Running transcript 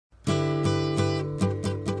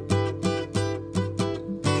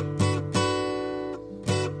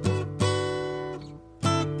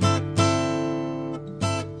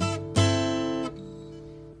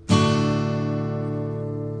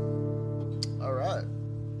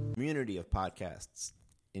community of podcasts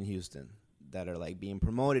in Houston that are like being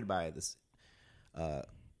promoted by this.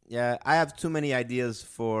 Yeah, I have too many ideas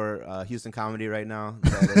for Houston comedy right now.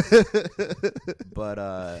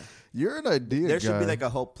 But you're an idea there guy. should be like a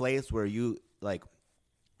whole place where you like.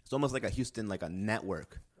 It's almost like a Houston, like a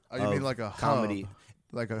network. Oh, you mean like a comedy, hub.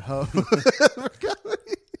 Like a hub.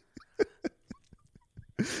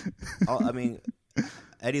 I mean,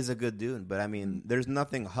 Eddie's a good dude, but I mean, there's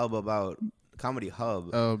nothing hub about Comedy Hub.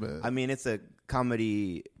 Oh man. I mean, it's a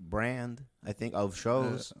comedy brand, I think, of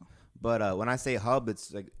shows. Yeah. But when I say hub,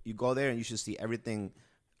 it's like you go there and you should see everything.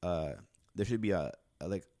 There should be a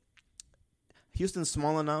like Houston's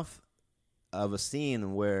small enough of a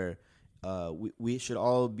scene where we should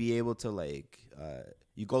all be able to like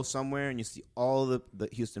you go somewhere and you see all the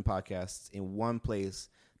Houston podcasts in one place,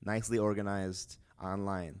 nicely organized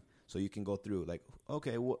online, so you can go through like,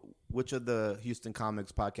 okay, which of the Houston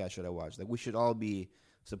comics podcasts should I watch? Like we should all be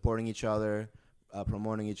supporting each other,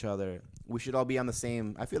 promoting each other. We should all be on the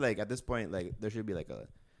same. I feel like at this point, like there should be like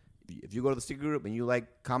if you go to the secret group and you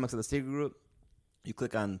like comics of the secret group, you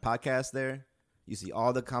click on podcasts there. You see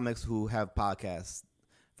all the comics who have podcasts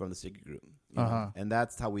from the secret group. You know? And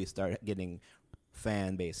that's how we start getting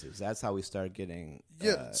fan bases. That's how we start getting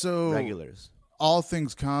so regulars. All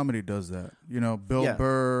Things Comedy does that. You know, Bill Yeah.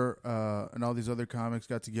 Burr and all these other comics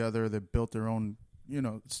got together. They built their own, you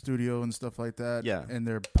know, studio and stuff like that. Yeah. And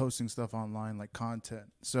they're posting stuff online like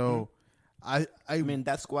content. So I mean,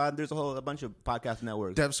 Death Squad, there's a bunch of podcast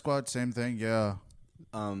networks. Dev Squad, same thing. Yeah.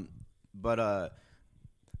 But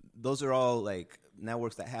those are all like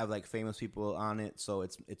networks that have like famous people on it. So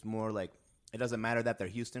it's more like it doesn't matter that they're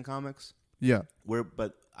Houston comics. Yeah.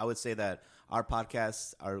 But I would say that our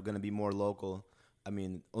podcasts are going to be more local. I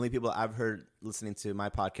mean, only people I've heard listening to my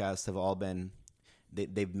podcast have all been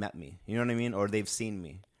they've met me. You know what I mean? Or they've seen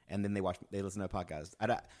me, and then they listen to my podcast.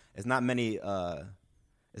 It's not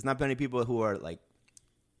many people who are like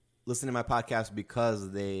listening to my podcast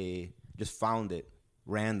because they just found it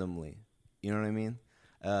randomly. You know what I mean?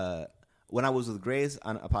 When I was with Grace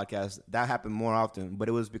on a podcast, that happened more often, but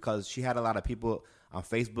it was because she had a lot of people on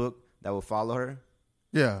Facebook that would follow her.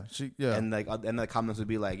 Yeah, and the comments would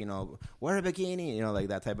be like, you know, wear a bikini, you know, like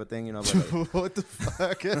that type of thing, you know. But like, what the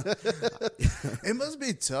fuck? It must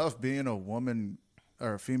be tough being a woman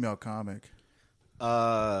or a female comic.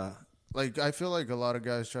 Like I feel like a lot of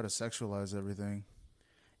guys try to sexualize everything.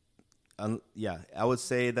 Yeah, I would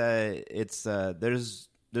say that it's there's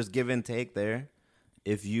give and take there.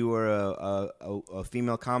 If you are a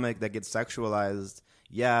female comic that gets sexualized,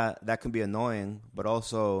 yeah, that can be annoying, but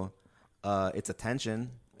also it's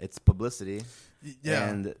attention, it's publicity,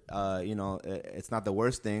 and you know, it's not the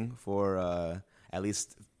worst thing for at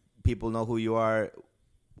least people know who you are,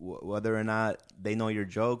 whether or not they know your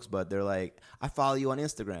jokes, but they're like, I follow you on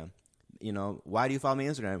Instagram. You know, why do you follow me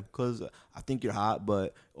on Instagram? Because I think you're hot,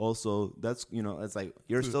 but also that's, you know, it's like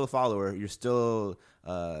you're still a follower. You're still,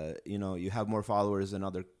 you know, you have more followers than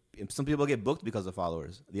other. Some people get booked because of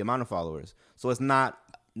followers, the amount of followers. So it's not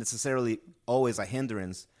necessarily always a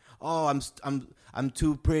hindrance. Oh, I'm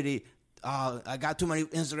too pretty. I got too many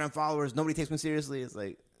Instagram followers. Nobody takes me seriously. It's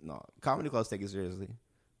like, no, comedy clubs take you seriously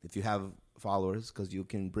if you have followers, because you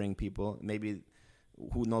can bring people. Maybe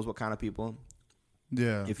who knows what kind of people.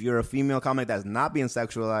 Yeah. If you're a female comic that's not being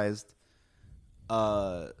sexualized,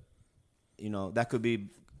 you know, that could be,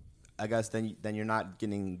 I guess, then you're not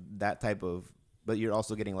getting that type of, but you're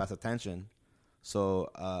also getting less attention. So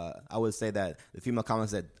I would say that the female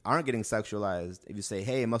comics that aren't getting sexualized, if you say,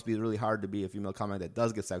 hey, it must be really hard to be a female comic that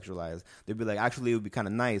does get sexualized, they'd be like, actually, it would be kind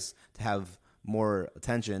of nice to have more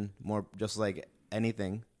attention, more just like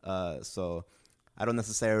anything. So I don't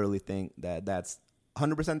necessarily think that that's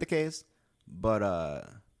 100% the case. But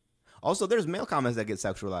also, there's male comics that get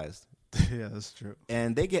sexualized. Yeah, that's true.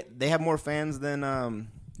 And they have more fans than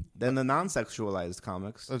the non-sexualized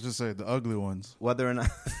comics. Let's just say the ugly ones. Whether or not,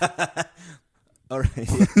 all right,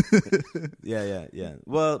 yeah.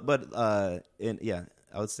 Well, but I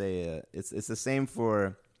would say it's the same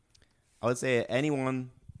for, I would say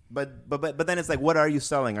anyone. But then it's like, what are you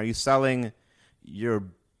selling? Are you selling your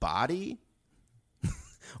body,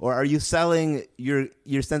 or are you selling your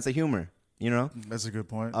sense of humor? You know, that's a good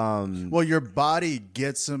point. Well, your body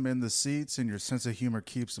gets them in the seats, and your sense of humor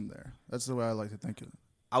keeps them there. That's the way I like to think of it.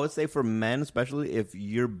 I would say for men, especially, if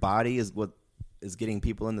your body is what is getting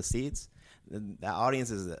people in the seats, that audience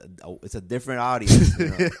it's a different audience. You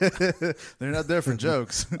know? They're not there for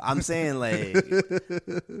jokes. I'm saying like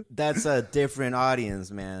that's a different audience,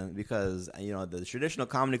 man, because you know the traditional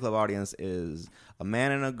comedy club audience is a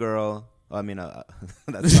man and a girl. I mean,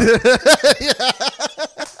 that's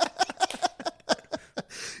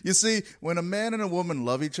You see, when a man and a woman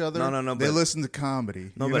love each other, they listen to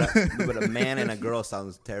comedy. No, but a man and a girl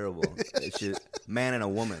sounds terrible. It should, man and a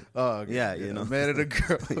woman. Oh, okay. Yeah, you know. A man and a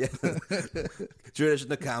girl.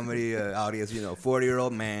 Traditional comedy audience,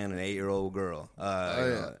 40-year-old man and 8-year-old girl.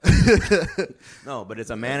 No, but it's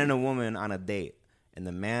a man and a woman on a date. And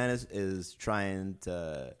the man is trying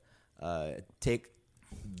to take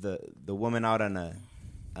the woman out on a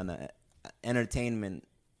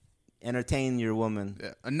entertain your woman.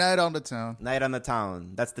 Yeah, a night on the town. Night on the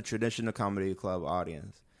town. That's the traditional comedy club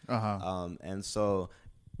audience. And so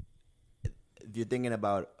if you're thinking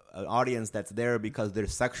about an audience that's there because they're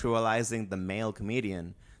sexualizing the male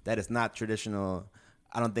comedian, that is not traditional.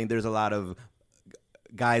 I don't think there's a lot of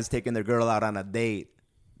guys taking their girl out on a date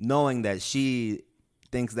knowing that she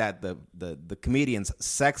thinks that the comedian's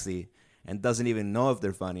sexy and doesn't even know if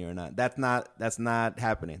they're funny or not. That's not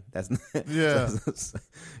happening. That's not, yeah.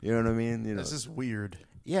 You know what I mean? This is weird.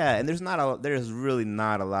 Yeah, and there's really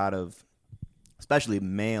not a lot of, especially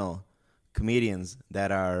male comedians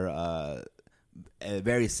that are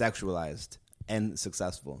very sexualized and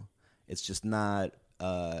successful. It's just not.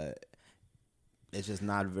 It's just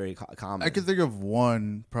not very common. I can think of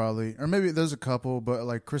one probably, or maybe there's a couple, but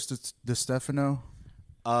like Chris DiStefano.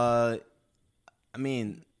 I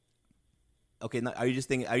mean. Okay, are you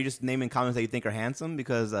just naming comics that you think are handsome?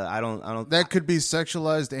 Because I don't. That could be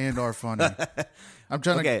sexualized and are funny. I'm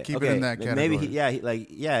trying to keep it in that category. Maybe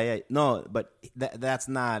yeah. No, but that's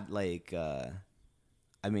not like. I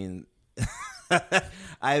mean, I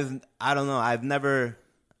don't know. I've never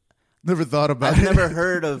thought about it. I've never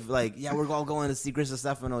heard of like, yeah, we're all going to see Chris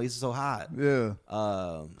Stefano. He's so hot. Yeah.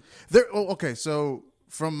 Okay, so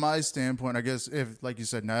from my standpoint, I guess if, like you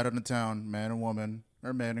said, night on the town, man and woman.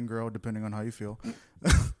 Or man and girl, depending on how you feel.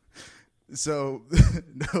 So,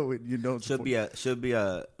 no, you don't. Should be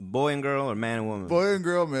a boy and girl or man and woman. Boy and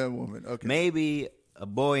girl, man and woman. Okay. Maybe a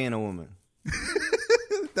boy and a woman.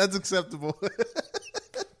 That's acceptable.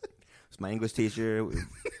 It's my English teacher. We're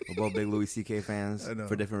both big Louis C.K. fans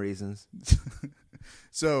for different reasons.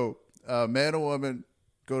 So, man and woman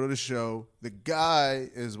go to the show. The guy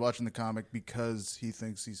is watching the comic because he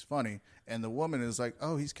thinks he's funny, and the woman is like,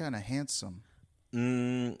 "Oh, he's kind of handsome."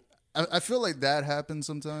 I feel like that happens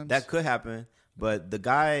sometimes. That could happen, but the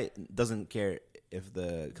guy doesn't care if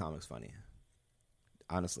the comic's funny.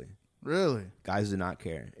 Honestly. Really? Guys do not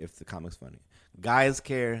care if the comic's funny. Guys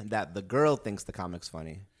care that the girl thinks the comic's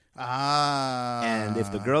funny. And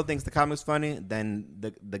if the girl thinks the comic's funny, then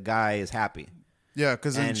the guy is happy. Yeah,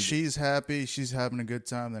 because then she's happy, she's having a good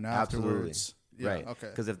time, then afterwards. Absolutely. Yeah, right. Okay.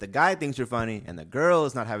 Because if the guy thinks you're funny and the girl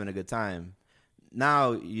is not having a good time,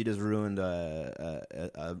 now you just ruined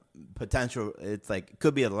a potential. It's like,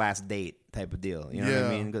 could be a last date type of deal. You know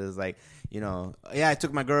what I mean? Because it's like, I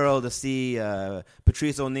took my girl to see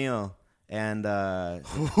Patrice O'Neal, and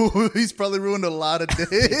he's probably ruined a lot of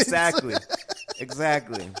days. Exactly.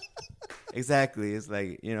 It's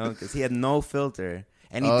like, because he had no filter,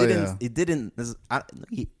 and he didn't.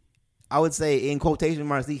 I would say in quotation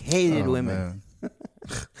marks, he hated women.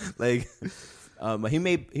 Like. But he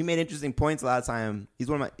made interesting points a lot of time. He's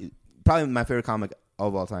probably my favorite comic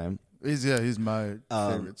of all time. He's my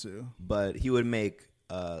favorite too. But he would make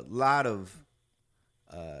a lot of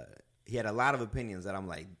he had a lot of opinions that I'm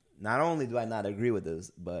like, not only do I not agree with this,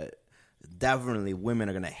 but definitely women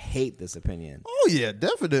are gonna hate this opinion. Oh yeah,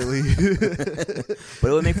 definitely. But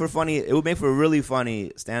it would make for a really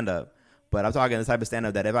funny stand up. But I'm talking the type of stand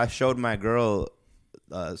up that if I showed my girl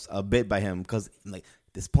a bit by him, because like,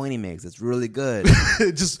 this point he makes, it's really good.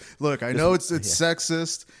 Just look, I know it's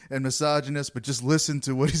sexist and misogynist, but just listen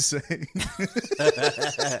to what he's saying.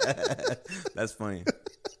 That's funny.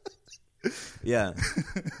 Yeah.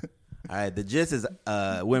 All right. The gist is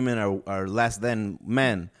women are less than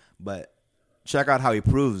men, but check out how he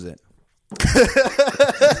proves it.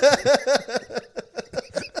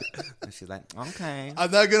 She's like, okay.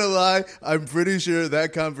 I'm not gonna lie. I'm pretty sure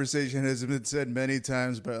that conversation has been said many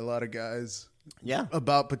times by a lot of guys. Yeah,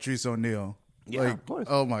 about Patrice O'Neal. Yeah, of course.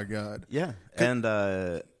 Oh my God. Yeah, and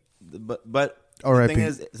but the thing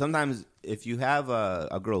is, sometimes if you have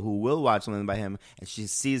a girl who will watch something by him and she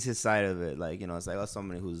sees his side of it, like it's like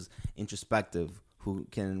somebody who's introspective, who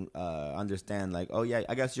can understand, like, oh yeah,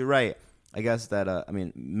 I guess you're right. I guess that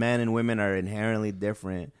men and women are inherently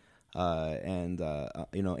different, and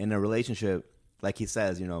in a relationship, like he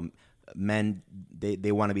says, men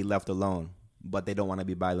they want to be left alone, but they don't want to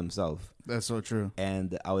be by themselves. That's so true.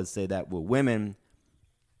 And I would say that with women,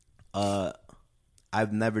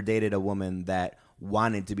 I've never dated a woman that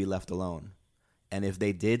wanted to be left alone. And if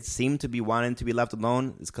they did seem to be wanting to be left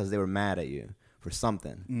alone, it's because they were mad at you. for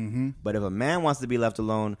something. But if a man wants to be left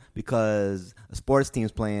alone because a sports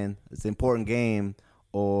team's playing, it's an important game,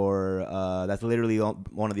 or that's literally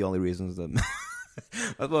one of the only reasons that.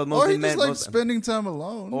 Or he just like spending time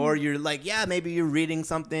alone. Or you're like, maybe you're reading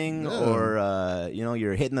something, or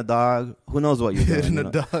you're hitting a dog. Who knows what you're doing? Hitting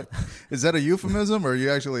a dog. Is that a euphemism, or are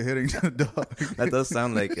you actually hitting the dog? That does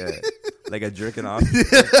sound like a jerking off.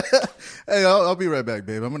 Hey, I'll be right back,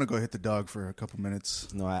 babe. I'm gonna go hit the dog for a couple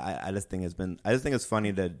minutes. No, I just think it's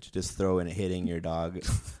funny to just throw in hitting your dog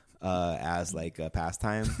as like a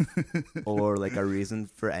pastime or like a reason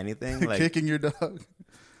for anything. Like kicking your dog.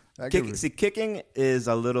 Kicking is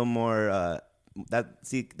a little more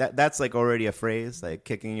that's like already a phrase, like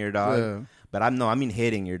kicking your dog. Yeah. But I mean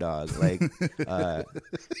hitting your dog. Like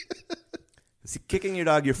kicking your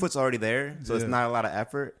dog, your foot's already there, so it's not a lot of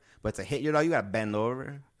effort. But to hit your dog, you gotta bend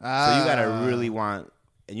over. So you gotta really want,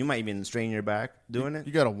 and you might even strain your back doing it.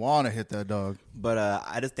 You gotta want to hit that dog. But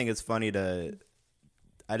I just think it's funny to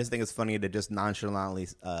just nonchalantly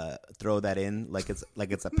throw that in like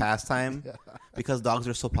it's a pastime because dogs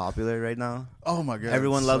are so popular right now. Oh my god!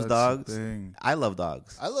 Everyone loves dogs. I love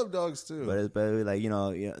dogs. I love dogs too. But it's like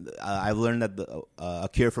I've learned that a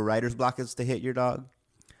cure for writer's block is to hit your dog.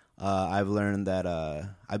 I've learned that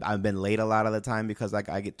I've been late a lot of the time because like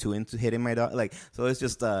I get too into hitting my dog. Like so, it's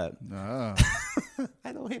just I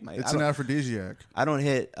don't hit my. It's an aphrodisiac. I don't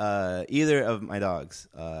hit either of my dogs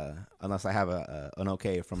unless I have an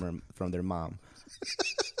okay from their mom.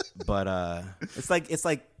 But it's like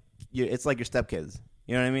your stepkids.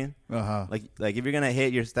 You know what I mean? Like if you're gonna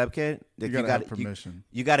hit your stepkid, you gotta have permission.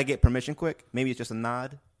 You gotta get permission quick. Maybe it's just a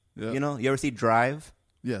nod. Yep. You ever see Drive?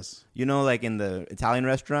 Yes. Like in the Italian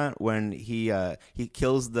restaurant when he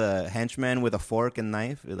kills the henchman with a fork and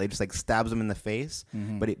knife, like just like stabs him in the face.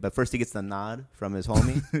 But first he gets the nod from his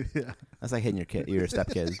homie. Yeah, that's like hitting your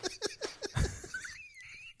stepkid.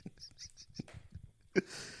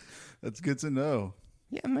 That's good to know.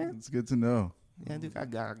 Yeah, man. It's good to know. Yeah, dude, I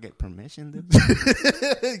gotta get permission, dude.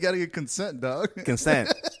 You gotta get consent, dog.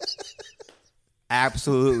 Consent.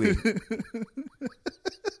 Absolutely.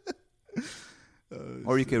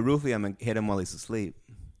 Or you could roofie him and hit him while he's asleep.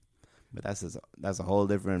 But that's a whole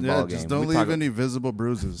different ball game. Just don't leave any visible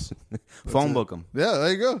bruises. Phone book him. Yeah,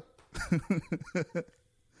 there you go.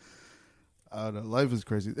 I don't know. Life is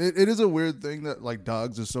crazy. It is a weird thing that like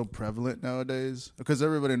dogs are so prevalent nowadays because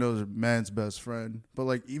everybody knows man's best friend. But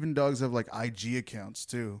like even dogs have like IG accounts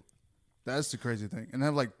too. That's the crazy thing, and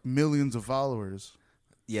have like millions of followers.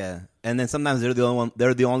 Yeah, and then sometimes they're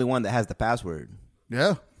the only one that has the password.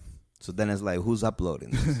 Yeah. So then it's like, who's uploading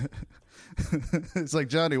this? It's like,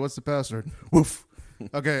 Johnny, what's the password? Woof.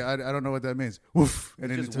 Okay, I don't know what that means. Woof. And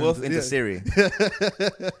then just woof into Siri.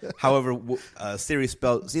 However, Siri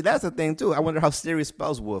spells... See, that's the thing, too. I wonder how Siri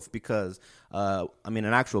spells woof because, an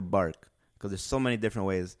actual bark. Because there's so many different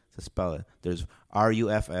ways to spell it. There's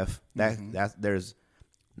R-U-F-F. There's...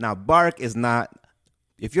 Now, bark is not...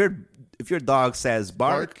 If your dog says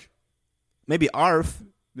bark, maybe arf...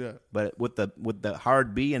 Yeah, but with the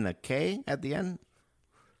hard B and a K at the end,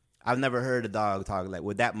 I've never heard a dog talk like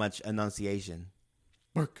with that much enunciation.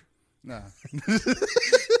 Bark. Nah.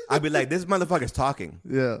 I'd be like, this motherfucker's talking.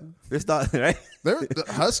 Yeah, this dog, right? The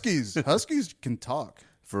Huskies can talk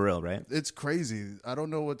for real, right? It's crazy. I don't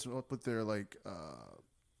know what's up with their like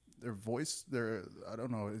their voice. I don't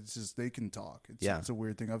know. It's just they can talk. It's a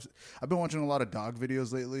weird thing. I've been watching a lot of dog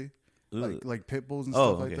videos lately, like pit bulls and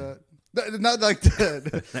stuff like that. Not like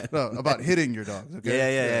that. No, about hitting your dogs.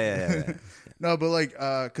 Okay? Yeah. No, but like,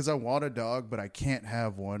 because I want a dog, but I can't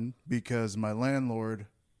have one because my landlord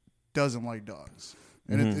doesn't like dogs,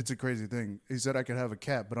 and it's a crazy thing. He said I could have a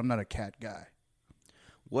cat, but I'm not a cat guy.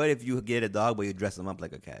 What if you get a dog, but you dress him up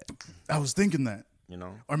like a cat? I was thinking that.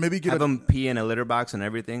 Or maybe have him pee in a litter box and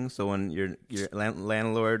everything. So when your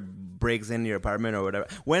landlord breaks into your apartment or whatever,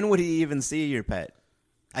 when would he even see your pet?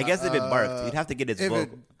 I guess if it barked, you'd have to get its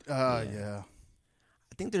vocal. Yeah.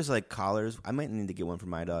 I think there's like collars. I might need to get one for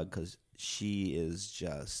my dog because she is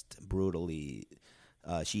just brutally.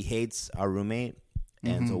 She hates our roommate,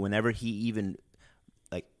 and so whenever he even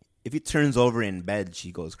like, if he turns over in bed,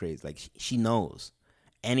 she goes crazy. Like she knows.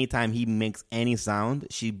 Anytime he makes any sound,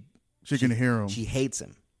 she can hear him. She hates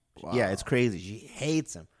him. Wow. Yeah, it's crazy. She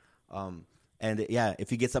hates him. And if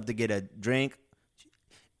he gets up to get a drink,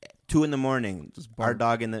 2 a.m, our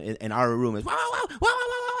dog in our room is wow, wow, wow, wow,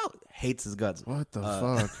 wow, wow, hates his guts. What the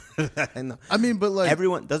fuck? I know. I mean, but like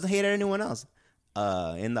everyone doesn't hate anyone else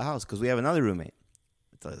in the house because we have another roommate.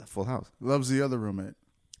 It's a full house. Loves the other roommate.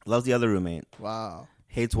 Loves the other roommate. Wow.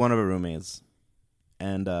 Hates one of her roommates.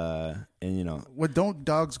 And what, don't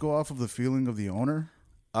dogs go off of the feeling of the owner?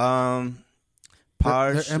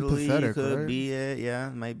 partially empathetic, could right? be it. Yeah,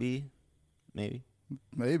 might be, maybe.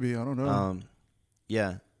 Maybe, I don't know.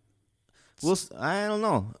 Yeah. I don't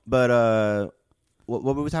know, but what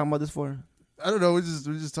were we talking about this for? I don't know. We're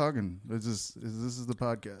just talking. This is the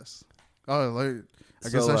podcast. Oh, like I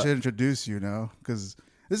guess I should introduce you now because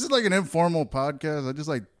this is like an informal podcast. I just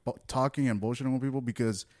like talking and bullshitting with people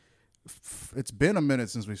because it's been a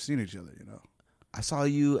minute since we've seen each other. You know, I saw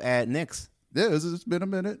you at Nick's. Yeah, it's been a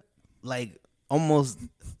minute. Like almost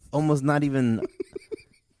not even.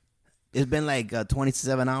 It's been like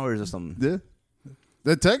 27 hours or something. Yeah,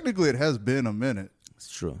 that technically it has been a minute.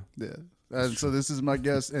 It's true. Yeah. And so this is my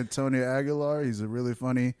guest, Antonio Aguilar. He's a really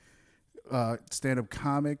funny stand-up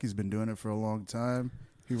comic. He's been doing it for a long time.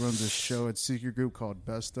 He runs a show at Secret Group called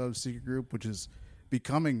Best of Secret Group, which is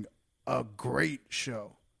becoming a great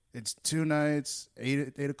show. It's 2 nights,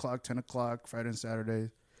 8 o'clock, 10 o'clock, Friday and Saturday.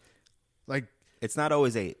 Like It's not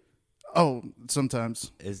always 8. Oh,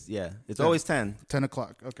 sometimes. It's always 10. 10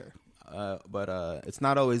 o'clock, okay. But it's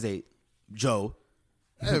not always 8. Joe.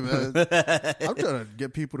 Hey, man. I'm trying to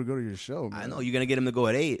get people to go to your show, man. I know. You're going to get them to go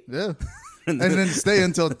at 8. Yeah. And then stay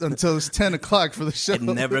until it's 10 o'clock for the show. And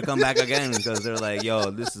never come back again because they're like, yo,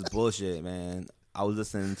 this is bullshit, man. I was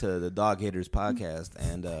listening to the Dog Haters podcast,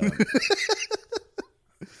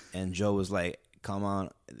 and Joe was like, come on,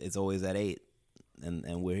 it's always at 8.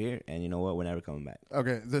 And we're here, and you know what? We're never coming back.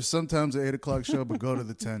 Okay, there's sometimes an 8 o'clock show, but go to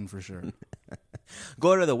the 10 for sure.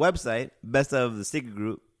 Go to the website,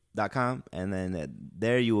 bestofthesecretgroup.com, and then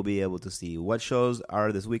there you will be able to see what shows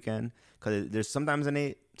are this weekend. Because there's sometimes an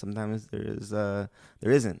 8, sometimes there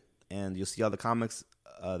isn't, and you'll see all the comics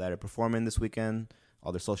that are performing this weekend,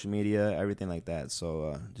 all their social media, everything like that.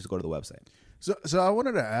 So just go to the website. So I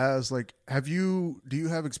wanted to ask, like, do you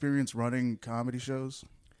have experience running comedy shows?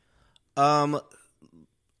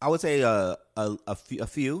 I would say a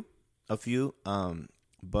few,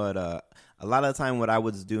 but a lot of the time what I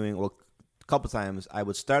was doing, well, a couple times, I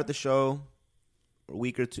would start the show a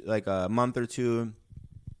week or two, like a month or two,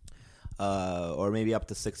 or maybe up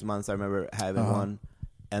to 6 months. I remember having one,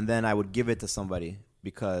 and then I would give it to somebody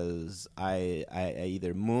because I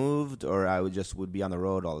either moved or I would be on the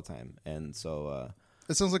road all the time, and so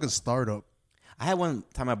it sounds like a startup. I had one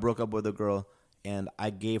time I broke up with a girl and I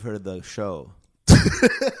gave her the show.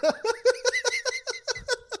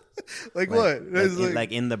 Like what?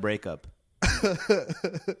 Like in the breakup.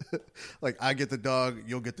 Like I get the dog,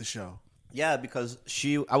 you'll get the show. Yeah, because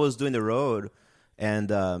I was doing the road, and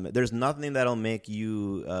there's nothing that'll make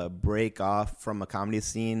you break off from a comedy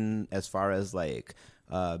scene as far as like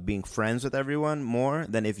being friends with everyone more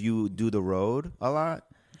than if you do the road a lot.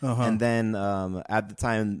 And then at the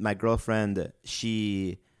time, my girlfriend,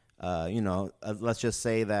 she, let's just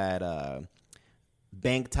say that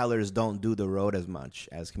bank tellers don't do the road as much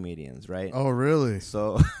as comedians, right? Oh, really?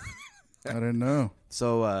 So I didn't know.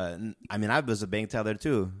 So, I mean, I was a bank teller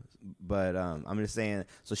too, but I'm just saying,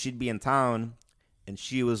 so she'd be in town and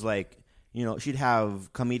she was like, she'd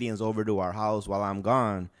have comedians over to our house while I'm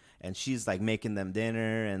gone, and she's like making them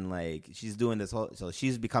dinner and like she's doing this whole, so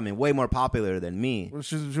she's becoming way more popular than me. Well,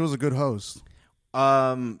 she was a good host.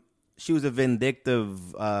 She was a vindictive,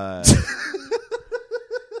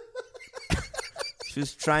 she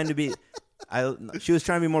was trying to be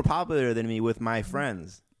more popular than me with my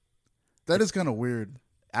friends. That is kind of weird.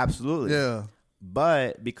 Absolutely. Yeah.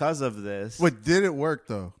 But because of this... Wait, did it work,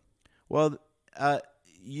 though? Well,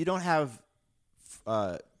 you don't have...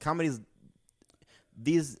 comedies...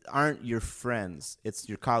 These aren't your friends. It's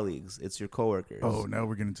your colleagues. It's your coworkers. Oh, now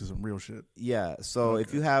we're getting into some real shit. Yeah. So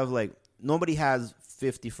if you have, like... Nobody has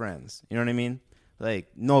 50 friends. You know what I mean?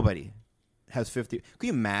 Like, nobody has 50. Can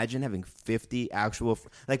you imagine having 50 actual...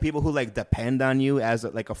 like, people who, like, depend on you as,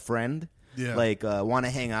 like, a friend? Yeah. Like, want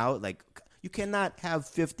to hang out? Like... You cannot have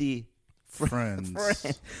 50 friends.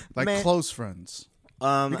 Like Man. Close friends.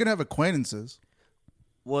 You can have acquaintances.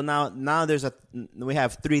 Well, now we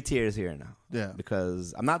have 3 tiers here now. Yeah.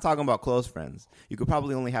 Because I'm not talking about close friends. You could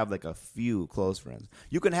probably only have like a few close friends.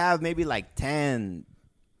 You can have maybe like 10,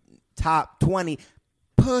 top 20,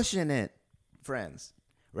 pushing it friends,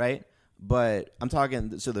 right? But I'm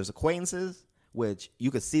talking, so there's acquaintances, which you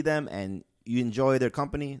could see them and you enjoy their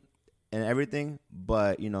company and everything,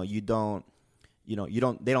 but they don't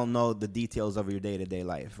know the details of your day-to-day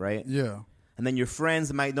life, right? Yeah. And then your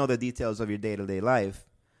friends might know the details of your day-to-day life,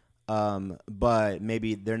 but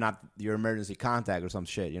maybe they're not your emergency contact or some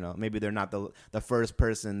shit, Maybe they're not the first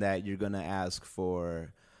person that you're going to ask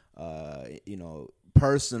for,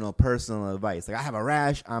 personal advice. Like, I have a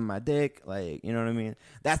rash on my dick. Like, you know what I mean?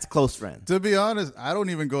 That's close friend. To be honest, I don't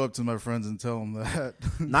even go up to my friends and tell them that.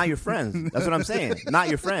 Not your friends. That's what I'm saying. Not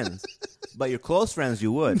your friends. But your close friends,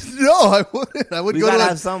 you would. No, I wouldn't. I would We go gotta to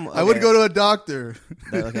have some. I would okay. go to a doctor.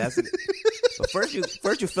 Okay, but first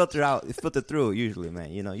you filter through. Usually,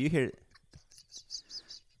 man, you know, you hear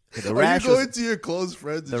the rash. Are you going to your close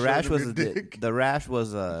friends? The and rash showing was them your dick? the rash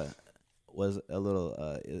was a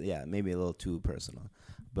little maybe a little too personal,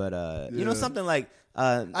 but you know, Yeah. something like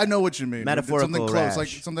I know what you mean. Metaphorical something close, rash. like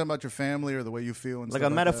something about your family or the way you feel, and like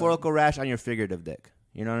stuff a metaphorical rash on your figurative dick.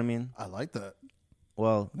 You know what I mean? That. I like that.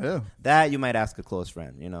 Well, Yeah, that you might ask a close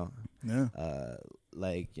friend. You know, yeah.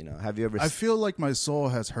 like, you know, have you ever? I feel like my soul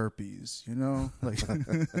has herpes. You know, like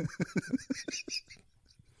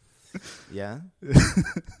Yeah,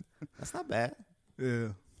 that's not bad. yeah.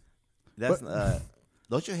 That's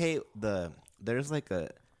don't you hate there's like a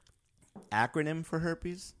acronym for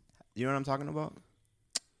herpes? You know what I'm talking about?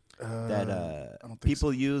 That I don't think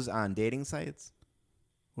people use on dating sites.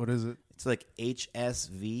 What is it? It's like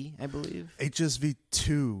HSV, I believe.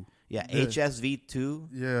 HSV2. Yeah, Yeah. HSV2.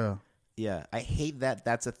 Yeah. Yeah, I hate that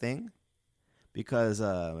that's a thing because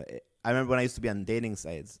I remember when I used to be on dating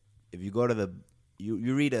sites. If you go to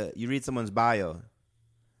you read someone's bio,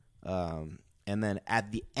 and then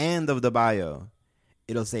at the end of the bio,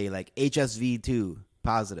 it'll say like HSV2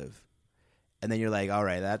 positive, and then you're like, all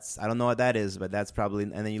right, I don't know what that is, but that's probably,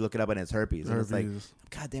 and then you look it up and it's herpes. And it's like, Herpes.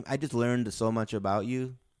 God damn, I just learned so much about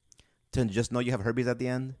you to just know you have herpes at the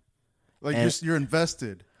end. Like And- you're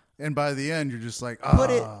invested, and by the end, you're just like,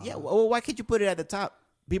 Put it, yeah. Well, why can't you put it at the top?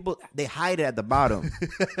 People, they hide it at the bottom.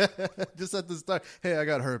 just at the start. Hey, I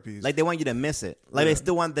got herpes. Like they want you to miss it. Like Yeah. they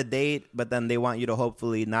still want the date, but then they want you to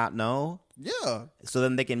hopefully not know, yeah. so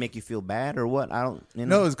then they can make you feel bad or what? I don't. You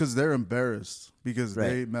know. No, it's because they're embarrassed because Right.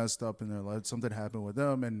 they messed up in their life. Something happened with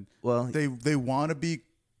them, and Well, they want to be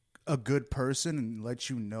a good person and let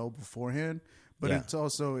you know beforehand. But Yeah. it's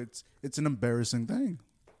also it's an embarrassing thing.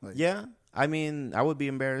 Like, yeah. I mean, I would be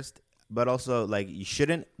embarrassed, but also like you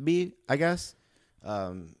shouldn't be, I guess,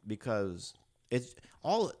 because it's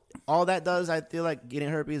all that does. I feel like getting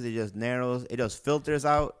herpes, it just filters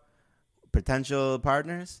out potential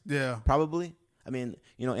partners. yeah. Probably. I mean,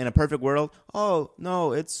 you know, in a perfect world, oh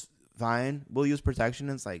no, it's fine. We'll use protection.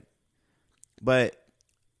 It's like, but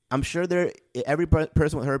I'm sure every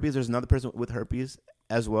person with herpes, there's another person with herpes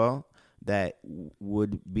as well that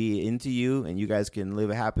would be into you, and you guys can live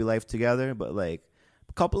a happy life together. But like,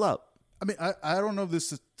 couple up. I mean, I don't know if this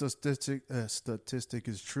statistic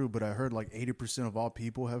is true, but I heard like 80% of all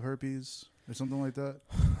people have herpes or something like that.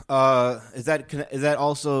 Is that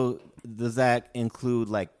also, does that include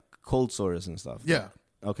like cold sores and stuff? Yeah.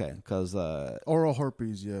 Okay, because Oral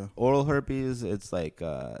herpes, yeah. oral herpes, it's like,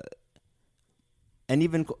 and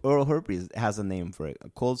even oral herpes has a name for it, a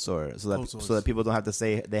cold sore, so that people don't have to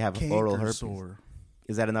say they have oral Canker herpes. sore.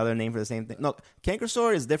 Is that another name for the same thing? No, canker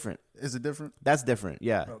sore is different. Is it different? That's different.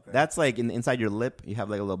 Yeah, Okay. that's like inside your lip. You have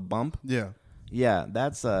like a little bump. Yeah. Yeah,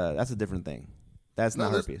 that's a different thing. That's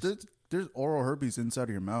not there's, herpes. There's oral herpes inside of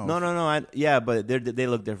your mouth. No. Yeah, but they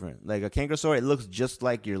look different. Like a canker sore, it looks just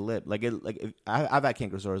like your lip. I've had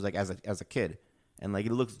canker sores like as a kid, and like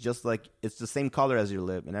it looks just like, it's the same color as your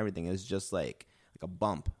lip and everything. It's just like a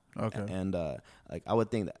bump. Okay. And like I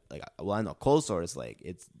would think that, like, well, I know cold sore is like,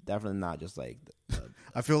 it's definitely not just like.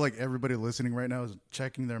 I feel like everybody listening right now is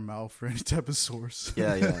checking their mouth for any type of source.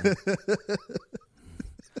 Yeah.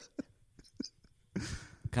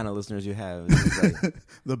 Kind of listeners you have. It's like,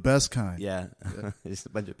 The best kind. yeah. Just a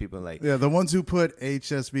bunch of people like, Yeah, the ones who put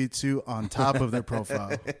HSV2 on top of their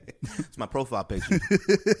profile. it's my profile picture.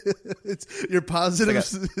 It's your positive.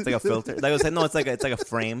 It's like a filter. Like I said, no, it's like a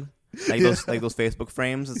frame. Like those Facebook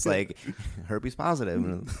frames. It's like herpes positive.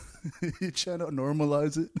 You're trying to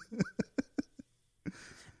normalize it.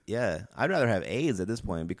 Yeah, I'd rather have AIDS at this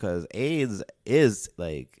point, because AIDS is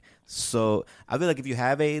like, so I feel like if you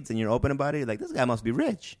have AIDS and you're open about it, like, this guy must be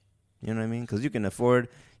rich. You know what I mean? Because you can afford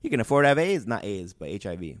to have AIDS, not AIDS, but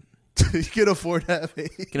HIV. You You can afford to have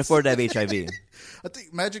AIDS. can afford to have HIV. I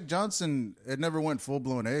think Magic Johnson, it never went full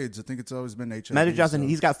blown AIDS. I think it's always been HIV. Magic Johnson, so-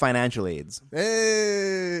 he's got financial AIDS.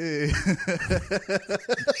 Hey.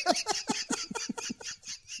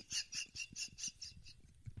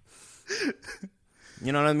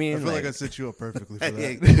 You know what I mean? I feel like I set you up perfectly for Yeah.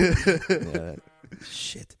 that.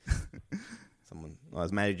 Shit. Someone. Oh,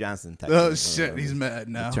 it's Magic Johnson. Oh shit, he's mad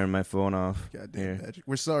now. Turn my phone off. Goddamn Here. Magic.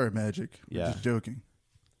 We're sorry, Magic. We're Yeah. just joking.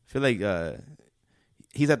 I feel like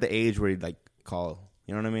he's at the age where he'd like call.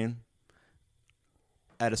 You know what I mean?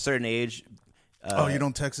 At a certain age. Oh, you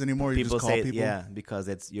don't text anymore. You People just call say, people. yeah, because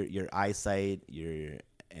it's your eyesight,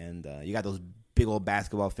 and you got those big old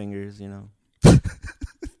basketball fingers. You know.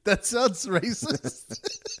 That sounds racist.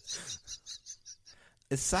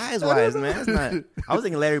 It's size wise, man. It's not. I was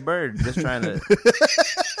thinking Larry Bird, just trying to.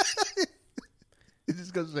 He's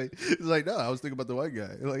just gonna say, it's like, no, I was thinking about the white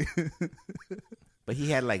guy. Like, But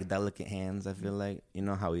he had like delicate hands. I feel like you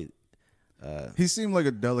know how he. he seemed like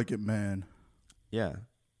a delicate man. Yeah.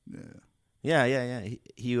 Yeah.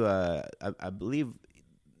 Yeah. I believe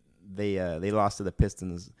they lost to the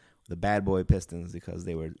Pistons, the bad boy Pistons, because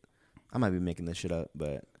they were. I might be making this shit up,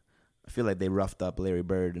 but I feel like they roughed up Larry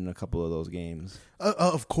Bird in a couple of those games.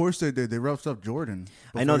 Of course they did. They roughed up Jordan.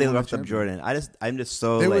 I know they roughed up Jordan. I'm just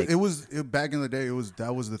so like back in the day.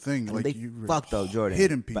 That was the thing. Like they you fucked up Jordan,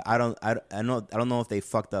 hitting people. but I don't know if they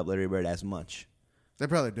fucked up Larry Bird as much. They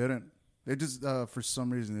probably didn't. They just for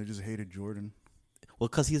some reason they just hated Jordan. Well,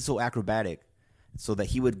 because he's so acrobatic, so that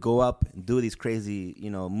he would go up and do these crazy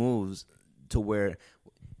moves to where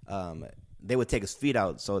they would take his feet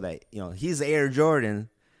out, so that he's Air Jordan.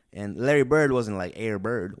 And Larry Bird wasn't like Air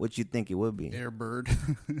Bird. What you think it would be? Air Bird.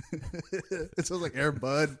 It sounds like Air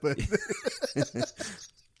Bud, but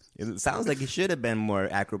it sounds like he should have been more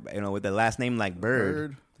with the last name like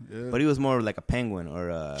Bird. Yeah. But he was more like a penguin or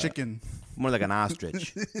a chicken. More like an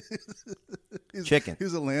ostrich. Chicken. He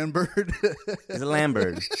was a land bird. He's a land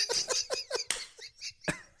bird.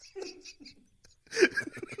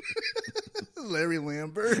 Larry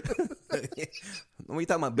Lambert. We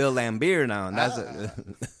talking about Bill Lambier now, and that's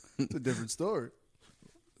it's a different story.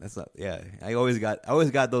 That's yeah. I always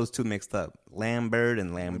got those two mixed up, Lambert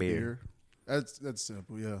and Lambier. That's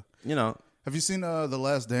simple. Yeah. Have you seen The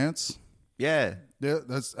Last Dance? Yeah. Yeah.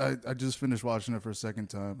 I just finished watching it for a second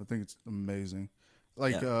time. I think it's amazing.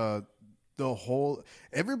 Like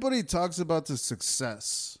everybody talks about the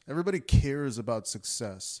success. Everybody cares about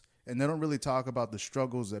success, and they don't really talk about the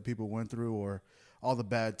struggles that people went through or all the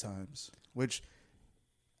bad times, which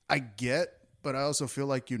I get, but I also feel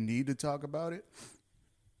like you need to talk about it.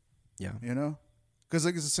 Yeah. Because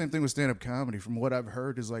like it's the same thing with stand-up comedy. From what I've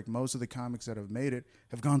heard is like most of the comics that have made it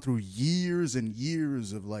have gone through years and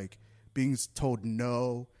years of like being told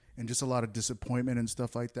no and just a lot of disappointment and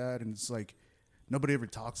stuff like that. And it's like nobody ever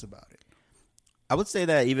talks about it. I would say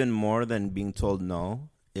that even more than being told no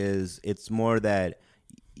it's more that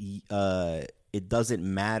it doesn't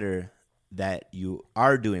matter that you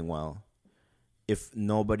are doing well if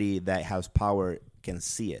nobody that has power can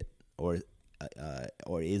see it or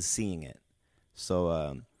is seeing it. So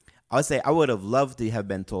I would say I would have loved to have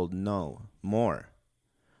been told no more,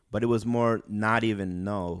 but it was more not even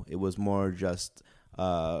no. It was more just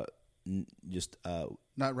not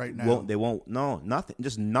right now. Nothing,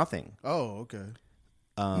 just nothing. Oh, okay.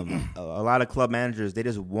 A lot of club managers, they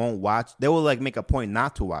just won't watch. They will like make a point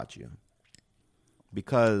not to watch you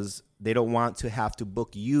because they don't want to have to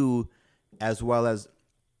book you as well as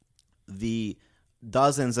the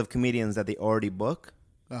dozens of comedians that they already book.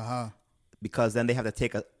 Because then they have to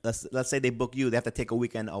take let's say they book you, they have to take a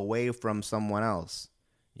weekend away from someone else.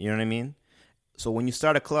 You know what I mean? So when you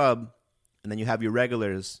start a club and then you have your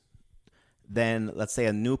regulars, then let's say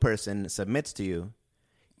a new person submits to you.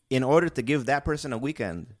 In order to give that person a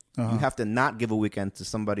weekend, you have to not give a weekend to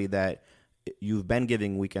somebody that you've been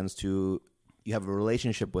giving weekends to. You have a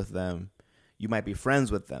relationship with them. You might be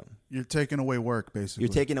friends with them. You're taking away work, basically.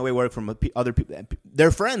 You're taking away work from other people.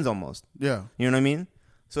 They're friends almost. Yeah. You know what I mean?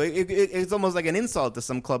 So it's almost like an insult to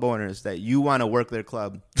some club owners that you want to work their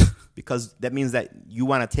club because that means that you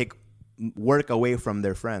want to take work away from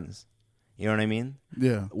their friends. You know what I mean?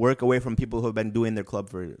 Yeah. Work away from people who have been doing their club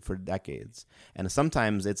for decades. And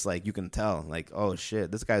sometimes it's like you can tell, like, oh,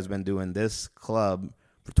 shit, this guy's been doing this club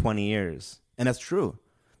for 20 years. And that's true.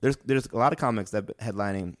 There's a lot of comics that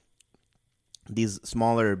headlining these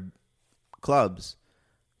smaller clubs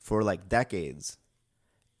for, like, decades.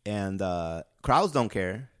 And crowds don't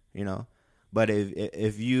care, But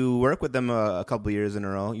if you work with them a couple of years in a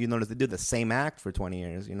row, you notice they do the same act for 20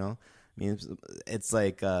 years, I mean, it's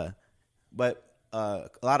like... But a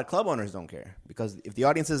lot of club owners don't care because if the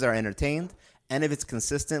audiences are entertained and if it's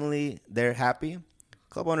consistently they're happy,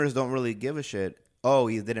 club owners don't really give a shit. Oh,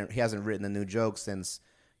 he hasn't written a new joke since,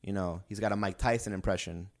 he's got a Mike Tyson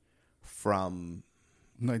impression from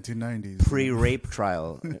 1990s pre-rape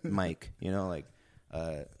trial, Mike.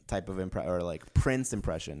 Type of or like Prince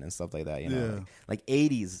impression and stuff like that. Like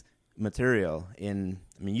 80s material.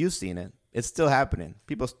 You've seen it. It's still happening.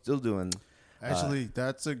 People still doing. Actually,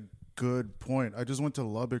 that's a good point. I just went to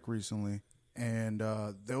Lubbock recently, and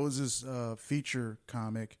there was this feature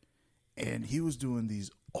comic, and he was doing these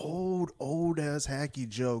old ass hacky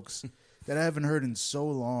jokes that I haven't heard in so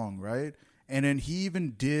long, right? And then he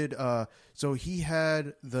even did. So he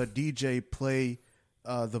had the DJ play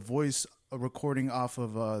the voice recording off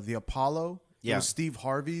of the Apollo. Yeah, it was Steve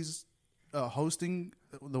Harvey's hosting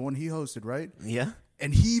the one he hosted, right? Yeah.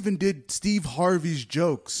 And he even did Steve Harvey's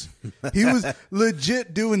jokes. He was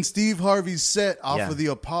legit doing Steve Harvey's set off Yeah. of the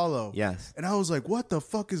Apollo. Yes. And I was like, what the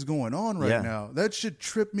fuck is going on right Yeah. now? That should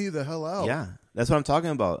trip me the hell out. Yeah, that's what I'm talking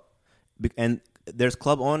about. And there's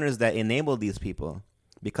club owners that enable these people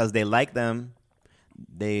because they like them.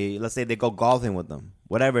 Let's say they go golfing with them,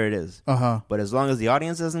 whatever it is. Uh-huh. But as long as the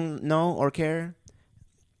audience doesn't know or care,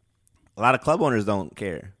 a lot of club owners don't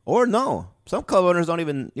care or know. Some club owners won't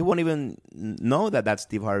even know that that's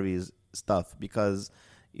Steve Harvey's stuff because,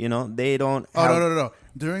 they don't. Oh, no.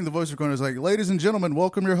 During the voice recording, it was like, ladies and gentlemen,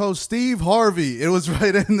 welcome your host, Steve Harvey. It was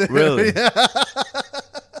right in there. Really? Yeah.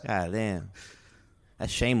 God damn.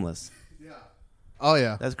 That's shameless. Oh,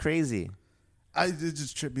 yeah. That's crazy. It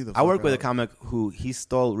just tripped me the fuck I work with a out. comic who he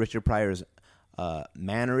stole Richard Pryor's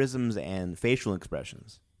mannerisms and facial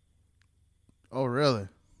expressions. Oh, really?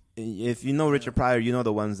 If you know Richard Pryor, you know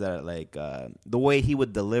the ones that are like the way he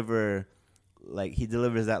would deliver, like he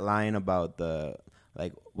delivers that line about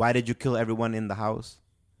why did you kill everyone in the house?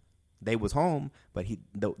 They was home, but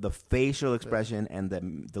the facial expression and the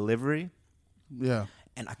delivery. Yeah.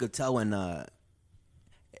 And I could tell when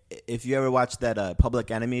if you ever watched that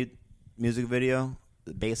Public Enemy music video,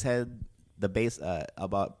 the bass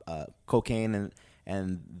about cocaine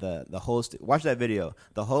and the host. Watch that video.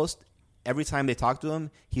 The host, every time they talk to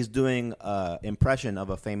him, he's doing impression of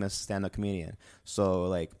a famous stand-up comedian. So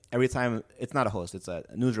like every time, it's not a host, it's a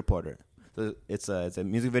news reporter. So it's a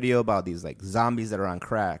music video about these like zombies that are on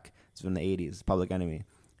crack. It's from the 80s, Public Enemy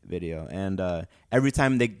video. And every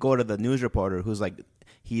time they go to the news reporter, who's like,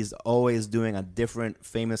 he's always doing a different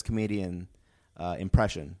famous comedian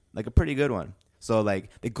impression, like a pretty good one. So like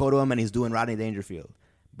they go to him and he's doing Rodney Dangerfield,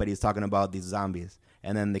 but he's talking about these zombies.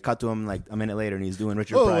 And then they cut to him like a minute later and he's doing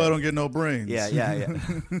Richard Pryor. I don't get no brains. Yeah.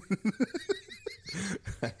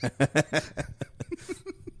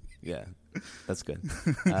 Yeah, that's good.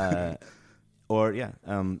 Or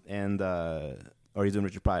he's doing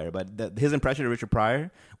Richard Pryor. But his impression of Richard Pryor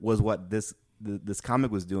was what this comic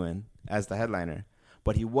was doing as the headliner.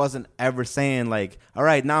 But he wasn't ever saying like, all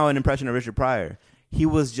right, now an impression of Richard Pryor. He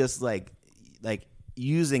was just like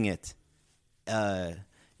using it, and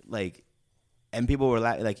people were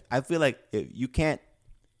like, I feel like you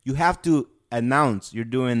have to announce you're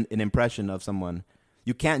doing an impression of someone.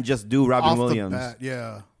 You can't just do Robin Off Williams. The bat,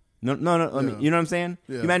 yeah. No. I mean, you know what I'm saying?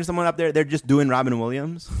 Yeah. You imagine someone up there, they're just doing Robin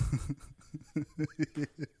Williams.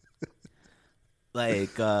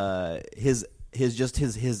 Like his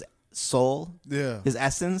soul, Yeah. his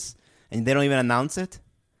essence, and they don't even announce it.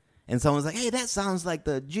 And someone's like, "Hey, that sounds like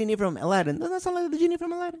the genie from Aladdin." Doesn't that sound like the genie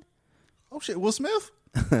from Aladdin? Oh shit, Will Smith?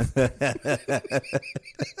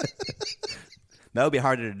 That would be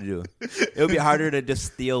harder to do. It would be harder to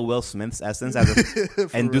just steal Will Smith's essence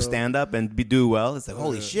and do stand up and do well. It's like,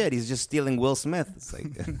 holy shit, he's just stealing Will Smith. It's like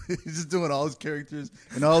He's just doing all his characters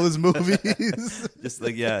in all his movies. just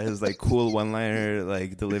like his like cool one liner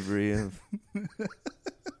like delivery of.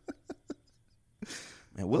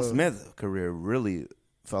 And Will Smith's career really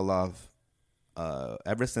fell off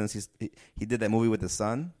ever since he did that movie with his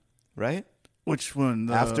son, right? Which one?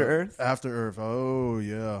 After Earth? After Earth. Oh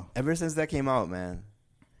yeah. Ever since that came out, man.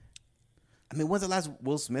 I mean, when's the last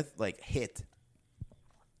Will Smith hit?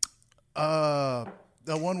 The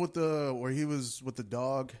one with where he was with the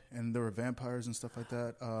dog and there were vampires and stuff like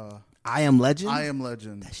that. I Am Legend? I Am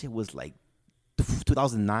Legend. That shit was like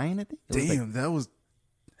 2009, I think. Damn,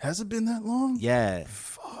 has it been that long? Yeah.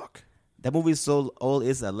 Fuck. That movie's so old,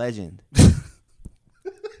 it's a legend.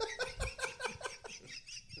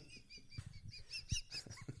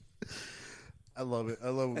 I love it. I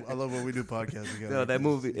love when we do podcasts together. No, that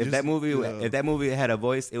movie. If that movie had a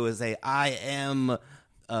voice, it would say, "I am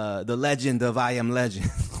the legend of I Am Legend."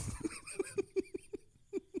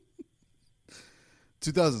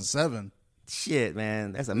 2007. Shit,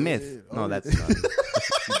 man, that's a myth. No, that's not.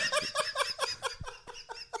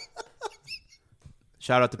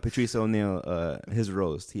 Shout out to Patrice O'Neal, his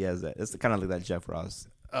roast. He has that. It's kind of like that Jeff Ross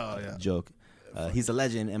joke. He's a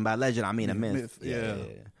legend, and by legend I mean a myth. Yeah.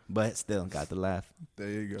 But still got the laugh. There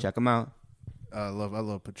you go. Check him out. I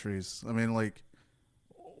love Patrice. I mean, like,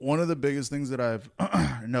 one of the biggest things that I've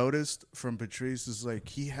noticed from Patrice is like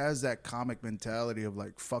he has that comic mentality of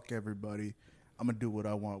like, fuck everybody. I'm gonna do what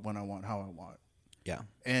I want, when I want, how I want. Yeah.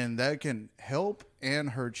 And that can help and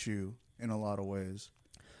hurt you in a lot of ways.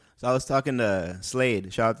 So I was talking to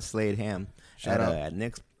Slade. Shout out to Slade Ham at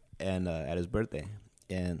Nick's and at his birthday,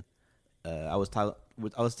 and I was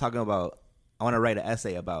talking about. I want to write an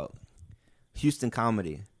essay about Houston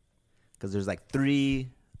comedy because there's like 3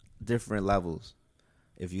 different levels.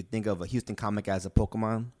 If you think of a Houston comic as a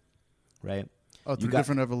Pokemon, right? Oh, three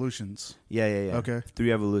different evolutions. Yeah. Okay.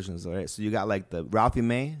 3 evolutions, all right? So you got like the Ralphie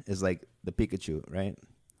May is like the Pikachu, right?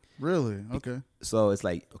 Really? Okay. So it's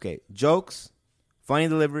like, okay, jokes, funny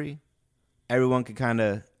delivery. Everyone can kind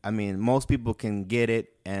of, most people can get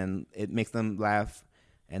it and it makes them laugh.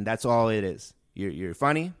 And that's all it is. You're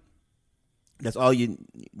funny. That's all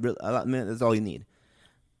that's all you need.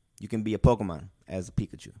 You can be a Pokemon as a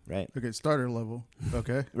Pikachu, right? Okay, starter level.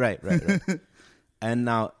 Okay. Right. And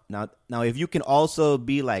now, if you can also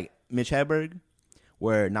be like Mitch Hedberg,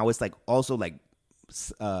 where now it's like also like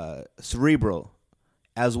cerebral,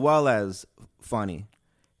 as well as funny,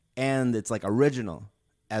 and it's like original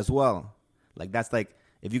as well. Like that's like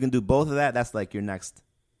if you can do both of that, that's like your next.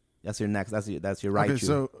 That's your next. That's your right.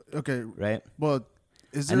 Okay. Right. Well,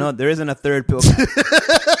 I know there isn't a third Pokemon.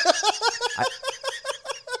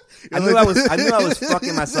 I knew I was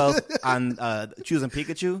fucking myself on choosing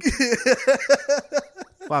Pikachu.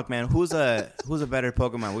 Fuck, man, who's a better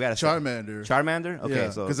Pokemon? We got Charmander. Charmander. Okay, yeah,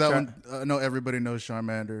 so because that one, I know everybody knows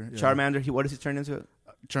Charmander. Yeah. Charmander. What does he turn into?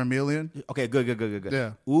 Charmeleon. Okay, good.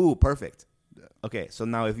 Yeah. Ooh, perfect. Yeah. Okay, so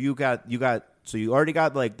now if you already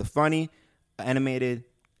got like the funny, animated,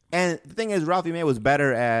 and the thing is, Ralphie May was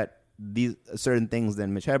better at these certain things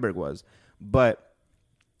than Mitch Hedberg was, but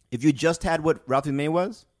if you just had what Ralphie May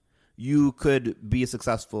was, you could be a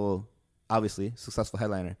successful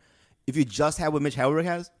headliner. If you just had what Mitch Hedberg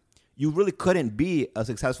has, you really couldn't be a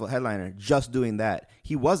successful headliner just doing that.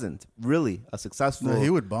 He wasn't really a successful he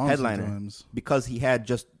would bomb headliner sometimes. Because he had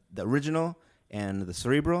just the original and the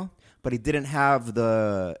cerebral, but he didn't have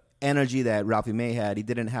the energy that Ralphie May had. He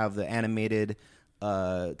didn't have the animated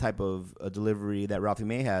type of delivery that Ralphie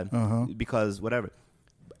May had because whatever.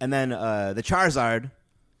 And then the Charizard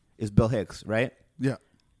is Bill Hicks, right? Yeah.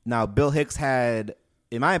 Now, Bill Hicks had,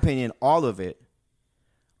 in my opinion, all of it.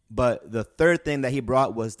 But the third thing that he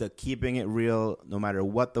brought was the keeping it real no matter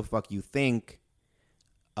what the fuck you think.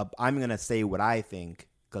 I'm going to say what I think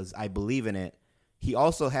because I believe in it. He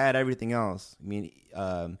also had everything else.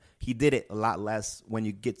 He did it a lot less when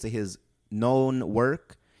you get to his known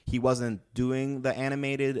work. He wasn't doing the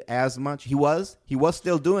animated as much. He was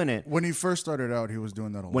still doing it. When he first started out, he was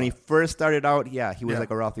doing that a lot. When he first started out, he was like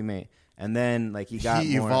a Ralphie May. And then like he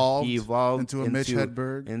evolved into a Mitch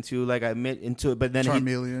Hedberg, but then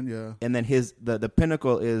Charmeleon, and then the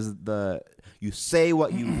pinnacle is you say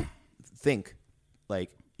what you think,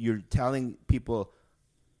 like you're telling people,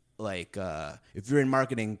 like if you're in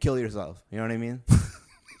marketing, kill yourself. You know what I mean?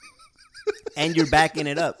 And you're backing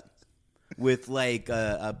it up with like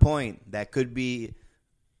a point that could be,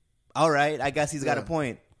 all right, I guess he's got a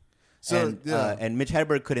point. So and Mitch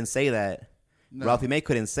Hedberg couldn't say that. No. Ralphie May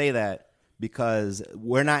couldn't say that because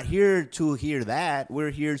we're not here to hear that. We're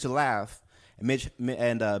here to laugh.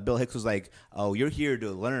 And Bill Hicks was like, "Oh, you're here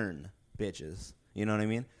to learn, bitches." You know what I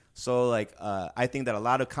mean? So like, I think that a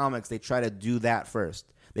lot of comics they try to do that first.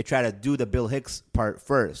 They try to do the Bill Hicks part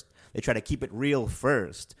first. They try to keep it real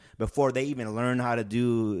first before they even learn how to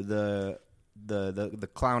do the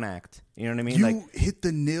clown act. You know what I mean? You hit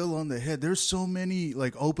the nail on the head. There's so many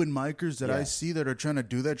like open micers that I see that are trying to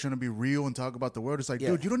do that, trying to be real and talk about the world. It's like,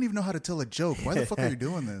 dude, you don't even know how to tell a joke. Why the fuck are you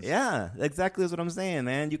doing this? Yeah, exactly is what I'm saying,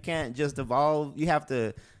 man. You can't just evolve. You have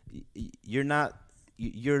to.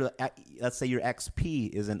 Let's say your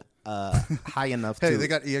XP isn't high enough. Hey, they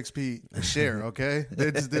got EXP share. Okay,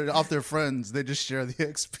 they're off their friends. They just share the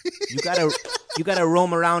XP. You gotta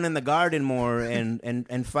roam around in the garden more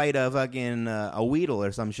and fight a fucking a weedle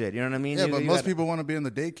or some shit. You know what I mean? Yeah, but most people want to be in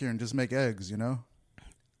the daycare and just make eggs. You know?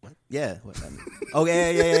 Yeah.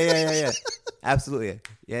 Okay. Yeah. Absolutely.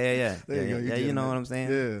 Yeah. There you go. You know what I'm saying?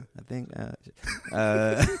 Yeah. I think.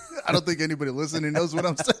 I don't think anybody listening knows what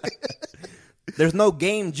I'm saying. There's no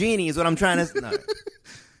Game Genie, is what I'm trying to. No.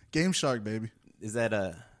 Game Shark, baby. Is that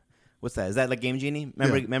what's that? Is that like Game Genie?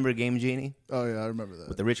 Remember Game Genie? Oh yeah, I remember that.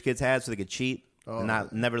 What the rich kids had, so they could cheat and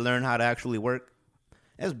never learn how to actually work.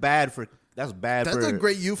 That's bad. That's a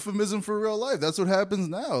great euphemism for real life. That's what happens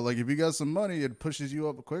now. Like if you got some money, it pushes you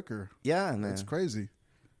up quicker. Yeah, man. That's crazy.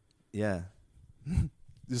 Yeah.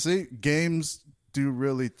 You see, games do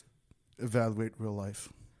really evaluate real life.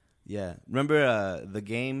 Yeah. Remember the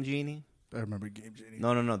Game Genie? I remember Game Genie.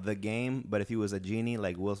 No, the game. But if he was a genie,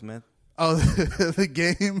 like Will Smith. Oh, the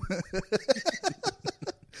game.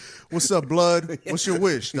 What's up, blood? What's your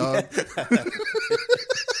wish, dog?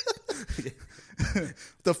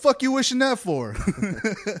 The fuck you wishing that for?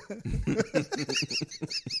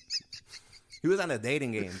 He was on a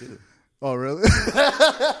dating game too. Oh, really?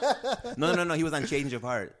 No. He was on Change of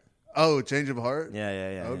Heart. Oh, Change of Heart?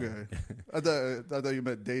 Yeah. Okay. I thought you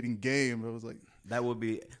meant dating game. I was like, that would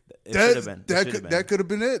be It should have been. That could have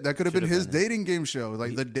been it. That could have been his been it. dating game show,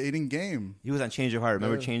 like the dating game. He was on Change of Heart.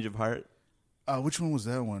 Remember Change of Heart? Which one was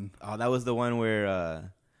that one? Oh, that was the one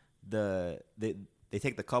where they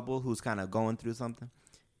take the couple who's kind of going through something,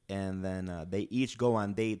 and then they each go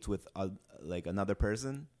on dates with like another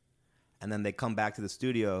person, and then they come back to the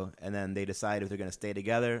studio, and then they decide if they're gonna stay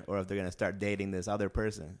together or if they're gonna start dating this other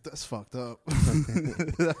person. That's fucked up.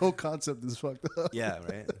 That whole concept is fucked up. Yeah,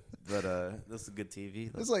 right. But this is good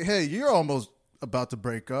TV. It's like, hey, you're almost about to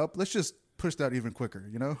break up. Let's just push that even quicker,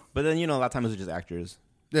 you know? But then a lot of times it's just actors.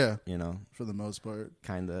 Yeah, for the most part.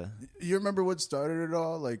 Kind of. You remember what started it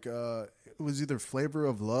all? Like, it was either Flavor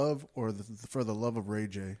of Love or For the Love of Ray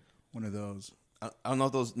J. One of those. I don't know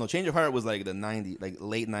if those. No, Change of Heart was like the '90s, like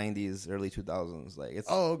late '90s, early 2000s. Like it's.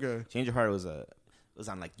 Oh, okay. Change of Heart was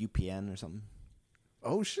on like UPN or something.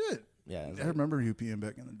 Oh shit. Yeah, I remember UPN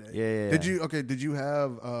back in the day. Yeah. Did you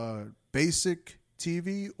have basic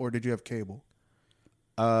TV or did you have cable?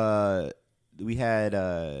 We had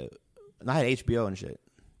I had HBO and shit.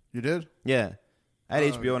 You did? Yeah, I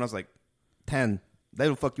had HBO and I was like 10. They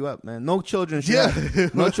will fuck you up, man. No children should. Yeah,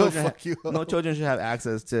 have, no children. No children should have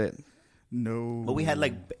access to it. No, but we had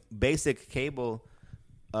like basic cable.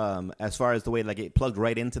 As far as the way like it plugged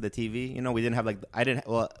right into the TV. We didn't have like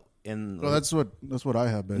that's what I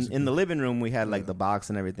have basically. In the living room we had like the box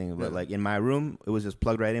and everything, but like in my room it was just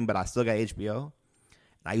plugged right in. But I still got HBO, and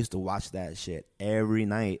I used to watch that shit every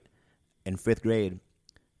night in 5th grade.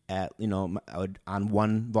 At I would on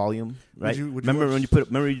one volume, right? Remember when you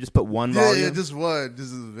just put one volume? Yeah, just one.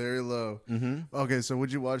 This is very low. Mm-hmm. Okay, so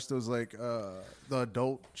would you watch those like the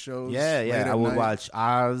adult shows? Yeah. I would watch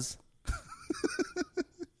Oz.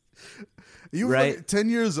 You were like 10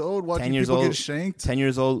 years old watching people get shanked. 10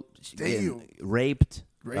 years old, damn, raped,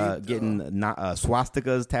 getting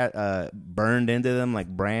swastikas burned into them like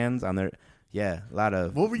brands on their. Yeah, a lot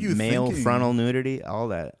of what were you male thinking? Frontal nudity, all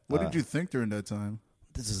that. What did you think during that time?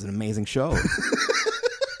 This is an amazing show.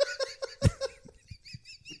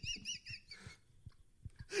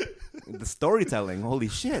 The storytelling, holy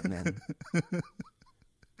shit, man.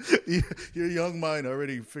 Your young mind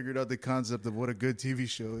already figured out the concept of what a good TV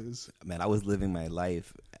show is. Man, I was living my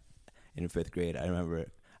life in 5th grade. I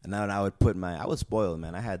remember. And then I would put I was spoiled,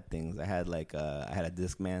 man. I had things. I had like I had a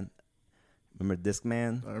Discman. Remember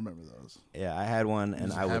Discman? I remember those. Yeah, I had one,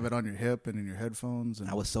 and I would have it on your hip and in your headphones. And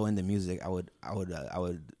I was so into music. I would put it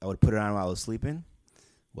on while I was sleeping.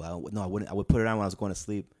 Well, no, I wouldn't. I would put it on when I was going to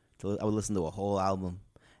sleep. I would listen to a whole album.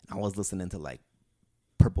 And I was listening to like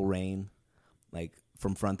Purple Rain, like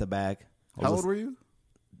from front to back. How old were you?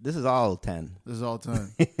 This is all 10. This is all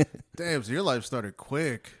 10. Damn, so your life started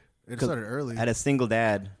quick. It started early. I had a single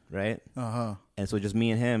dad, right? Uh-huh. And so just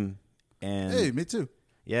me and him. And hey, me too.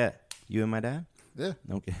 Yeah. You and my dad? Yeah.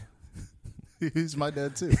 Okay. He's my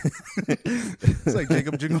dad too. It's like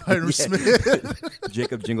Jacob Jingleheimer Smith.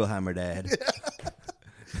 Jacob Jingleheimer dad.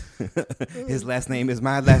 His last name is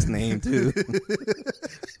my last name too.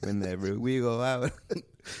 Whenever we go out.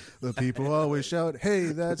 The people always shout, hey,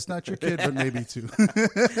 that's not your kid, but maybe two.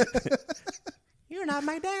 You're not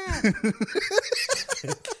my dad.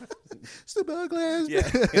 Stupid ugly ass. Yeah.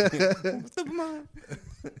 Stupid mom.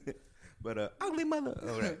 But ugly mother.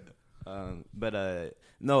 All right.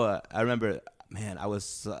 No, I remember, man,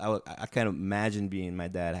 I can't imagine being my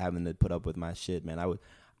dad having to put up with my shit, man.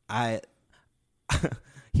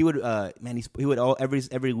 He would, he would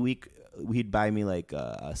every week he'd buy me like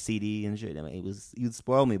a CD and shit. I mean, he'd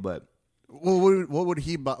spoil me, but. Well, what would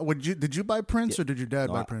he buy? Did you buy Prince or did your dad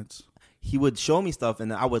buy Prince? He would show me stuff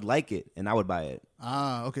and I would like it and I would buy it.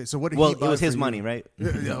 Ah, okay. So what did he buy? It was his money, right?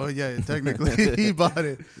 Yeah, technically he bought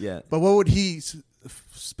it. Yeah. But what would he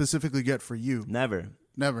specifically get for you? Never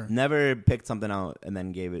picked something out and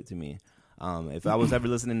then gave it to me. If I was ever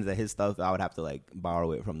listening to his stuff, I would have to like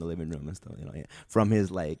borrow it from the living room and stuff, from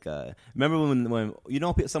his like. Remember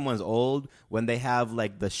when someone's old when they have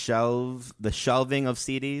like the shelving of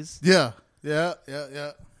CDs? Yeah.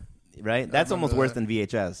 Right, that's almost worse than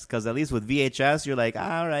VHS because at least with VHS you're like,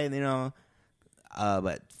 all right,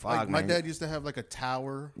 but fuck, like my dad used to have like a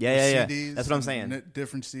tower. Yeah. CDs. That's what I'm saying.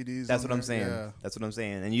 Different CDs. That's what I'm saying. Yeah. That's what I'm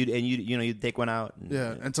saying. And you'd take one out.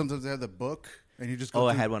 And sometimes they had the book. And you just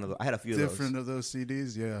I had one of those. I had a few different of those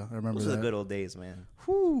CDs. Yeah, I remember. Those are the good old days, man.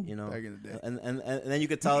 Whew, back in the day. And then you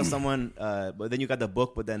could tell someone, but then you got the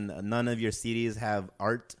book, but then none of your CDs have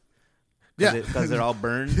art. Because they're all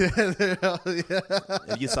burned.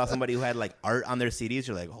 If you saw somebody who had like art on their CDs,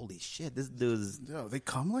 you're like, holy shit, this dude's. Yo, they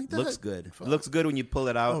come like that. Looks good. Fuck. It looks good when you pull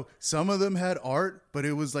it out. Oh, some of them had art, but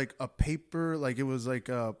it was like a paper, like it was like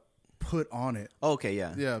put on it. Okay,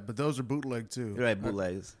 yeah. Yeah, but those are bootleg too. You're right,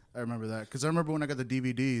 bootlegs. I remember that because I remember when I got the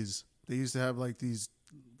DVDs, they used to have like these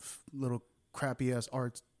little crappy ass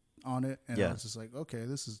arts on it, and I was just like, okay,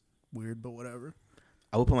 this is weird, but whatever.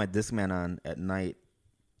 I would put my Discman on at night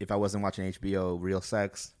if I wasn't watching HBO Real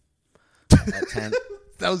Sex at 10.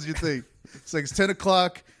 That was your thing. It's like it's 10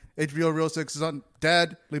 o'clock. HBO Real Sex is on.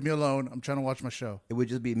 Dad, leave me alone. I'm trying to watch my show. It would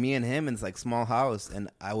just be me and him in this like small house, and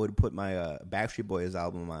I would put my Backstreet Boys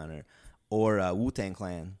album on, or Wu-Tang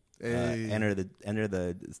Clan. Enter the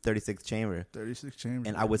 36th Chamber. 36th Chamber.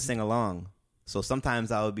 And I would sing along. So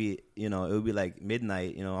sometimes I would be, it would be like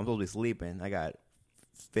midnight. I'm supposed to be sleeping. I got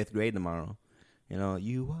 5th grade tomorrow.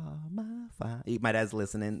 You are my fire. My dad's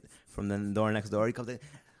listening from the door next door. He comes in,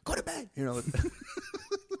 go to bed.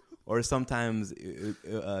 Or sometimes,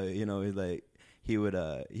 like he would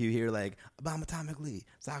hear like Obama Atomically,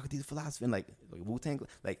 Socrates philosophy, and like Wu-Tang.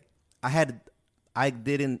 Like I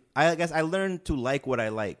guess I learned to like what I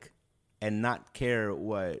like and not care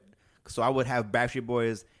what. So I would have Backstreet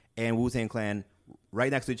Boys and Wu-Tang Clan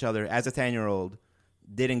right next to each other as a 10-year-old.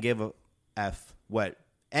 Didn't give a F what.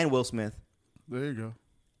 And Will Smith. There you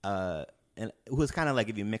go. And it was kind of like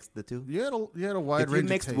if you mixed the two. You had a wide range of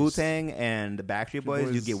taste. If you mixed Wu-Tang and the Backstreet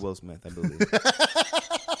Boys, you get Will Smith, I believe.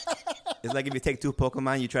 It's like if you take 2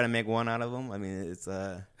 Pokemon, you try to make one out of them. I mean, it's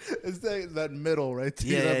that middle, right?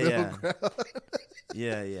 Yeah, that middle ground.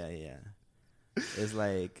 yeah. It's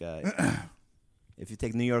like if you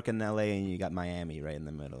take New York and LA and you got Miami right in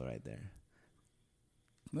the middle, right there.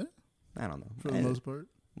 Yeah. I don't know. For the most part.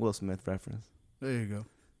 Will Smith reference. There you go.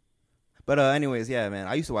 But anyways, yeah, man.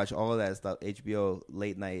 I used to watch all of that stuff, HBO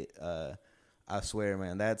late night. I swear,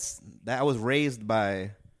 man. That I was raised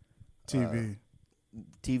by TV.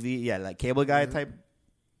 TV, yeah, like cable guy type.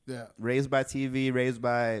 Yeah. Raised by TV, raised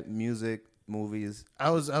by music, movies.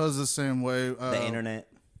 I was the same way. The internet.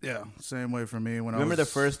 Yeah, same way for me. Remember the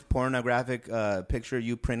first pornographic picture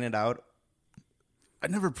you printed out? I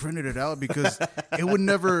never printed it out because it would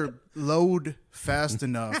never load fast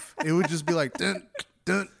enough. It would just be like dun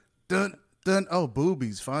dun dun dun. Oh,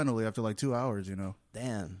 boobies! Finally, after like 2 hours,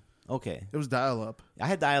 Damn. Okay. It was dial up. I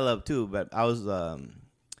had dial up too, but I was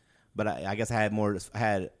but I guess I had more. I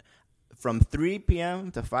had from 3 p.m.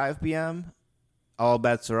 to 5 p.m. all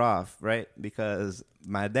bets are off, right? Because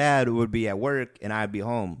my dad would be at work and I'd be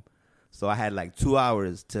home, so I had like 2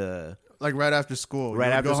 hours to. Like right after school.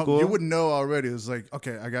 Right after school? You wouldn't know already. It was like,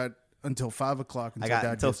 okay, I got until 5 o'clock. I got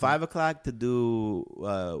until 5 o'clock to do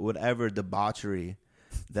whatever debauchery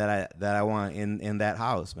that I want in that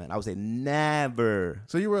house, man. I would say never.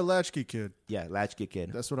 So you were a latchkey kid? Yeah, latchkey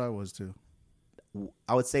kid. That's what I was too.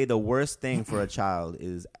 I would say the worst thing for a child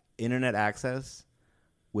is internet access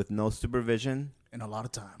with no supervision. And a lot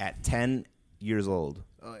of time. At 10 years old.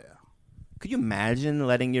 Oh, yeah. Could you imagine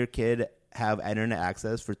letting your kid have internet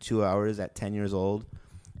access for 2 hours at 10 years old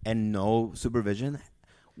and no supervision?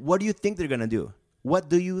 What do you think they're going to do? What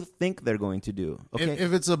do you think they're going to do? Okay.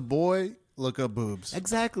 If it's a boy, look up boobs.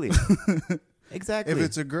 Exactly. Exactly. If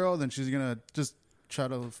it's a girl, then she's going to just try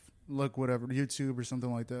to look whatever, YouTube or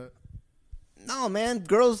something like that. No, man.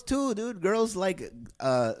 Girls too, dude. Girls like,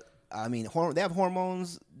 they have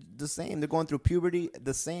hormones the same. They're going through puberty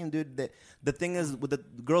the same, dude. The thing is, with the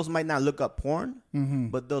girls might not look up porn,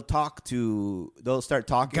 but they'll start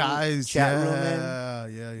talking. Guys, chat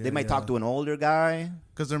room. Yeah. They might talk to an older guy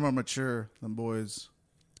because they're more mature than boys.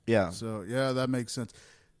 Yeah. So yeah, that makes sense.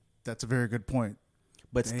 That's a very good point.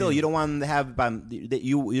 But still, you don't want them to have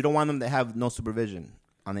you don't want them to have no supervision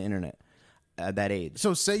on the internet at that age.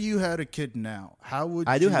 So say you had a kid now, how would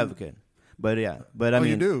I do have a kid? But yeah, but I mean,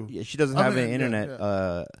 you do. Yeah, she doesn't have any internet.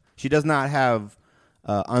 Yeah. She does not have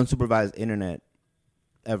unsupervised internet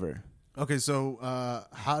ever. Okay, so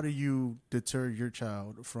how do you deter your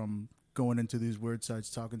child from going into these weird sites,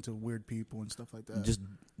 talking to weird people and stuff like that? Just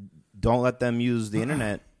don't let them use the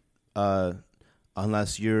internet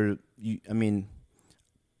unless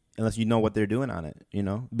unless you know what they're doing on it.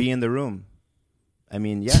 Be in the room. I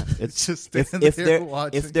mean, yeah, it's just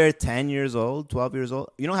if they're 10 years old, 12 years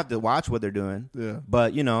old, you don't have to watch what they're doing. Yeah.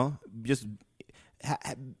 But just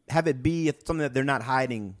have it be something that they're not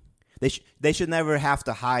hiding. They should never have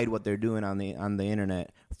to hide what they're doing on the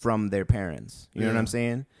internet from their parents. You know what I'm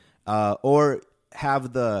saying? Or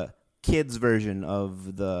have the kids version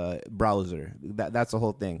of the browser. That's the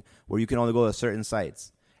whole thing where you can only go to certain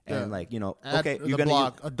sites. And you're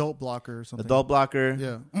gonna adult blocker or something. Adult blocker,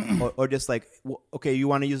 yeah, or just like, okay, you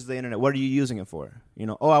want to use the internet. What are you using it for?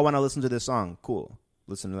 I want to listen to this song. Cool,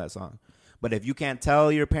 listen to that song. But if you can't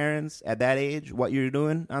tell your parents at that age what you're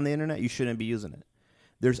doing on the internet, you shouldn't be using it.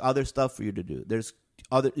 There's other stuff for you to do. There's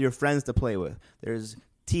your friends to play with. There's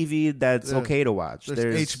TV that's okay to watch.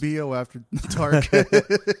 There's HBO after dark.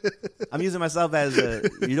 I'm using myself as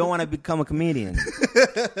you don't want to become a comedian.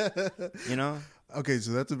 You know? Okay,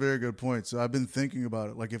 so that's a very good point. So I've been thinking about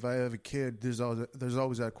it. Like if I have a kid, there's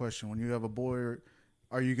always that question. When you have a boy,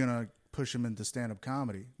 are you gonna push him into stand-up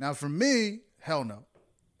comedy? Now for me, hell no.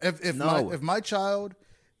 If my child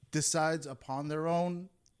decides upon their own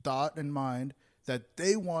thought and mind that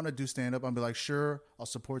they want to do stand-up, I'll be like, sure, I'll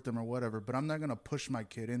support them or whatever. But I'm not gonna push my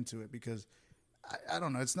kid into it because I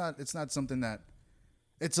don't know. It's not something that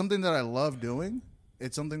it's something that I love doing.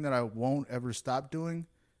 It's something that I won't ever stop doing.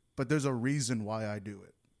 But there's a reason why I do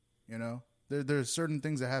it. You know, there's certain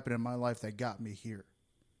things that happen in my life that got me here,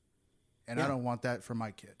 and I don't want that for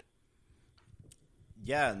my kid.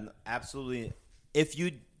 Yeah, absolutely. If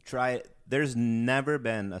you try, there's never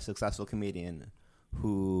been a successful comedian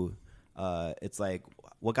who it's like,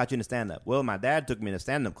 what got you into stand-up? Well, my dad took me to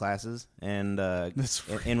stand-up classes and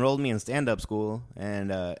enrolled me in stand-up school,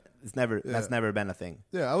 and that's never been a thing.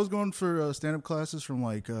 Yeah, I was going for stand-up classes from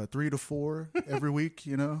like 3 to 4 every week,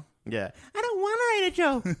 you know? Yeah. I don't want to write a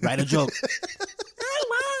joke. Write a joke. I don't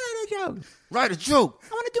want to write a joke. Write a joke.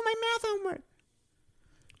 I want to do my math homework.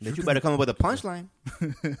 But you better come up with a punchline.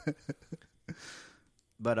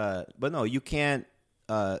 But no, you can't.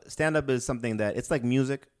 Stand-up is something that, it's like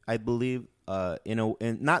music, I believe,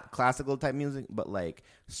 in not classical type music, but like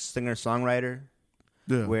singer-songwriter,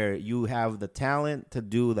 where you have the talent to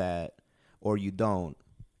do that or you don't.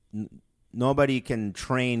 Nobody can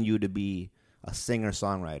train you to be a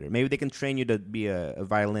singer-songwriter. Maybe they can train you to be a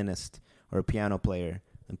violinist or a piano player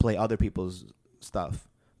and play other people's stuff.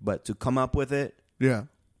 But to come up with it, you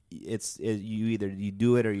either you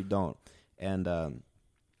do it or you don't. And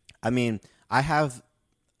I mean, I have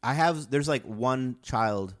there's like one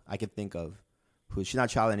child I can think of who, she's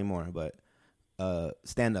not a child anymore, but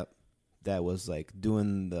stand up that was like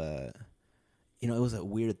doing the, it was a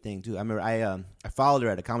weird thing too. I remember I followed her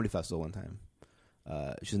at a comedy festival one time.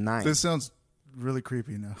 She's 9. This sounds really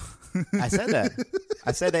creepy now. I said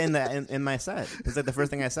that in my set. It's like the first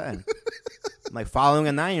thing I said. I'm like, following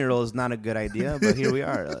a 9-year-old is not a good idea, but here we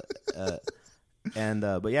are.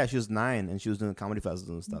 But yeah, she was 9 and she was doing comedy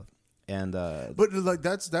festivals and stuff. And but like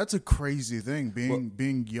that's a crazy thing,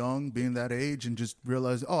 being young, being that age, and just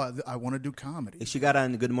realize, I want to do comedy. She got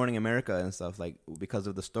on Good Morning America and stuff, like, because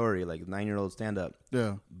of the story, like 9-year-old stand up.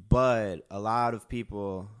 Yeah. But a lot of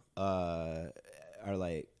people are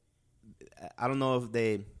like, I don't know if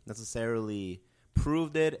they necessarily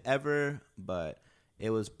proved it ever, but it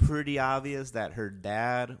was pretty obvious that her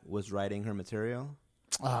dad was writing her material.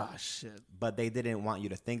 Ah, shit. But they didn't want you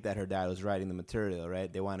to think that her dad was writing the material,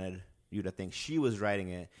 right? They wanted you to think she was writing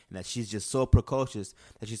it and that she's just so precocious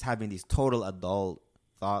that she's having these total adult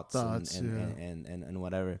thoughts and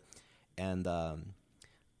whatever. And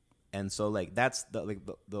so like that's the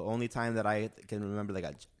only time that I can remember like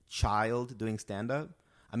a child doing stand up.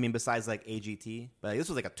 I mean, besides like AGT, but like, this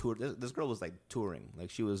was like a tour. This girl was like touring, like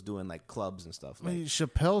she was doing like clubs and stuff. I mean,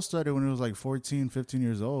 Chappelle started when he was like 14, 15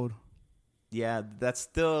 years old. Yeah, that's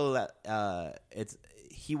still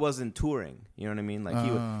he wasn't touring. You know what I mean?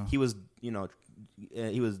 Like he was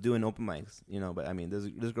he was doing open mics. But I mean,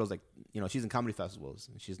 this girl's like she's in comedy festivals.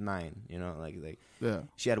 She's 9. Like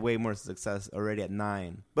she had way more success already at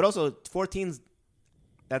 9. But also 14's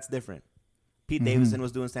that's different. Pete Davidson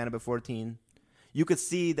was doing stand up at 14. You could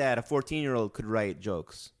see that a 14-year-old could write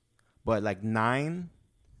jokes, but like 9,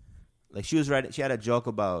 like she was writing. She had a joke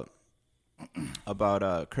about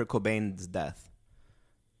Kurt Cobain's death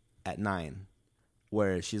at 9,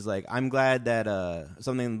 where she's like, "I'm glad that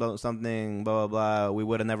something blah blah blah. We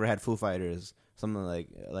would have never had Foo Fighters. Something like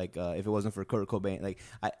if it wasn't for Kurt Cobain." Like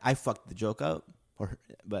I fucked the joke up,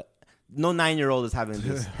 but no 9-year-old is having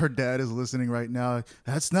this. Her dad is listening right now.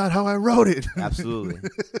 That's not how I wrote it. Absolutely.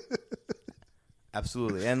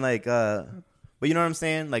 Absolutely. And like but you know what I'm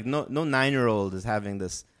saying? Like no 9-year-old is having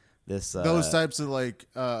this those types of like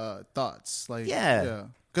thoughts. Like yeah.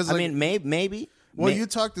 Cuz I mean maybe you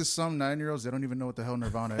talk to some 9-year-olds, they don't even know what the hell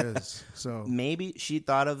Nirvana is. So maybe she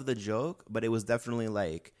thought of the joke, but it was definitely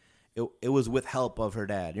like it was with help of her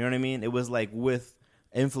dad. You know what I mean? It was like with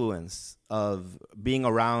influence of being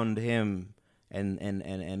around him and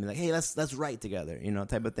like, hey, let's write together,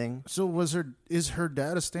 type of thing. So is her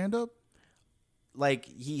dad a stand-up? Like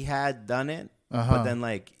he had done it, but then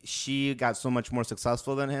like she got so much more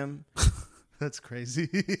successful than him. That's crazy.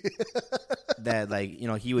 That like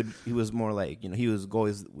he was more like he was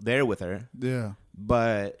always there with her. Yeah.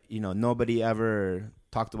 But nobody ever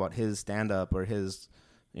talked about his stand up or his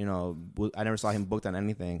I never saw him booked on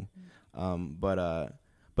anything. But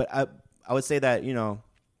I would say that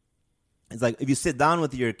It's like if you sit down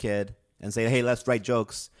with your kid and say, "Hey, let's write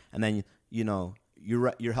jokes," and then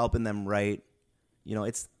you're helping them write.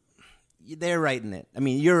 It's they're writing it. I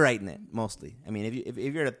mean, you're writing it mostly. I mean, if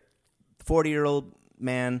you're a 40-year-old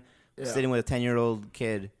man sitting with a 10-year-old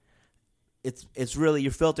kid, it's really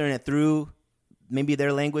you're filtering it through maybe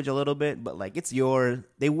their language a little bit, but like it's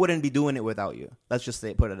they wouldn't be doing it without you. Let's just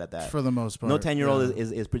put it at that. For the most part, no 10-year-old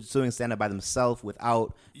is pursuing stand up by themselves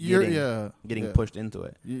without getting pushed into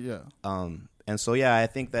it. Yeah. And so I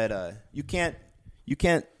think that you can't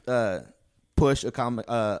push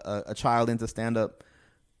a child into stand up.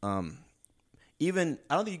 Even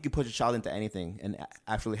I don't think you can push a child into anything and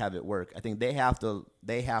actually have it work. I think they have to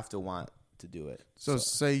want to do it. So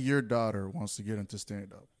say your daughter wants to get into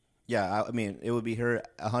stand up. Yeah, I mean, it would be her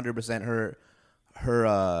 100%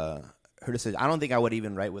 her decision. I don't think I would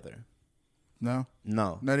even write with her. No,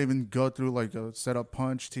 not even go through like a setup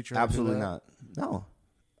punch, teach her. Absolutely not. No,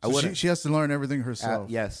 I so wouldn't. She has to learn everything herself.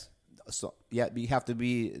 Yes. So you have to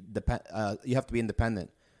be you have to be independent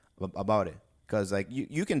about it, because like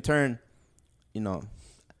you can turn,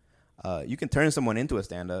 you can turn someone into a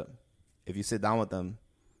stand up if you sit down with them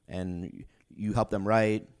and you help them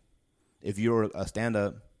write. If you're a stand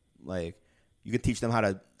up, like you can teach them how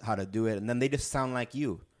to do it, and then they just sound like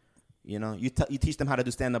you. You teach them how to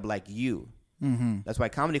do stand up like you. Mm-hmm. That's why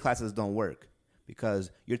comedy classes don't work,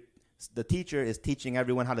 because the teacher is teaching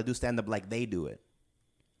everyone how to do stand up like they do it.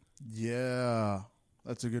 Yeah,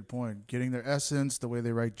 that's a good point. Getting their essence, the way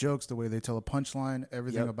they write jokes, the way they tell a punchline,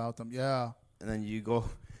 everything about them. Yeah. And then you go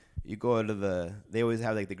to they always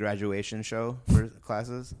have like the graduation show for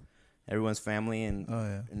classes. Everyone's family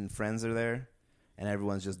and friends are there, and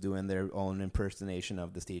everyone's just doing their own impersonation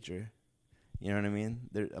of this teacher. You know what I mean?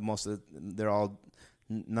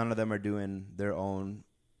 None of them are doing their own,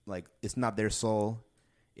 like, it's not their soul.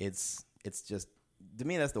 It's just, to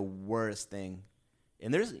me, that's the worst thing.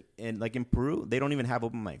 And like in Peru, they don't even have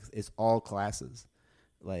open mics. It's all classes.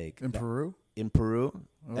 Like Peru? In Peru,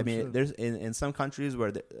 oh, I mean, shit. there's in some countries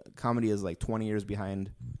where the comedy is like 20 years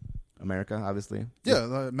behind America, obviously.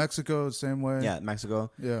 Yeah, Mexico, same way. Yeah,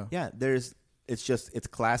 Mexico. Yeah. Yeah, it's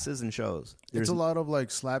classes and shows. It's a lot of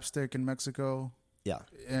like slapstick in Mexico. Yeah.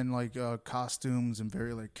 And like costumes and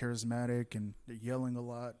very like charismatic, and they're yelling a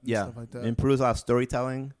lot and stuff like that. In Peru, there's a lot of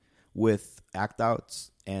storytelling with act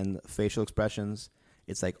outs and facial expressions.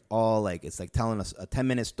 It's like it's like telling us a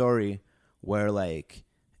 10-minute story where like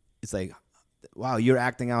it's like, wow, you're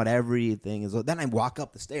acting out everything. Then I walk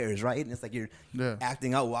up the stairs, right? And it's like you're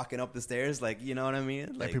acting out walking up the stairs, like, you know what I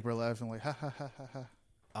mean? Like people are laughing like ha ha ha ha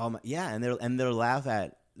ha. Yeah, and they'll laugh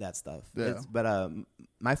at that stuff. Yeah. But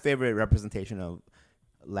my favorite representation of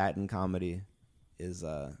Latin comedy is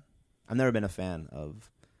I've never been a fan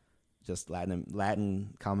of just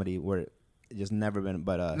Latin comedy where it just never been.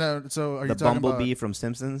 But no, so are you the talking Bumblebee about from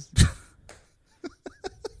Simpsons?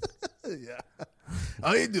 Yeah.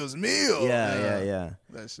 Ay, Dios mío. Yeah.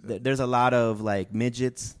 There's a lot of like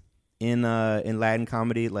midgets in Latin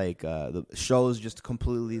comedy. Like the show's just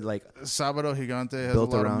completely like Sábado Gigante has a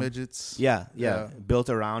lot of midgets. Yeah. Built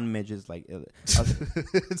around midgets. Like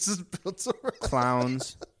it's just built around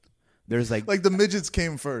clowns. There's like the midgets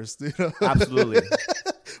came first. Absolutely.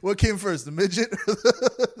 What came first, the midget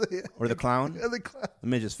or the clown? Yeah, the clown. The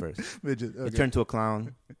midget's first. Midget. Okay. It turned to a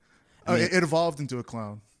clown. It evolved into a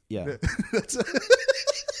clown. Yeah.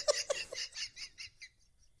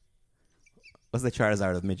 What's the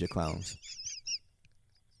Charizard of midget clowns,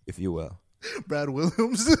 if you will? Brad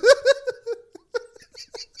Williams.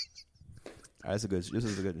 All right, this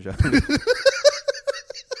is a good show.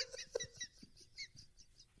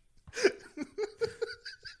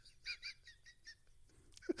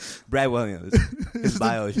 Brad Williams. His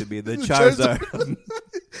bio should be the Charizard of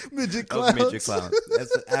midget clowns. Midget clowns.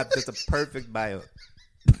 That's a perfect bio.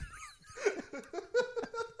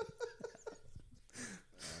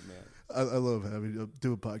 I love having to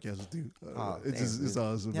do a podcast with you. It's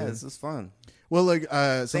awesome. Yeah, man. this is fun. Well, like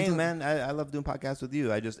same man. I love doing podcasts with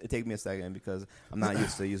you. It takes me a second because I'm not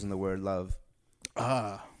used to using the word love.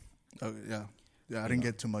 Yeah. I didn't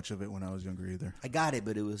get too much of it when I was younger either. I got it,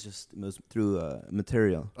 but it was through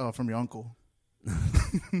material. Oh, from your uncle.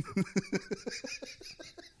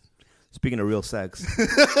 Speaking of real sex.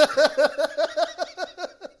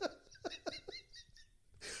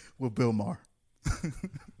 With Bill Maher.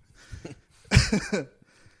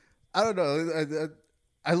 I don't know.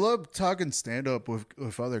 I love talking stand up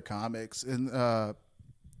with other comics, and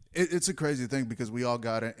it's a crazy thing because we all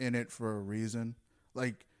got in it for a reason.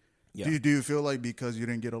 Like, do you feel like because you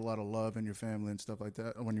didn't get a lot of love in your family and stuff like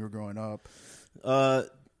that when you were growing up?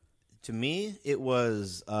 To me, it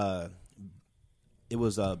was it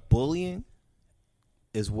was bullying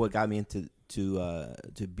is what got me into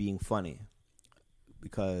to being funny,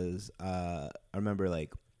 because I remember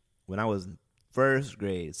like when I was first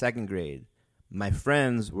grade, second grade, my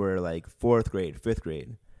friends were like fourth grade, fifth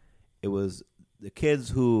grade. It was the kids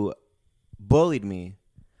who bullied me,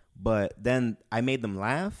 but then I made them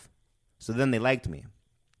laugh, so then they liked me.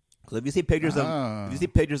 So if you see pictures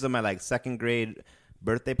of my like second grade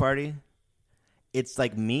birthday party, it's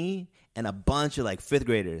like me and a bunch of like fifth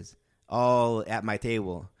graders all at my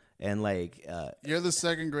table. And like you're the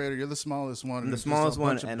second grader, you're the smallest one. I'm the smallest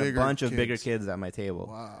one, and a bunch of bigger kids at my table.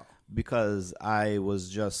 Wow! Because I was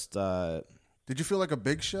just. Did you feel like a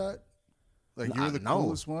big shot? Like you were the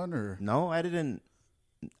coolest one, or no? I didn't.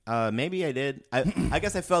 Maybe I did. I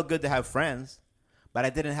guess I felt good to have friends, but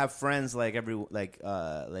I didn't have friends like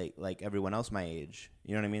everyone else my age.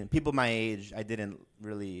 You know what I mean? People my age, I didn't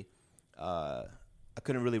really. I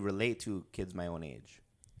couldn't really relate to kids my own age,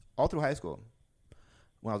 all through high school.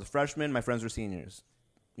 When I was a freshman, my friends were seniors,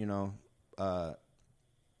 you know, and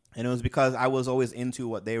it was because I was always into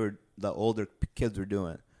what the older kids were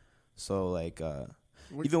doing. So like,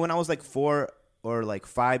 even when I was like 4 or like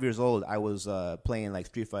 5 years old, I was playing like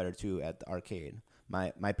Street Fighter 2 at the arcade.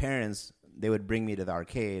 My parents, they would bring me to the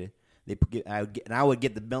arcade. I would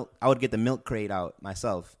get the milk crate out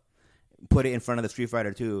myself, put it in front of the Street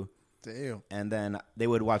Fighter 2. Damn. And then they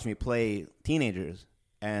would watch me play teenagers.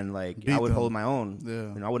 And like I would hold my own.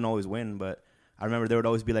 Yeah. You know, I wouldn't always win, but I remember there would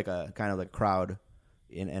always be like a kind of like crowd.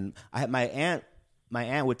 And I had my aunt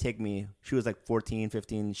would take me. She was like 14,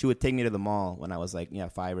 15. She would take me to the mall when I was like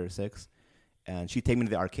 5 or 6, and she'd take me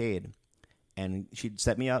to the arcade, and she'd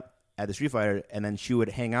set me up at the Street Fighter, and then she would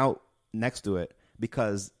hang out next to it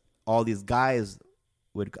because all these guys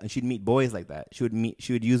and she'd meet boys like that. She would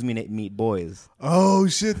use me to meet boys. Oh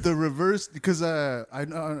shit, the reverse, because I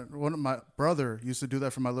know one of my brother used to do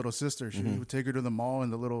that for my little sister. She would take her to the mall in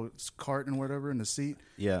the little cart and whatever in the seat,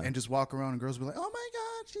 and just walk around, and girls would be like, "Oh my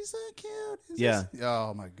god, she's so cute."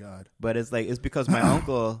 Oh my god. But it's because my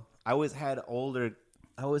uncle. I always had older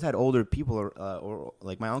people, or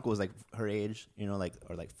like my uncle was like her age, you know, like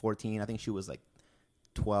or like 14. I think she was like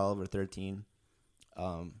 12 or 13.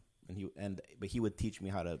 But he would teach me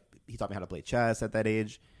he taught me how to play chess at that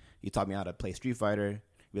age. He taught me how to play Street Fighter.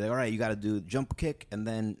 He'd be like, all right, you got to do jump kick and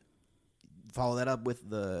then follow that up with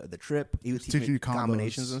the trip. He would teach me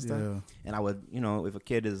combinations and stuff. Yeah. And I would, if a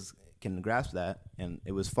kid can grasp that and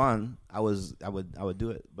it was fun, I would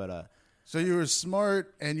do it. But so you were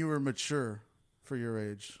smart and you were mature for your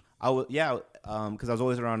age. Because I was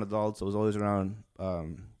always around adults. I was always around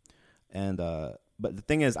But the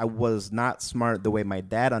thing is, I was not smart the way my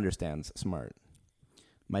dad understands smart.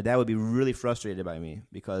 My dad would be really frustrated by me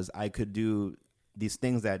because I could do these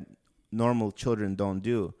things that normal children don't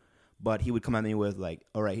do. But he would come at me with like,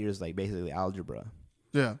 all right, here's like basically algebra.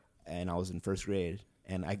 Yeah. And I was in first grade.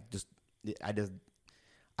 And I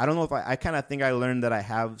don't know if I kind of think I learned that I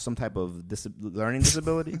have some type of learning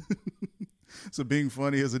disability. So being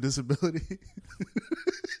funny is a disability?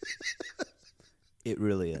 It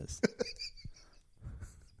really is.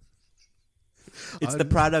 It's the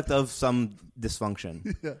product of some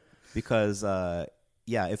dysfunction. Yeah. Because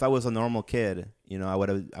if I was a normal kid, I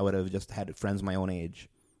would have just had friends my own age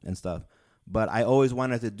and stuff. But I always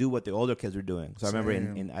wanted to do what the older kids were doing. So I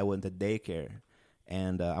remember I went to daycare,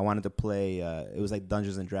 and I wanted to play. It was like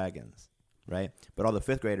Dungeons and Dragons, right? But all the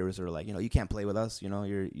fifth graders were like, you can't play with us.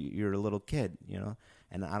 You're a little kid,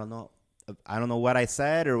 And I don't know what I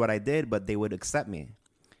said or what I did, but they would accept me.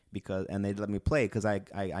 And they'd let me play because I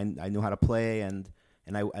knew how to play and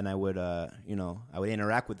I would I would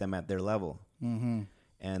interact with them at their level. Mm-hmm.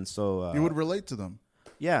 And so you would relate to them.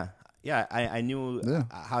 Yeah, I knew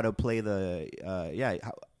how to play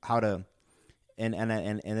how to and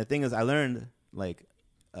the thing is I learned like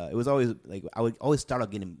it was always like I would always start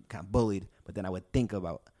out getting kind of bullied, but then I would think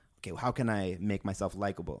about, okay, how can I make myself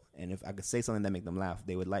likable? And if I could say something that make them laugh,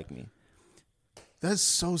 they would like me. That's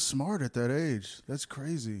so smart at that age. That's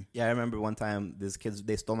crazy. Yeah, I remember one time these kids,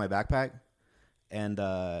 they stole my backpack, and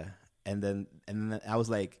then I was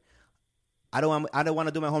like, I don't want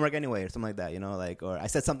to do my homework anyway, or something like that, or I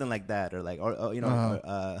said something like that, or or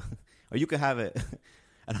you can have it,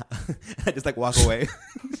 and I just like walk away.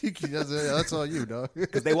 That's all you, dog.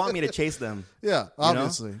 Because they want me to chase them. Yeah,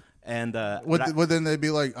 obviously. And then they'd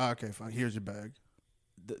be like, okay, fine, here's your bag.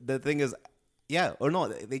 The thing is. Yeah, or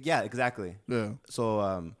no, yeah, exactly. Yeah. So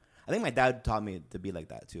I think my dad taught me to be like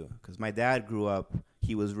that too, because my dad grew up.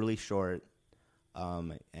 He was really short,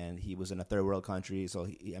 and he was in a third world country. So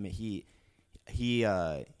he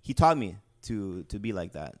taught me to be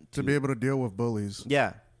like that, to be able to deal with bullies.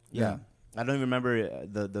 Yeah. I don't even remember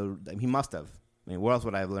he must have. I mean, where else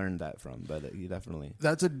would I have learned that from? But he definitely.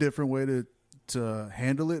 That's a different way to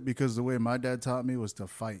handle it, because the way my dad taught me was to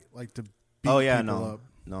fight, like to beat people up.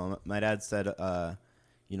 No. My dad said,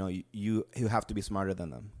 you have to be smarter than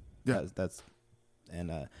them. Yeah. That's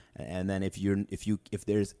and then if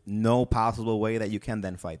there's no possible way that you can,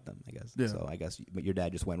 then fight them, I guess. Yeah. So I guess, but your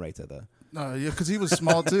dad just went right to the. Yeah, because he was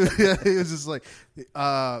small too. Yeah, he was just like,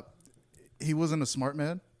 he wasn't a smart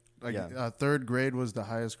man. Like third grade was the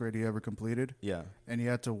highest grade he ever completed. Yeah. And he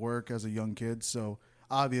had to work as a young kid, so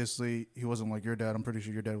obviously he wasn't like your dad. I'm pretty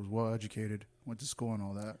sure your dad was well educated, went to school and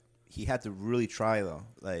all that. He had to really try though.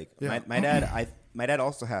 Like my dad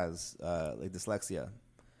also has like dyslexia.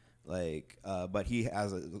 Like, but he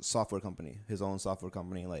has a software company, his own software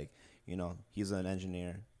company. Like, he's an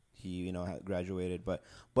engineer. He, graduated, but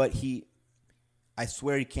I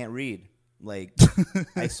swear he can't read. Like,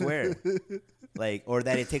 I swear, like, or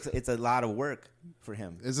that it's a lot of work for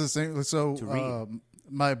him. It's the same. So, to read.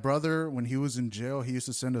 My brother, when he was in jail, he used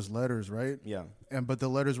to send us letters, right? Yeah. But the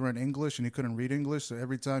letters were in English, and he couldn't read English. So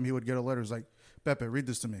every time he would get a letter, it's like, Pepe, read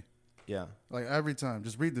this to me. Yeah. Like every time,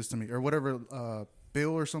 just read this to me, or whatever.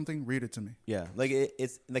 Bill or something, read it to me. Yeah, like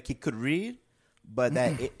it's like he could read, but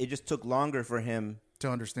that it just took longer for him to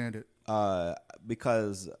understand it.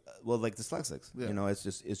 Because like dyslexics,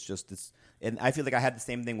 it's and I feel like I had the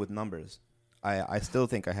same thing with numbers. I still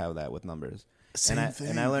think I have that with numbers. And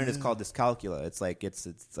I learned it's called dyscalculia. It's like it's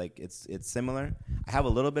similar. I have a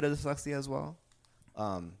little bit of dyslexia as well.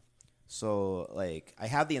 So like I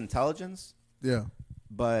have the intelligence. Yeah.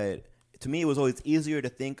 But to me, it was always easier to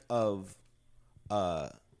think of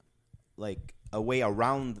like a way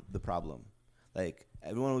around the problem. Like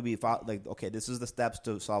everyone would be like, okay, this is the steps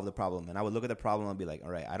to solve the problem, and I would look at the problem and be like,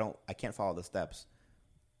 all right, I can't follow the steps.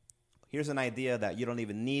 Here's an idea that you don't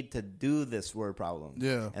even need to do this word problem.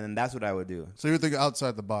 Yeah, and then that's what I would do. So you're thinking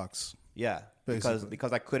outside the box. Yeah,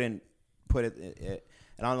 because I couldn't put it, and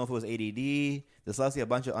I don't know if it was ADD, dyslexia, a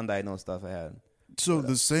bunch of undiagnosed stuff I had. So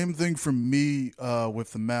the same thing for me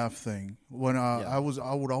with the math thing. When I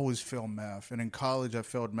would always fail math, and in college I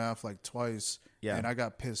failed math like twice. Yeah. And I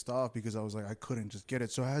got pissed off because I was like, I couldn't just get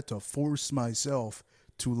it, so I had to force myself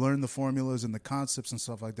to learn the formulas and the concepts and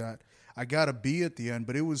stuff like that. I got a B at the end,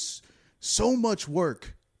 but it was so much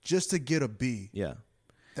work just to get a B. Yeah,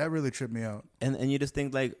 that really tripped me out. And you just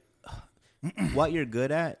think like, what you're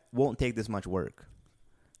good at won't take this much work.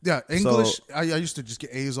 Yeah, English, I used to just get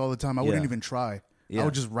A's all the time. I wouldn't even try. Yeah. I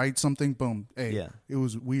would just write something, boom, A. Yeah. It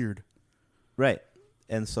was weird. Right.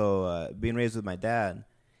 And so being raised with my dad,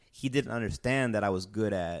 he didn't understand that I was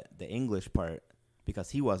good at the English part because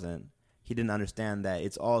he wasn't. He didn't understand that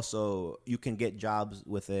it's also, you can get jobs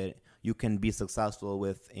with it. You can be successful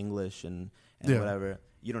with English and whatever.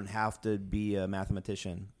 You don't have to be a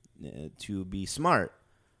mathematician to be smart.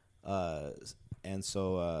 And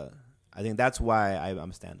so I think that's why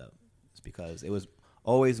I'm stand-up. It's because it was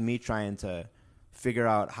always me trying to figure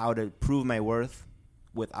out how to prove my worth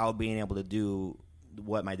without being able to do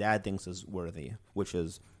what my dad thinks is worthy, which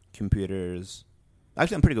is computers.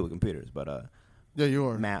 Actually, I'm pretty good with computers, but yeah, you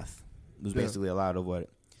are. Math was basically a lot of what.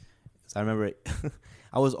 So I remember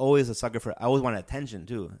I was always a sucker for. I always wanted attention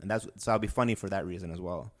too, and so I'd be funny for that reason as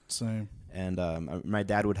well. Same. And my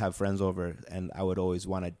dad would have friends over, and I would always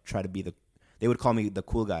want to try to be the. They would call me the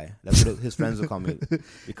cool guy. That's what his friends would call me.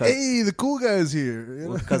 Because, hey, the cool guy is here.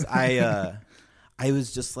 Because I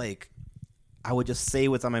was just like, I would just say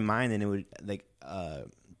what's on my mind, and it would like.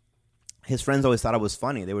 His friends always thought I was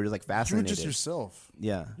funny. They were just like fascinated. You were just yourself.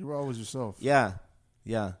 Yeah. You were always yourself. Yeah.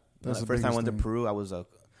 Yeah. The first time I went to Peru, I was and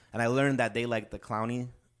I learned that they like the clowny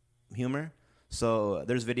humor. So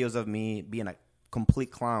there's videos of me being a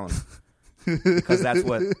complete clown. Because that's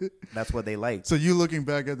what they liked. So you looking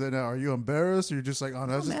back at that now, are you embarrassed or you're just like, oh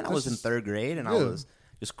no, man, I was in third grade and I was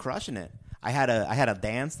just crushing it. I had a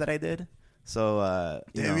dance that I did. So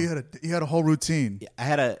you had a whole routine. I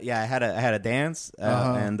had a dance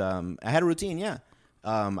and I had a routine. Yeah,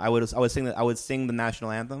 I would sing the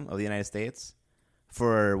national anthem of the United States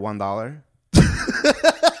for $1.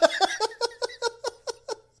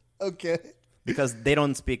 Okay. Because they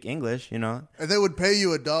don't speak English, And they would pay you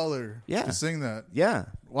 $1 to sing that. Yeah.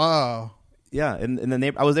 Wow. Yeah, in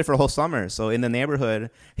the I was there for a whole summer. So in the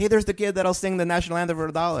neighborhood, hey, there's the kid that'll sing the national anthem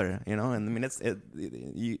for $1. And I mean it's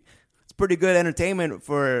pretty good entertainment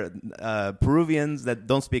for Peruvians that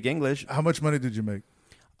don't speak English. How much money did you make?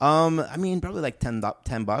 I mean probably like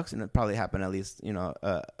 $10, and it probably happened at least.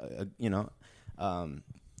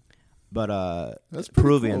 but That's pretty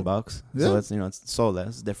Peruvian cool. bucks. Yeah. So it's it's soles.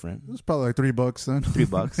 It's different. It's probably like $3 then.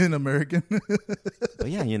 $3 in American. But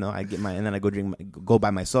yeah, I get and then I go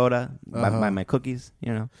buy my soda, buy my cookies.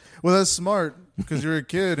 Well, that's smart because you're a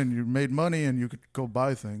kid and you made money and you could go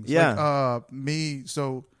buy things. Yeah. Like,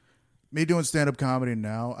 me doing stand-up comedy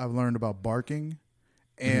now, I've learned about barking.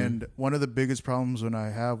 And one of the biggest problems when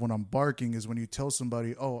I'm barking is when you tell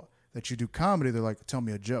somebody, oh, that you do comedy, they're like, tell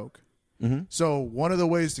me a joke. Mm-hmm. So one of the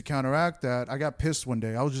ways to counteract that, I got pissed one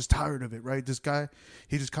day. I was just tired of it, right? This guy,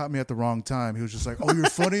 he just caught me at the wrong time. He was just like, oh, you're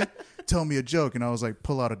funny? Tell me a joke. And I was like,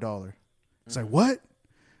 pull out $1. It's like, what?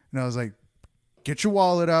 And I was like, get your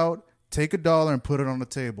wallet out, take $1 and put it on the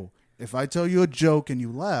table. If I tell you a joke and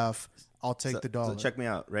you laugh, I'll take the $1. So check me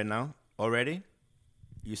out right now. Already,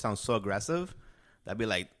 you sound so aggressive. That'd be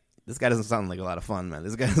like, this guy doesn't sound like a lot of fun, man.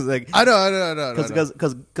 This guy's like, I know.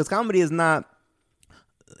 Because comedy is not,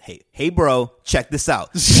 hey, bro, check this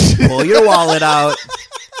out. Pull your wallet out.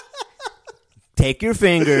 Take your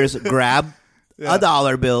fingers, grab a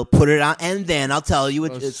 $1 bill, put it on, and then I'll tell you.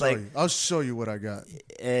 I'll show you what I got.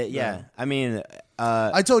 Yeah. I mean,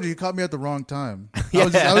 I told you caught me at the wrong time. Yeah.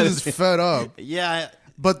 I was just fed up. Yeah.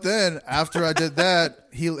 But then after I did that,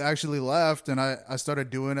 he actually laughed, and I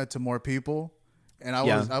started doing it to more people. And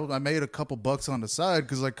I made a couple bucks on the side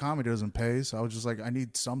because like comedy doesn't pay, so I was just like, I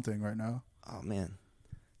need something right now. Oh man.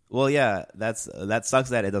 Well, yeah, that sucks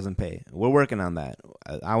that it doesn't pay. We're working on that.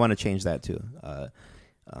 I want to change that too. I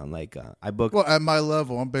booked. Well, at my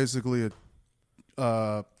level, I'm basically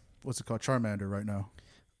a what's it called, Charmander right now.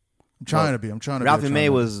 I'm trying to be. Ralphie May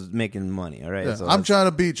was making money. All right, yeah, so I'm trying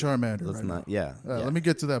to beat Charmander. Let's right not. now. Yeah, yeah. Let me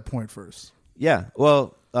get to that point first. Yeah.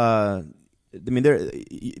 Well, I mean,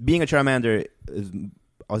 being a Charmander is,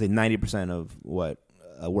 I would say, 90% of what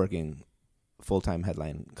working full-time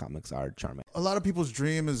headline comics are Charmander. A lot of people's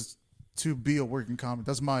dream is to be a working comic.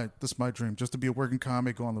 That's my dream, just to be a working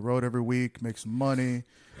comic, go on the road every week, make some money,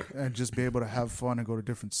 and just be able to have fun and go to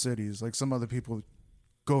different cities. Like some other people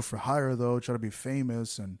go for hire though, try to be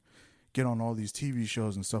famous and get on all these TV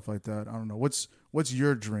shows and stuff like that. I don't know. What's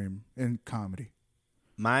your dream in comedy?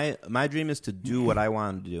 My dream is to do what I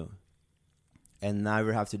want to do and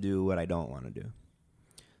never have to do what I don't want to do.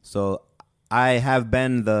 So I have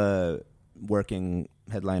been the working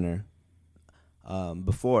headliner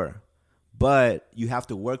before, but you have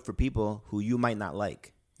to work for people who you might not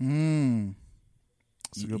like. You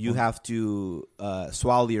have to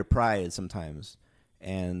swallow your pride sometimes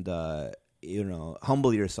and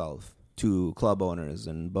humble yourself to club owners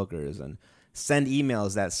and bookers and send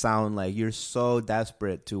emails that sound like you're so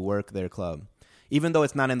desperate to work their club, even though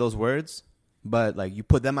it's not in those words, but like you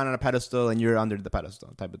put them on a pedestal and you're under the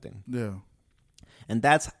pedestal type of thing. Yeah. And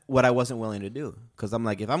that's what I wasn't willing to do, because I'm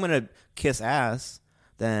like, if I'm going to kiss ass,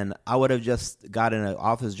 then I would have just gotten an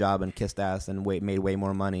office job and kissed ass and made way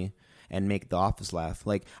more money and make the office laugh.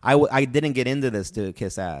 Like I didn't get into this to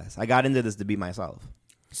kiss ass. I got into this to be myself.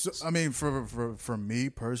 So I mean, for me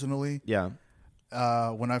personally, yeah.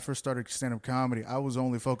 When I first started stand-up comedy, I was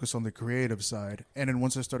only focused on the creative side. And then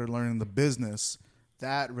once I started learning the business,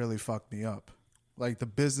 that really fucked me up. Like the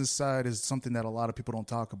business side is something that a lot of people don't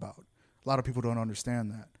talk about. A lot of people don't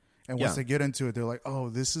understand that. And once they get into it, they're like, oh,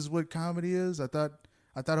 this is what comedy is? I thought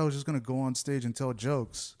I was just going to go on stage and tell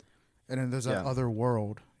jokes. And then there's that other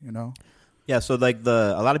world, you know? Yeah, so like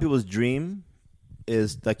a lot of people's dream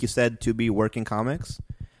is, like you said, to be working comics.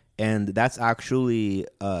 And that's actually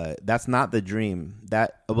that's not the dream.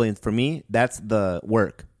 For me, that's the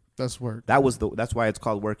work. That's work. That's why it's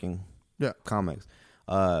called working. Yeah. Comics.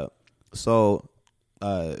 Like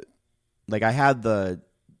I had I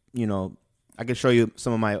could show you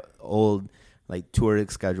some of my old like tour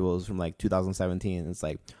schedules from like 2017. It's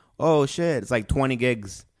like, oh shit, it's like 20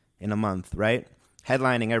 gigs in a month, right?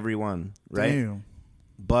 Headlining every one, right? Damn.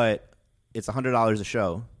 But it's $100 a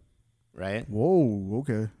show, right? Whoa,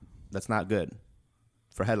 okay. That's not good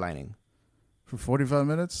for headlining. For 45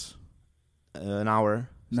 minutes? An hour.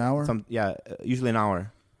 An hour? Usually an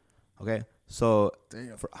hour. Okay, so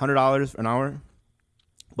damn. For $100 an hour.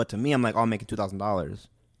 But to me, I'm like, I'm making $2,000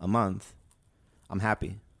 a month. I'm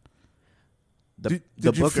happy. Did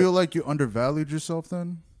you feel like you undervalued yourself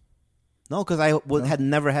then? No, because I had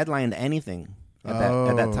never headlined anything at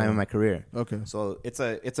that time in my career. Okay. So it's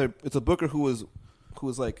a booker who was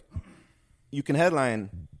like, you can headline,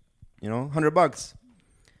 $100.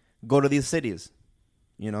 Go to these cities,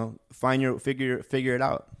 find your figure it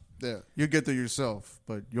out. Yeah, you get there yourself,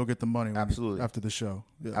 but you'll get the money absolutely after the show.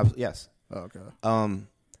 Yeah. Yes. Oh, okay.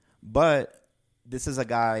 But this is a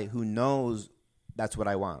guy who knows that's what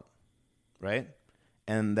I want, right?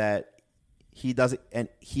 And that he does it, and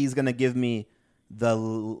he's gonna give me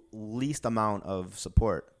the least amount of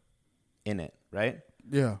support in it, right?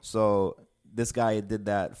 Yeah. So this guy did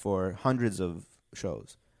that for hundreds of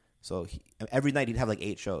shows. So every night he'd have like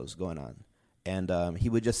 8 shows going on. And he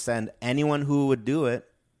would just send anyone who would do it,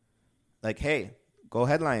 like, hey, go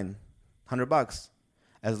headline, $100.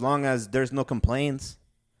 As long as there's no complaints,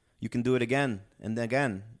 you can do it again and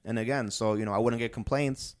again and again. So, I wouldn't get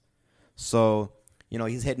complaints. So,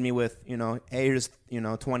 he's hitting me with, hey, here's,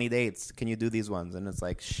 20 dates. Can you do these ones? And it's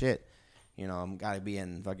like, shit, I'm got to be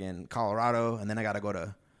in fucking Colorado, and then I got to go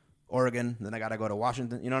to Oregon, then I got to go to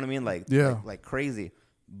Washington. You know what I mean? Like, yeah. like crazy.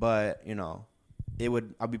 But,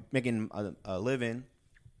 I'll be making a living.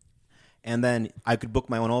 And then I could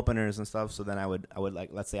book my own openers and stuff. So then I would like,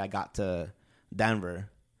 let's say I got to Denver,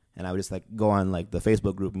 and I would just like go on like the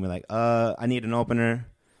Facebook group and be like, I need an opener.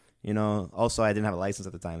 Also I didn't have a license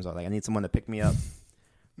at the time. So I was like, I need someone to pick me up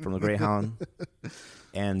from the Greyhound.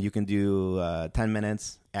 And you can do 10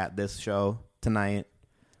 minutes at this show tonight.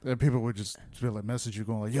 And people would just like message you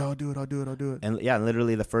going like, yo, I'll do it. And yeah,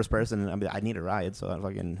 literally the first person, I need a ride. So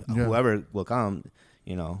whoever will come,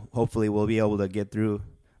 hopefully we'll be able to get through.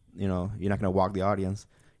 You're not going to walk the audience.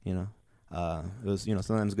 It was,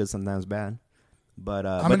 sometimes good, sometimes bad. But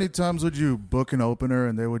how many times would you book an opener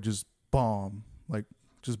and they would just bomb and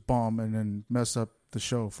then mess up the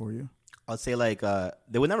show for you? I'd say like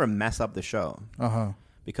they would never mess up the show.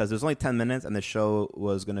 Because there's only 10 minutes and the show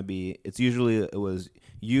was going to be, it was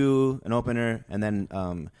you, an opener, and then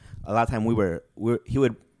a lot of time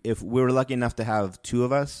if we were lucky enough to have 2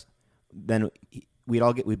 of us, then we'd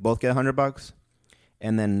both get $100,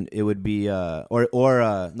 and then it would be I would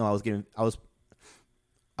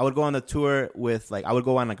go on the tour with like, I would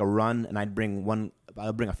go on like a run, and I'd bring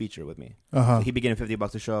a feature with me. So he'd be getting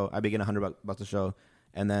 $50 a show, I'd be getting $100 a show.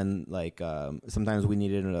 And then like sometimes we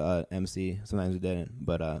needed an MC, sometimes we didn't.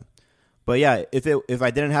 But yeah, if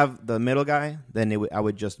I didn't have the middle guy, then I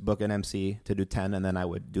would just book an MC to do 10, and then I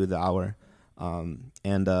would do the hour. But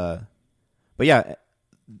yeah,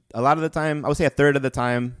 a lot of the time, I would say a third of the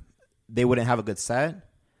time, they wouldn't have a good set.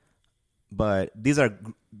 But these are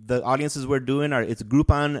the audiences we're doing it's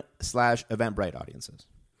Groupon / Eventbrite audiences.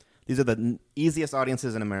 These are the easiest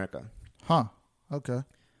audiences in America. Huh. Okay.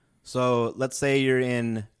 So let's say you're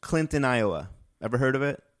in Clinton, Iowa. Ever heard of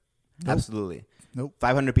it? Nope. Absolutely. Nope.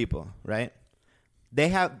 500 people, right? They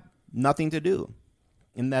have nothing to do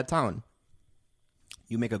in that town.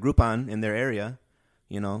 You make a Groupon in their area,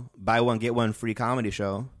 buy one, get one free comedy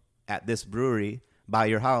show at this brewery by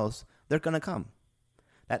your house. They're going to come.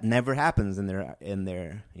 That never happens in their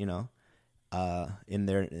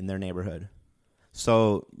neighborhood.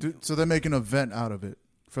 So they make an event out of it.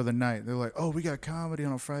 For the night, they're like, "Oh, we got comedy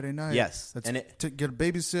on a Friday night. Yes, let's get a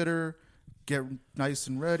babysitter, get nice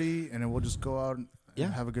and ready, and then we'll just go out and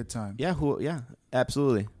have a good time." Yeah,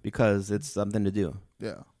 absolutely, because it's something to do.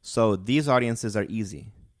 Yeah. So these audiences are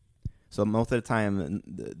easy. So most of the time,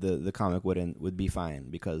 the comic would be fine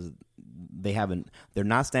because they're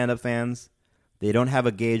not stand-up fans. They don't have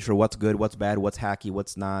a gauge for what's good, what's bad, what's hacky,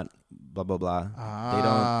 what's not. Blah blah blah.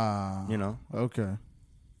 They don't. Okay.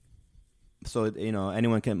 So,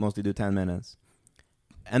 anyone can mostly do 10 minutes.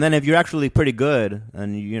 And then if you're actually pretty good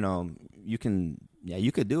and, you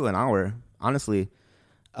could do an hour. Honestly,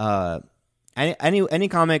 any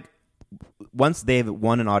comic, once they've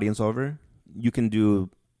won an audience over, you can do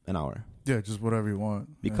an hour. Yeah, just whatever you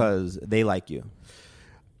want. Because they like you.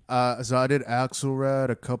 So I did Axelrad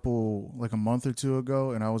a month or 2 ago,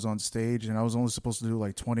 and I was on stage, and I was only supposed to do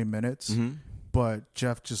like 20 minutes. Mm-hmm. But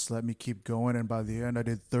Jeff just let me keep going, and by the end, I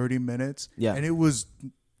did 30 minutes. Yeah. And it was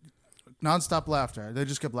nonstop laughter. They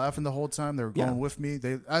just kept laughing the whole time. They were going with me.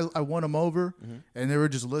 I won them over, and they were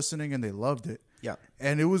just listening, and they loved it. Yeah.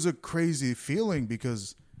 And it was a crazy feeling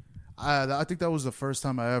because I think that was the first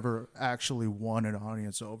time I ever actually won an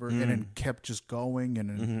audience over, and then kept just going.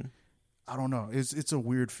 And I don't know. It's a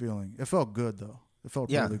weird feeling. It felt good, though. It felt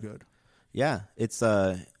really good. Yeah. It's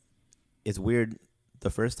weird the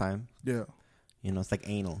first time. Yeah. It's like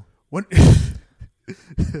anal. When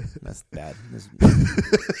That's bad.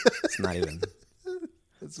 It's not even.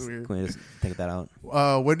 That's weird. Can we just take that out?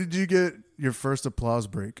 When did you get your first applause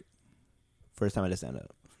break? First time I did stand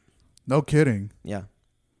up. No kidding. Yeah.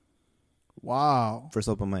 Wow. First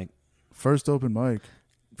open mic. First open mic.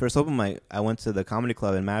 I went to the comedy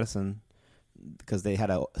club in Madison because they had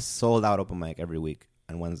a sold out open mic every week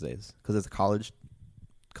on Wednesdays because it's a college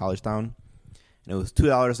town, and it was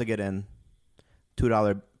 $2 to get in.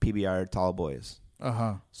 $2 PBR Tall Boys.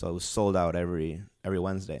 So it was sold out every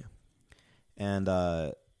Wednesday. And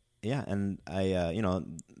I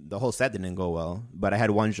the whole set didn't go well, but I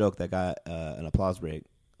had one joke that got an applause break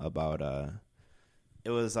about it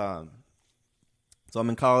was so I'm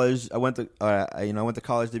in college. I went to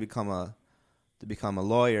college to become a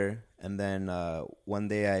lawyer, and then one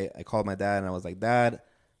day I called my dad and I was like, Dad,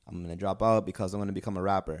 I'm gonna drop out because I'm gonna become a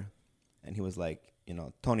rapper. And he was like,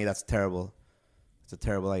 Tony, that's terrible. It's a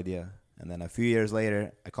terrible idea. And then a few years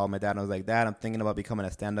later, I called my dad and I was like, Dad, I'm thinking about becoming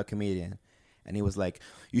a stand-up comedian. And he was like,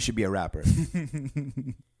 you should be a rapper.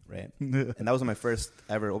 Right? And that was my first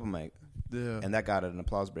ever open mic. Yeah. And that got an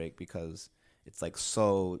applause break because it's like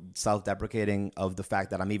so self-deprecating of the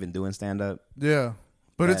fact that I'm even doing stand-up. Yeah.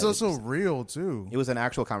 But Yeah, it's also real, too. It was an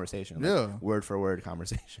actual conversation. Yeah. Word for word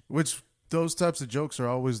conversation. Which those types of jokes are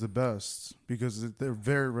always the best because they're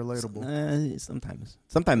very relatable.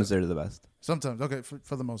 Sometimes they're the best. Sometimes. Okay,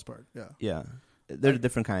 for the most part. Yeah. Yeah. They're a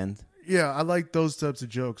different kind. Yeah, I like those types of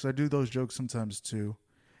jokes. I do those jokes sometimes, too.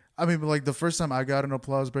 I mean, like, the first time I got an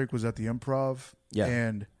applause break was at the Improv. Yeah.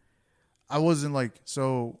 And I wasn't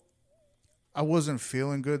I wasn't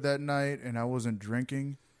feeling good that night, and I wasn't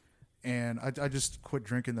drinking. And I just quit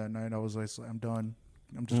drinking that night. I was like, I'm done.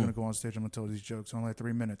 I'm just going to go on stage. I'm going to tell these jokes. Only like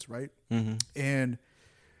 3 minutes, right? Mm-hmm. And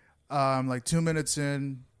I'm like 2 minutes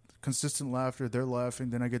in, consistent laughter. They're laughing.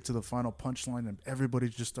 Then I get to the final punchline, and everybody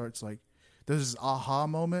just starts like, there's this aha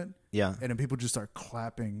moment. Yeah. And then people just start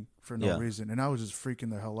clapping for no reason. And I was just freaking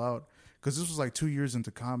the hell out. Because this was like 2 years into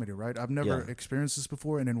comedy, right? I've never experienced this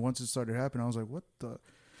before. And then once it started happening, I was like, what the?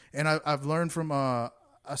 And I've learned from, I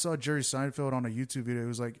saw Jerry Seinfeld on a YouTube video. He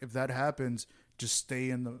was like, if that happens, just stay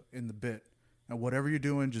in the bit. And whatever you're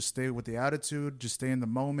doing, just stay with the attitude. Just stay in the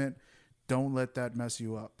moment. Don't let that mess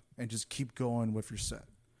you up. And just keep going with your set.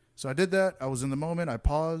 So I did that. I was in the moment. I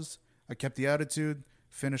paused. I kept the attitude.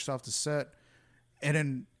 Finished off the set. And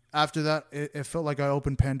then after that, it felt like I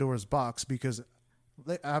opened Pandora's box because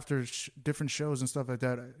after different shows and stuff like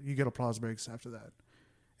that, you get applause breaks after that.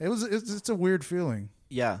 It's a weird feeling.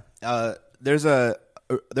 Yeah. There's a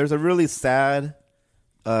really sad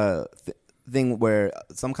thing where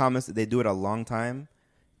some comics, they do it a long time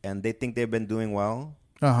and they think they've been doing well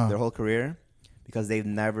their whole career because they've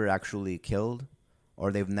never actually killed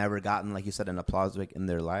or they've never gotten, like you said, an applause break in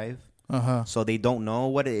their life. So they don't know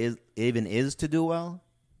what it is to do well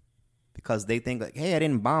because they think like, hey, I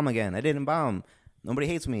didn't bomb again. I didn't bomb. Nobody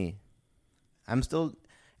hates me. I'm still...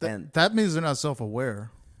 That means they're not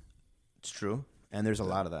self-aware. It's true. And there's a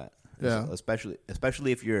lot of that. Yeah.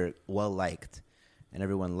 Especially if you're well-liked and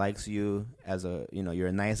everyone likes you as you're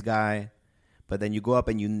a nice guy. But then you go up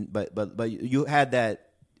and you had that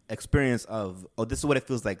experience of, this is what it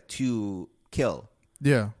feels like to kill.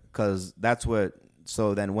 Yeah. Because that's what...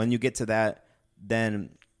 So then when you get to that,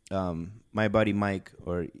 then my buddy Mike,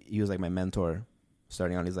 or he was like my mentor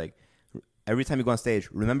starting out, he's like, every time you go on stage,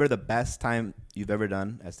 remember the best time you've ever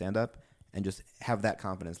done at stand-up and just have that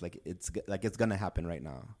confidence. Like it's going to happen right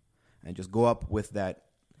now. And just go up with that.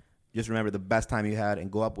 Just remember the best time you had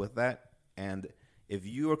and go up with that. And if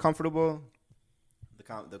you are comfortable, the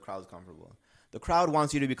crowd is comfortable. The crowd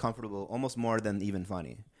wants you to be comfortable almost more than even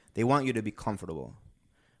funny. They want you to be comfortable.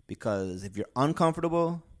 Because if you're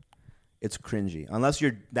uncomfortable, it's cringy. Unless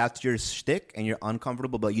that's your shtick and you're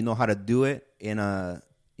uncomfortable, but you know how to do it in a,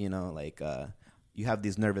 you have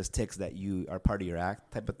these nervous tics that you are part of your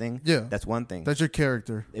act type of thing. Yeah. That's one thing. That's your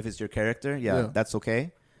character. If it's your character, that's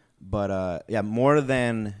okay. But, more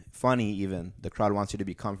than funny even, the crowd wants you to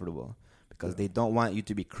be comfortable because they don't want you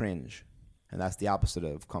to be cringe. And that's the opposite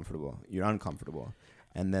of comfortable. You're uncomfortable.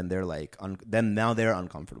 And then they're like, now they're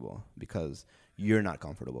uncomfortable because you're not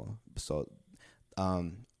comfortable. So,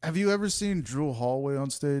 have you ever seen Drew Hallway on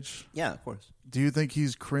stage? Yeah, of course. Do you think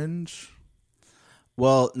he's cringe?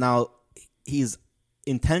 Well, now he's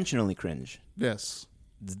intentionally cringe. Yes,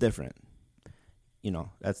 it's different.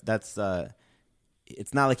 That's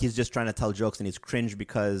it's not like he's just trying to tell jokes and he's cringe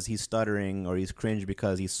because he's stuttering or he's cringe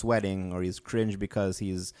because he's sweating or he's cringe because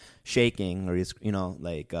he's shaking or he's you can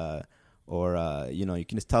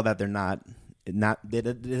just tell that they're not.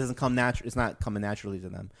 It doesn't come natural. It's not coming naturally to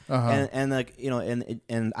them.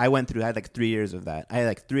 And I went through. I had like 3 years of that. I had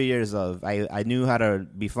like 3 years of I knew how to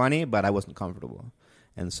be funny, but I wasn't comfortable.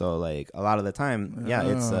 And so like a lot of the time,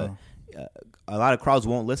 it's a lot of crowds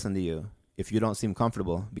won't listen to you if you don't seem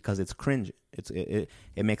comfortable because it's cringe. It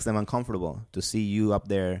makes them uncomfortable to see you up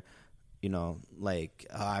there.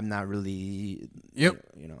 I'm not really. Yep.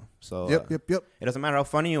 So yep. It doesn't matter how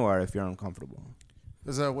funny you are if you're uncomfortable.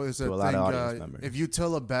 Is that thing? If you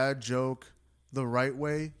tell a bad joke the right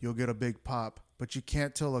way, you'll get a big pop. But you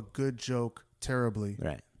can't tell a good joke terribly.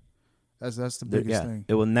 Right. That's the biggest thing.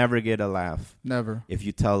 It will never get a laugh. Never. If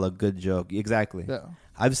you tell a good joke. Exactly. Yeah.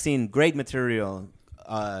 I've seen great material.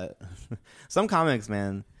 Some comics,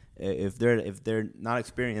 man, if they're not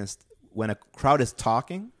experienced when a crowd is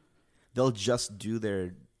talking, they'll just do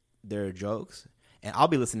their jokes, and I'll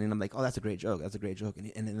be listening. And I'm like, oh, that's a great joke. That's a great joke.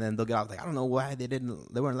 And then they'll get off like, I don't know why they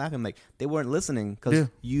weren't laughing. I'm like, they weren't listening because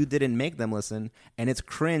you didn't make them listen, and it's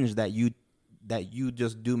cringe that you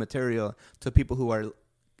just do material to people who are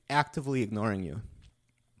actively ignoring you.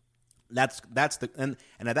 That's the and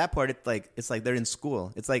at that part it's like they're in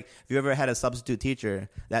school. It's like if you ever had a substitute teacher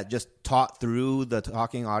that just taught through the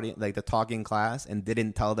talking audience, like the talking class, and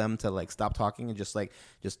didn't tell them to like stop talking and just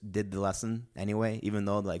did the lesson anyway, even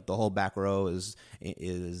though like the whole back row is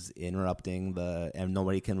interrupting and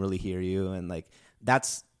nobody can really hear you, and like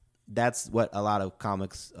that's what a lot of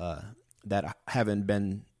comics that haven't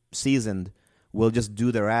been seasoned will just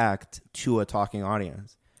do their act to a talking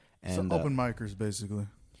audience. And so open micers basically.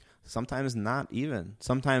 Sometimes not even.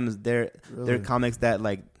 Sometimes they're comics that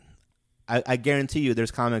like I guarantee you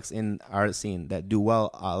there's comics in our scene that do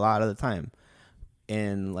well a lot of the time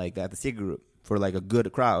in like at the secret group for like a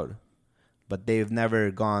good crowd, but they've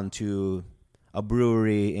never gone to a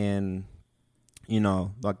brewery in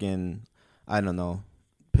fucking I don't know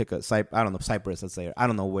Cyprus, let's say, I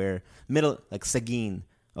don't know where, middle like Seguin,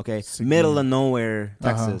 okay, middle of nowhere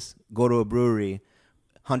Texas, go to a brewery,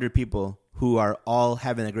 100 people who are all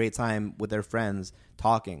having a great time with their friends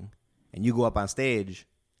talking, and you go up on stage,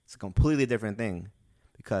 it's a completely different thing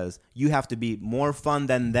because you have to be more fun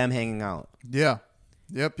than them hanging out. Yeah.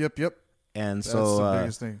 Yep. And that's so the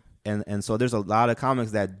biggest thing. And so there's a lot of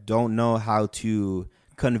comics that don't know how to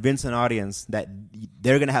convince an audience that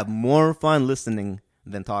they're going to have more fun listening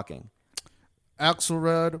than talking.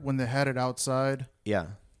 Axelrod, when they had it outside. Yeah.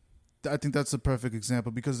 I think that's the perfect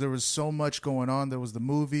example because there was so much going on. There was the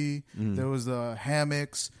movie, there was the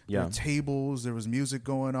hammocks, there were tables, there was music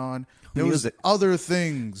going on. There was other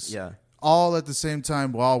things all at the same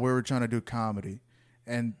time while we were trying to do comedy.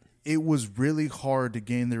 And it was really hard to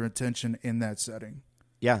gain their attention in that setting.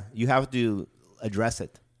 Yeah, you have to address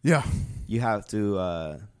it. Yeah. You have to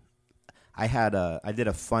I did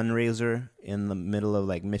a fundraiser in the middle of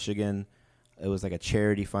like Michigan. It was like a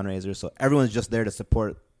charity fundraiser, so everyone's just there to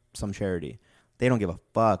support some charity. They don't give a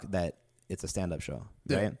fuck that it's a stand-up show,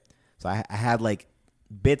 right? So I had like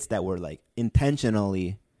bits that were like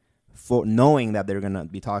intentionally for knowing that they're gonna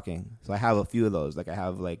be talking. So I have a few of those. Like I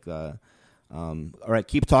have like, all right,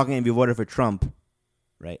 keep talking if you voted for Trump,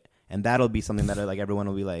 right? And that'll be something that like everyone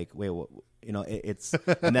will be like, wait, what? It's.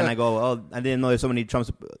 And then I go, oh, I didn't know there's so many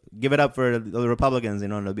Trumps. Give it up for the Republicans,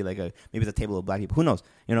 and it'll be like maybe it's a table of black people. Who knows?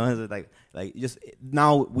 It's like just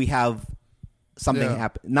now we have. Something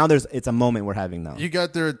happened. Now it's a moment we're having now. You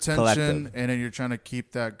got their attention, collective. And then you're trying to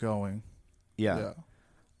keep that going. Yeah.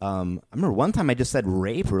 I remember one time I just said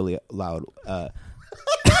rape really loud.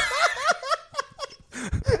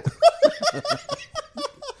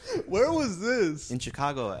 Where was this? In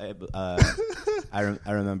Chicago. I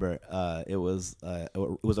remember it was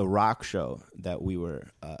a rock show that we were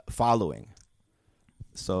following.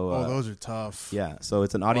 So those are tough. Yeah. So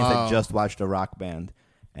it's an audience that just watched a rock band.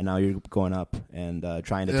 And now you're going up and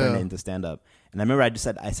trying to turn it into stand up. And I remember I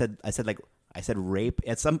said rape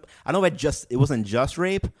at some. I don't know if it wasn't just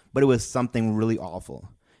rape, but it was something really awful.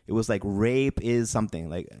 It was like rape is something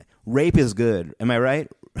like rape is good. Am I right?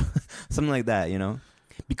 Something like that,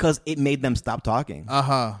 because it made them stop talking.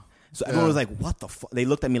 So everyone was like, "What the fuck?" They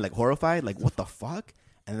looked at me like horrified, like, "What the fuck?"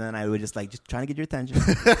 And then I was just trying to get your attention.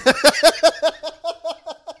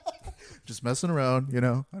 Just messing around, I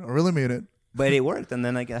don't really mean it. But it worked, and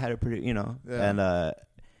then I had a pretty, and I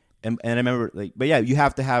remember, but yeah, you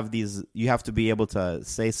have to have these. You have to be able to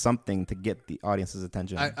say something to get the audience's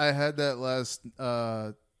attention. I had that last.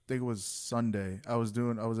 I think it was Sunday. I was at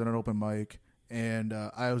an open mic, and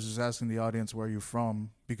I was just asking the audience, "Where are you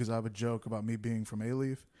from?" Because I have a joke about me being from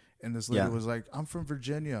A-Leaf, and this lady was like, "I'm from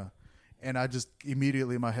Virginia." And I just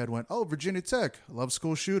immediately in my head went, "Oh, Virginia Tech, love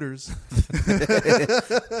school shooters."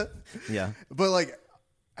 Yeah, but like.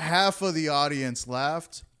 Half of the audience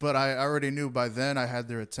laughed, but I already knew by then I had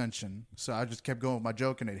their attention. So I just kept going with my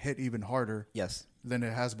joke, and it hit even harder than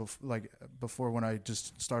it has before when I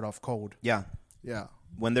just start off cold. Yeah. Yeah.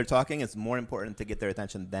 When they're talking, it's more important to get their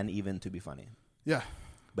attention than even to be funny. Yeah.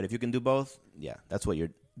 But if you can do both, that's what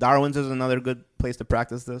Darwin's is another good place to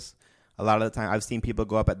practice this. A lot of the time, I've seen people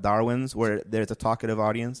go up at Darwin's where there's a talkative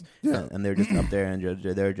audience, and they're just up there, and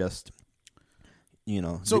they're just,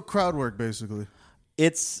 So crowd work, basically.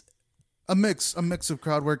 It's a mix of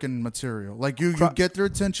crowd work and material. Like you get their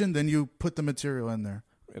attention, then you put the material in there.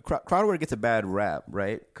 Crowd work gets a bad rap,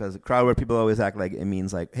 right? Because crowd work, people always act like it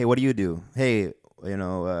means like, hey, what do you do? Hey,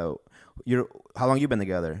 you're how long you been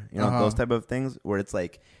together? Those type of things where it's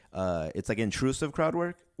like intrusive crowd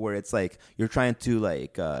work, where it's like you're trying to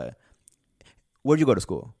like where'd you go to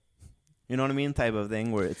school? You know what I mean? Type of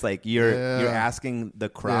thing where it's like you're asking the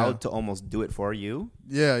crowd to almost do it for you.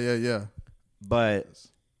 Yeah. But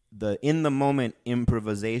the in the moment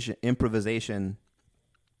improvisation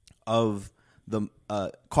of the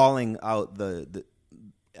calling out the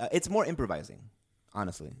it's more improvising,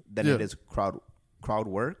 honestly, than it is crowd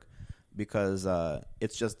work, because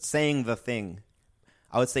it's just saying the thing.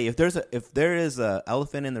 I would say if there is a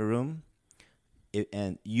elephant in the room,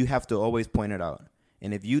 and you have to always point it out.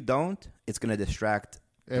 And if you don't, it's going to distract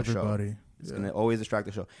everybody. The show. It's going to always distract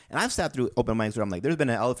the show. And I've sat through open mics where I'm like, there's been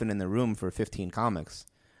an elephant in the room for 15 comics,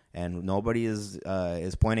 and nobody is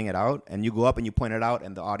pointing it out. And you go up and you point it out,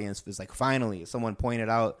 and the audience is like, finally, someone pointed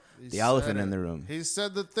out the elephant in the room. He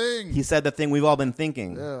said the thing. He said the thing we've all been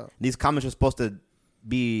thinking. Yeah. These comics are supposed to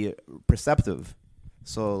be perceptive.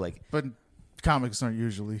 So, like... But comics aren't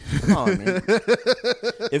usually. No, I mean...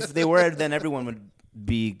 if they were, then everyone would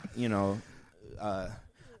be,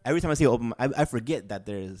 every time I see I forget that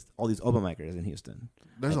there's all these open micers in Houston.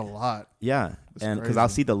 There's a lot. Yeah, and because I'll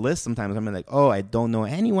see the list sometimes, I'm like, oh, I don't know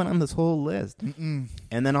anyone on this whole list. And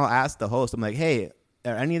then I'll ask the host, I'm like, hey,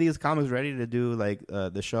 are any of these comics ready to do like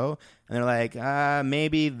the show? And they're like,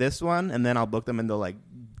 maybe this one, and then I'll book them and they'll like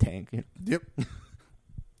tank. Yep.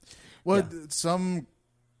 Well, some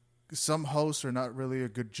hosts are not really a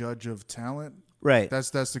good judge of talent. Right. That's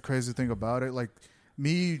the crazy thing about it. Like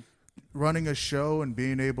me running a show and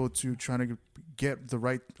being able to try to get the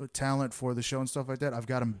right talent for the show and stuff like that, I've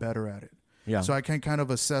gotten better at it. Yeah. So I can kind of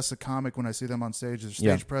assess a comic when I see them on stage, their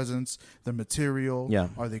stage presence, the material. Yeah.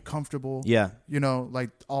 Are they comfortable? Yeah. Like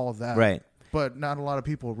all of that. Right. But not a lot of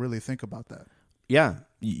people really think about that. Yeah.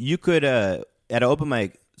 You could, at an open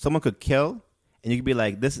mic, someone could kill, and you could be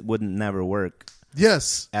like, this would never work.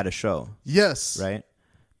 Yes. At a show. Yes. Right?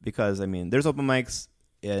 Because, I mean, there's open mics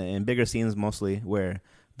in bigger scenes mostly where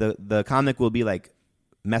the comic will be like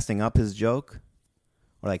messing up his joke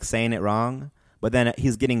or like saying it wrong, but then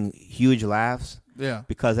he's getting huge laughs. Yeah.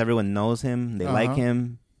 Because everyone knows him, they like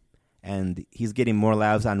him, and he's getting more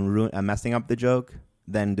laughs on messing up the joke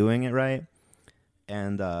than doing it right.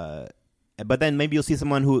 And but then maybe you'll see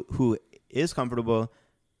someone who is comfortable,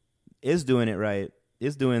 is doing it right,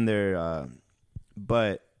 is doing their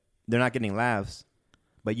but they're not getting laughs,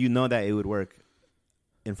 but you know that it would work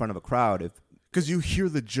in front of a crowd if. Because you hear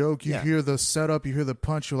the joke, you hear the setup, you hear the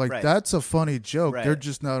punch. You're like, that's a funny joke. Right. They're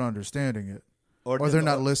just not understanding it. Or they're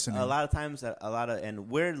not listening. A lot of times, and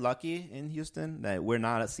we're lucky in Houston that we're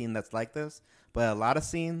not a scene that's like this. But a lot of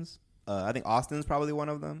scenes, I think Austin's probably one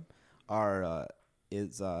of them,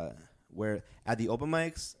 is where at the open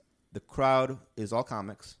mics, the crowd is all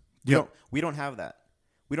comics. We don't have that.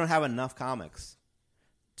 We don't have enough comics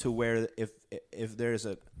to where if there's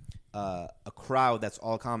a crowd that's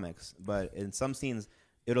all comics, but in some scenes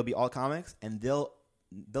it'll be all comics, and they'll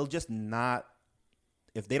just not,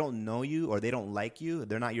 if they don't know you or they don't like you,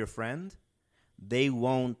 they're not your friend, they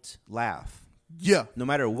won't laugh. Yeah. No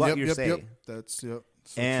matter what you say. Yep. That's So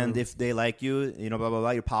and true. if they like you, blah blah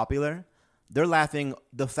blah, you're popular, they're laughing.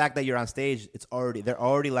 The fact that you're on stage, they're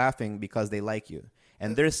already laughing because they like you.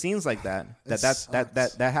 And there's scenes like that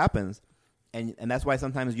happens. And that's why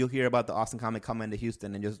sometimes you'll hear about the Austin comic coming to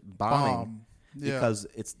Houston and just bombing because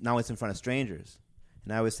it's in front of strangers.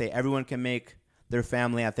 And I always say everyone can make their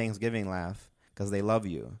family at Thanksgiving laugh because they love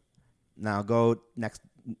you. Now go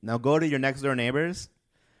to your next door neighbors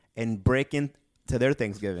and break into their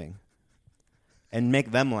Thanksgiving and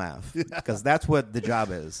make them laugh because that's what the job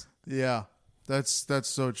is. Yeah, that's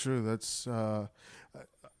so true. That's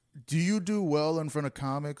do you do well in front of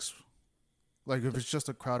comics? Like if it's just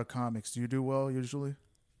a crowd of comics, do you do well usually?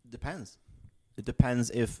 Depends. It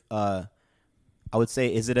depends if I would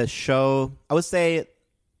say, is it a show? I would say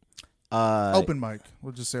open mic.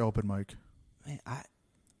 We'll just say open mic. Man,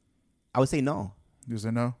 I would say no. You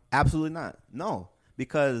say no? Absolutely not. No,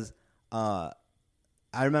 because I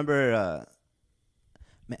remember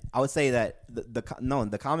I would say that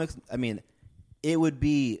the comics. I mean,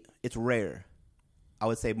 it's rare. I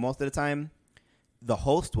would say most of the time, the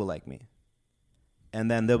host will like me. And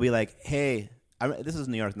then they'll be like, hey, this is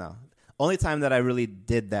New York now. Only time that I really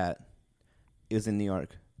did that is in New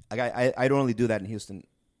York. Like I don't really do that in Houston.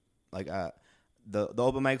 Like the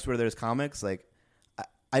open mics where there's comics, like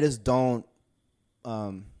I just don't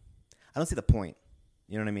I don't see the point.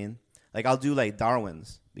 You know what I mean? Like I'll do like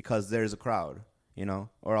Darwin's because there's a crowd,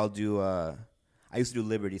 or I'll do I used to do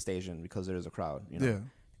Liberty Station because there's a crowd, Yeah.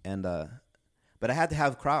 And but I had to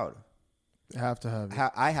have a crowd. Have to have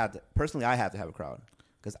it. I have to have a crowd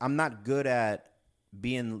because I'm not good at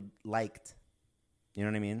being liked. You know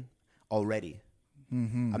what I mean? Already,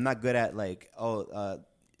 I'm not good at like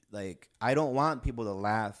like I don't want people to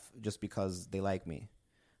laugh just because they like me.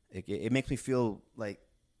 It makes me feel like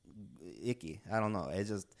icky. I don't know.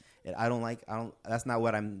 I don't. That's not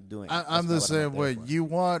what I'm doing. I'm the same way. You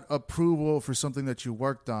want approval for something that you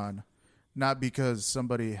worked on, not because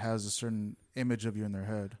somebody has a certain image of you in their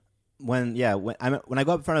head. When I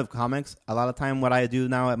go up in front of comics, a lot of time what I do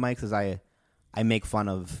now at mics is I make fun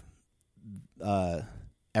of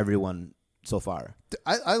everyone so far.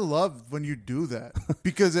 I love when you do that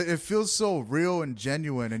because it feels so real and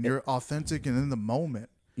genuine, and you're authentic and in the moment.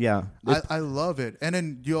 Yeah, I love it. And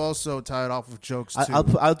then you also tie it off with jokes too.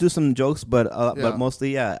 I'll do some jokes, but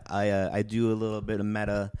mostly I do a little bit of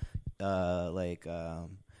meta,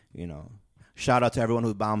 shout out to everyone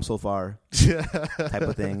who bombed so far, type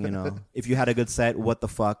of thing. If you had a good set, what the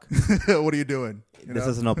fuck? What are you doing? This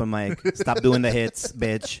is an open mic. Stop doing the hits,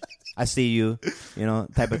 bitch. I see you.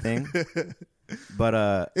 Type of thing.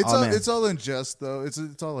 But it's all in jest though.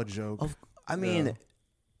 It's all a joke. To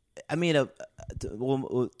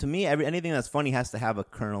me, anything that's funny has to have a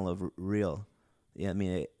kernel of real. Yeah,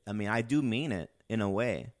 I do mean it in a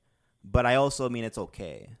way, but I also mean it's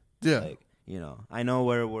okay. Yeah, I know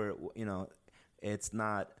where we're. It's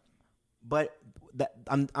not, but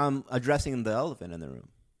I'm addressing the elephant in the room.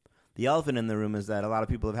 The elephant in the room is that a lot of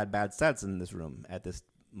people have had bad sets in this room at this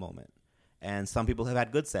moment, and some people have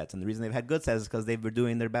had good sets, and the reason they've had good sets is because they were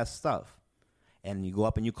doing their best stuff. And you go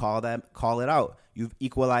up and you call it out. You've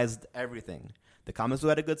equalized everything. The comics who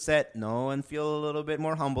had a good set know and feel a little bit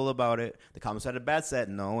more humble about it. The comics who had a bad set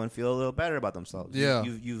know and feel a little better about themselves. Yeah.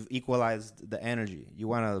 You've equalized the energy. You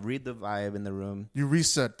want to read the vibe in the room. You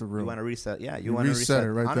reset the room. You want to reset. Yeah, you want to reset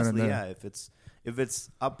it right. Honestly, then and there. Yeah. If it's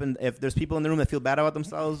up and if there's people in the room that feel bad about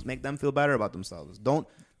themselves, make them feel better about themselves. Don't.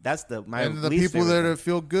 That's my and the least people favorite that thing.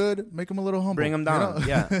 feel good, make them a little humble. Bring them down.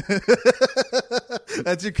 Yeah.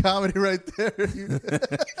 That's your comedy right there.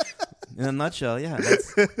 In a nutshell, yeah.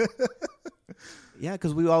 Yeah,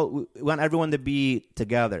 because we want everyone to be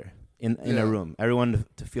together in a room. Everyone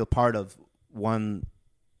to feel part of one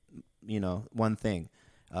thing,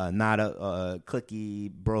 not a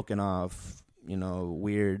cliquey, broken off,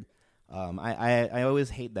 weird. I always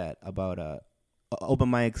hate that about open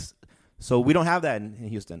mics. So we don't have that in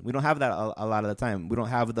Houston. We don't have that a lot of the time. We don't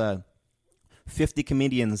have the 50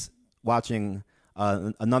 comedians watching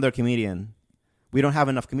another comedian. We don't have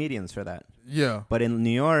enough comedians for that. Yeah. But in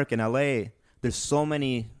New York and LA, there's so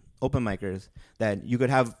many open micers that you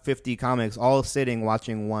could have 50 comics all sitting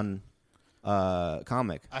watching one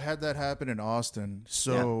comic. I had that happen in Austin.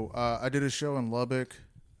 So I did a show in Lubbock,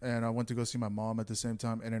 and I went to go see my mom at the same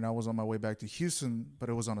time. And then I was on my way back to Houston, but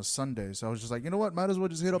it was on a Sunday. So I was just like, you know what? Might as well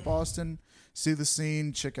just hit up Austin, see the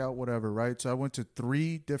scene, check out whatever, right? So I went to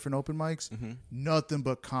 3 different open mics, nothing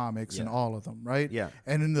but comics in all of them, right? Yeah.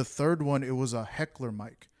 And in the third one, it was a heckler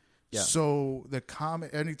mic. Yeah. So the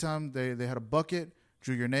anytime they had a bucket,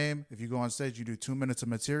 drew your name. If you go on stage, you do 2 minutes of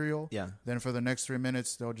material. Yeah. Then for the next 3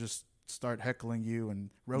 minutes, they'll just start heckling you and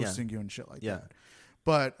roasting you and shit like that.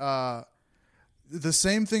 But the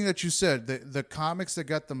same thing that you said, the comics that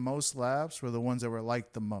got the most laughs were the ones that were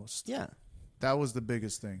liked the most. Yeah. That was the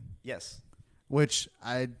biggest thing. Yes. Which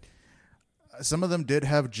some of them did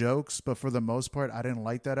have jokes, but for the most part, I didn't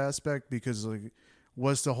like that aspect because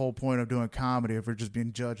what's the whole point of doing comedy if we're just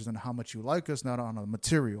being judged on how much you like us, not on a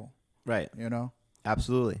material? Right.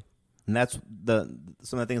 Absolutely. And that's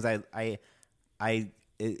some of the things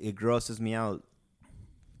it grosses me out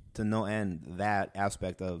to no end, that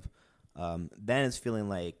aspect of then it's feeling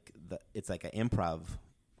like it's like an improv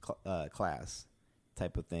class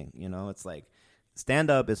type of thing. It's like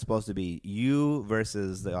stand-up is supposed to be you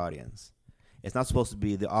versus the audience. It's not supposed to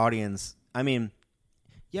be the audience. I mean,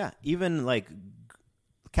 yeah, even like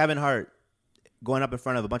Kevin Hart going up in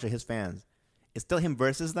front of a bunch of his fans, it's still him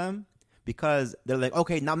versus them because they're like,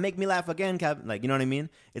 okay, now make me laugh again, Kevin. Like, you know what I mean?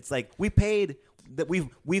 It's like we've paid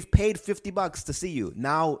 $50 to see you.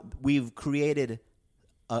 Now we've created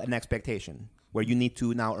an expectation where you need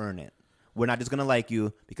to now earn it. We're not just going to like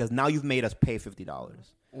you because now you've made us pay $50.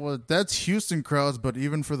 Well, that's Houston crowds, but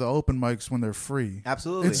even for the open mics when they're free.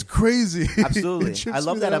 Absolutely. It's crazy. Absolutely. I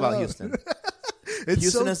love that about Houston.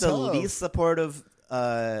 Houston is the least supportive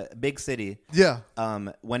big city. Yeah.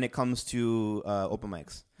 When it comes to open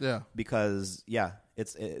mics. Yeah. Because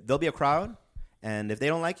there'll be a crowd, and if they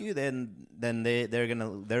don't like you, then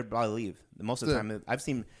they're probably leave. Most of the time, I've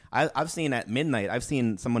seen at midnight. I've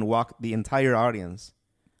seen someone walk the entire audience.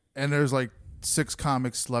 And there's like 6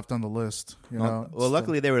 comics left on the list. Well,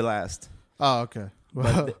 luckily they were last. Oh, okay.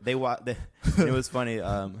 But it was funny.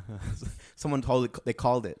 Someone they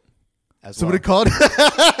called it. as Somebody well. called.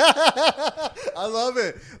 I love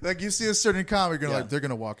it. Like you see a certain comic, you're like, they're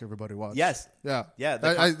gonna walk. Everybody watch. Yes. Yeah. Yeah.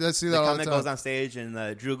 I see that the all the comic time. goes on stage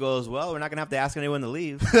and Drew goes, well, we're not gonna have to ask anyone to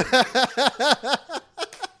leave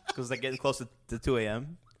because they're getting close to 2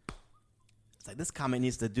 a.m. It's like this comic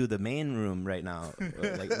needs to do the main room right now.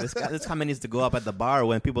 Like this comic needs to go up at the bar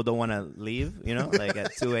when people don't want to leave. You know, like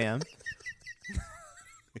at 2 a.m.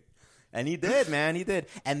 And he did, man. He did.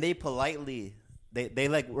 And they politely, they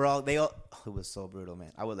like were all they all. Oh, it was so brutal,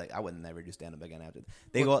 man. I would never do stand up again after.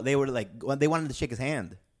 They were like they wanted to shake his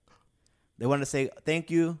hand. They wanted to say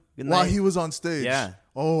thank you, good night. While he was on stage. Yeah.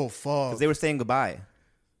 Oh fuck. Because they were saying goodbye.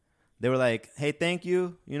 They were like, hey, thank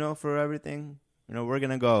you, for everything. We're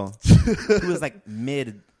gonna go. He was like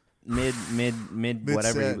mid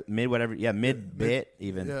whatever. Yeah, mid bit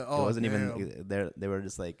even. Yeah. It Oh, wasn't even there. They were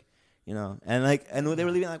just like, and they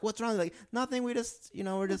were leaving like, what's wrong? Like nothing. We just,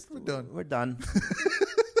 we're done. We're done.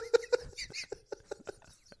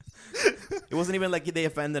 It wasn't even like they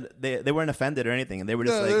offended. They weren't offended or anything. They were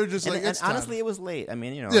just they were just and, like, and it's honestly, time. it was late. I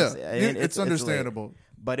mean, it's understandable. late.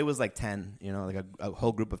 But it was like 10. Like a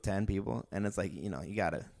whole group of 10 people, and it's like you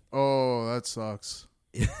gotta. Oh, that sucks.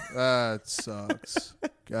 That sucks.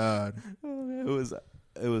 God.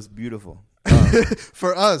 It was beautiful.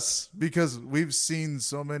 For us, because we've seen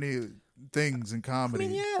so many things in comedy. I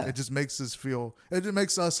mean, yeah. It just makes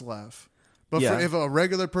us laugh. But Yeah. if a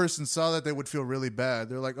regular person saw that, they would feel really bad.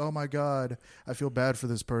 They're like, oh my God, I feel bad for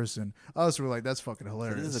this person. Us, we're like, that's fucking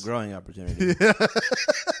hilarious. This is a growing opportunity.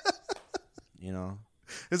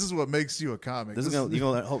 This is what makes you a comic. You're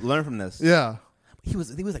gonna learn from this. Yeah. He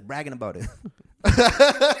was like bragging about it.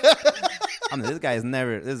 This guy's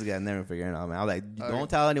never figuring it out, man. I was like, don't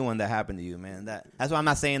tell anyone that happened to you, man. That's why I'm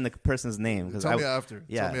not saying the person's name. Tell me after.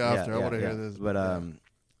 Tell me after. I want to hear this.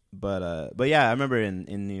 But yeah, I remember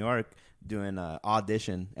in New York doing an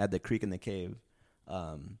audition at the Creek in the Cave,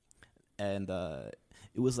 and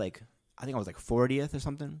it was like I think I was like 40th or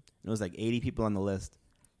something. And it was like 80 people on the list,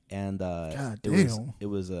 and God it damn.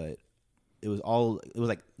 was like there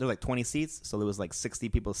were like 20 seats, so there was like 60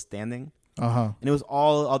 people standing. Uh-huh. And it was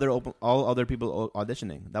all other people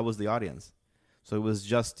auditioning. That was the audience. So it was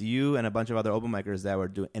just you and a bunch of other open micers that were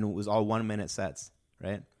doing, and it was all 1 minute sets,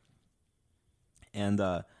 right? And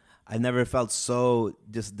I never felt so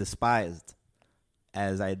just despised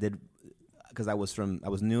as I did because I was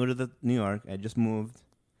new to New York. I just moved,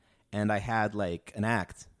 and I had like an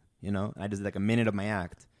act, I just did like a minute of my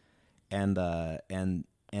act, and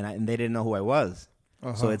they didn't know who I was.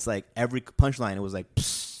 Uh-huh. So it's like every punchline, it was like,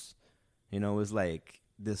 psst. It was like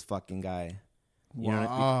this fucking guy.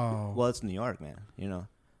 Wow. Well, it's New York, man.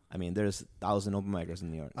 I mean, there's 1,000 open micers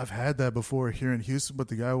in New York. I've had that before here in Houston, but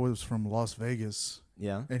the guy was from Las Vegas.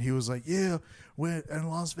 Yeah. And he was like, yeah, in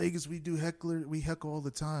Las Vegas, we heckle all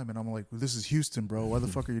the time. And I'm like, well, this is Houston, bro. Why the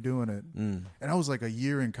fuck are you doing it? And I was like a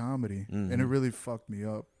year in comedy, and it really fucked me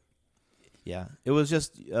up. Yeah. It was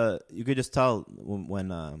just, you could just tell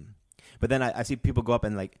when but then I see people go up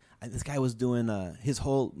and like, this guy was doing his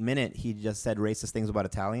whole minute. He just said racist things about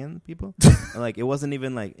Italian people. And like, it wasn't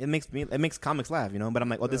even like, it makes comics laugh, But I'm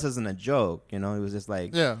like, this isn't a joke, It was just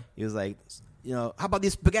like, yeah. He was like, how about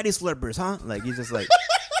these spaghetti slurpers, huh? Like, he's just like,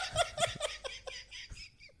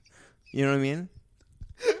 you know what I mean?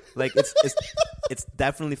 Like, it's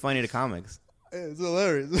definitely funny to comics. It's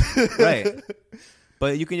hilarious. Right.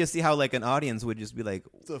 But you can just see how like an audience would just be like,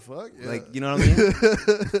 what the fuck? Yeah. Like, you know what I mean?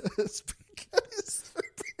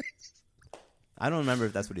 I don't remember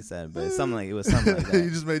if that's what he said, but it was something like that. You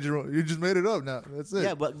just made it up now. That's it.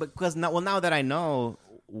 Yeah, but because now that I know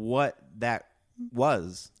what that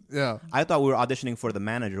was, yeah, I thought we were auditioning for the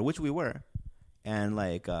manager, which we were, and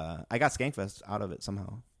like I got Skankfest out of it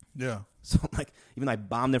somehow. Yeah. So like, even though I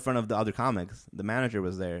bombed in front of the other comics, the manager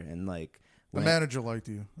was there, and like the manager liked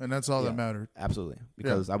you, and that's all that mattered. Absolutely,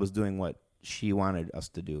 because I was doing what she wanted us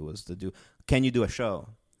to do. Can you do a show?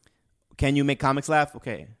 Can you make comics laugh?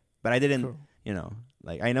 Okay, but I didn't. Cool.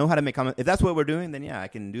 Like I know how to make comics. If that's what we're doing, then yeah, I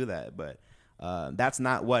can do that. But that's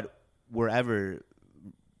not what we're ever.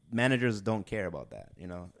 Managers don't care about that.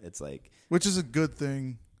 It's like, which is a good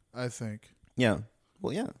thing, I think. Yeah.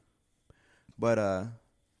 Well, yeah. But I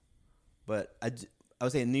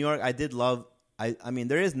would say in New York, I did love. I mean,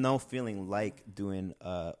 there is no feeling like doing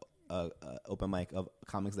a open mic of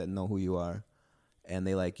comics that know who you are, and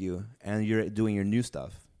they like you, and you're doing your new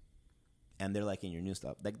stuff, and they're liking your new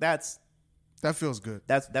stuff. Like that feels good.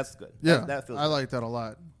 That's good. Yeah, that feels. I like that a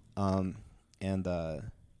lot.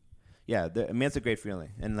 Yeah, I mean, it's a great feeling,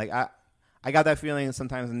 and like I got that feeling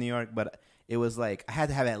sometimes in New York, but it was like I had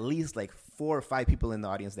to have at least like 4 or 5 people in the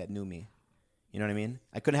audience that knew me. You know what I mean?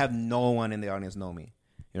 I couldn't have no one in the audience know me.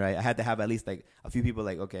 right? I had to have at least like a few people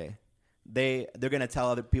like, okay, they're gonna tell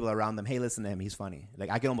other people around them, hey, listen to him, he's funny. Like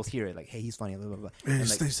I can almost hear it, like, hey, he's funny. Blah, blah, blah. Hey, And,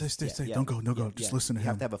 stay. Don't go. Just listen to him. You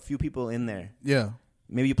have to have a few people in there. Yeah.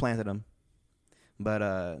 Maybe you planted them, but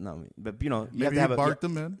no. But you Maybe have to have barked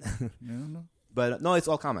them in. No. But no, it's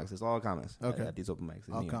all comics. It's all comics. Okay. At these open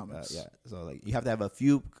mics. All comics. Yeah. So like you have to have a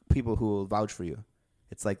few people who will vouch for you.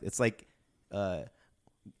 It's like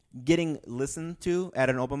getting listened to at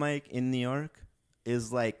an open mic in New York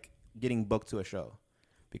is like getting booked to a show,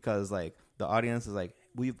 because like the audience is like,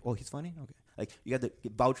 he's funny. Okay. Like you have to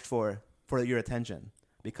get vouched for your attention,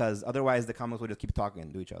 because otherwise the comics will just keep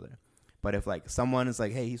talking to each other. But if like someone is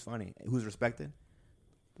like, hey, he's funny, who's respected,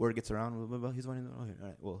 word gets around. Blah, blah, blah, he's funny. Okay, all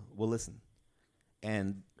right. Well, we'll listen.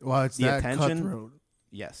 And It's the that attention, cutthroat.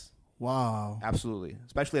 yes, Wow. absolutely.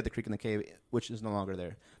 Especially at the Creek in the Cave, which is no longer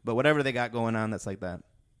there. But whatever they got going on, that's like that.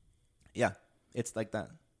 Yeah, it's like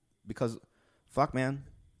that. Because, fuck, man,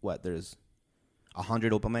 there's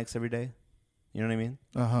 100 open mics every day. You know what I mean?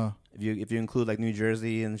 If you include like New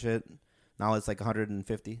Jersey and shit, now it's like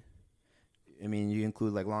 150. I mean, you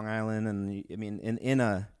include like Long Island, and I mean,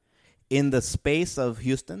 in the space of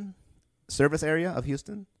Houston, service area of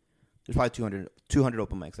Houston, there's probably 200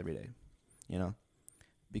 open mics every day, you know,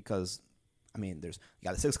 because, I mean, you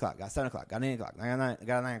got 6 o'clock, got 7 o'clock, got 8 o'clock, got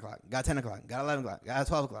 9 o'clock, got 10 o'clock, got 11 o'clock, got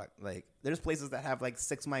 12 o'clock. Like, there's places that have like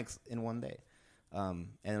 6 mics in one day, and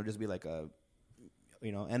it'll just be like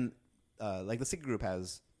like the Secret Group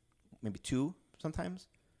has maybe 2 sometimes,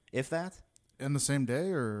 if that. In the same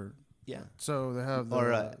day, or Yeah. So they have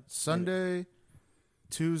Sunday,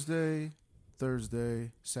 Tuesday,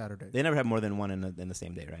 Thursday, Saturday. They never have more than one in the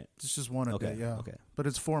same day, right? It's just one a day, yeah. Okay. But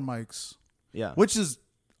it's 4 mics. Yeah. Which is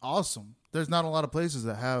awesome. There's not a lot of places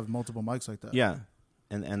that have multiple mics like that. Yeah.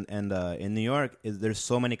 And in New York, there's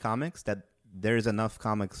so many comics that there's enough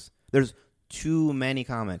comics. There's too many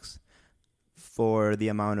comics for the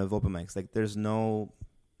amount of open mics. Like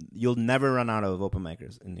you'll never run out of open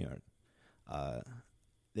micers in New York.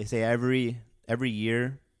 They say every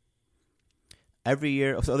year.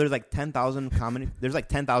 So there's like 10,000 There's like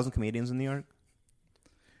 10,000 comedians in New York.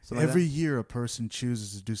 Every year, a person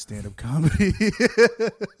chooses to do stand-up comedy.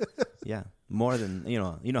 Yeah, more than you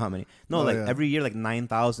know how many. No, every year, like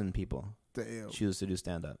 9,000 people choose to do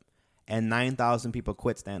stand-up, and 9,000 people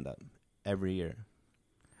quit stand-up every year.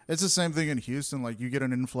 It's the same thing in Houston. Like, you get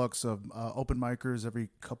an influx of open micers every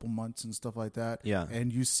couple months and stuff like that. Yeah.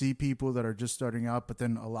 And you see people that are just starting out, but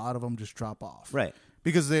then a lot of them just drop off. Right.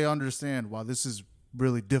 Because they understand, wow, this is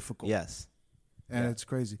really difficult. Yes. And it's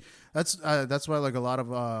crazy. That's why like a lot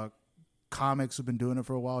of comics who've been doing it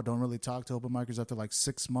for a while don't really talk to open micers after like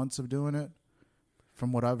 6 months of doing it,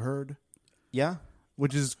 from what I've heard. Yeah.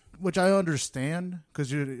 Which I understand,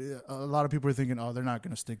 because a lot of people are thinking, oh, they're not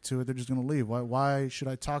going to stick to it. They're just going to leave. Why should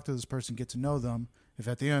I talk to this person, get to know them, if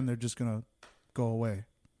at the end they're just going to go away?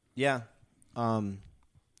 Yeah. I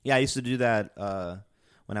used to do that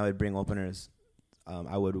when I would bring openers.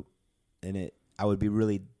 I would be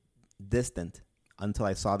really distant until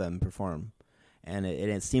I saw them perform. And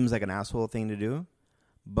it seems like an asshole thing to do,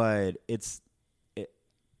 but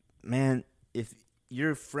man, if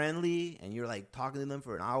you're friendly and you're like talking to them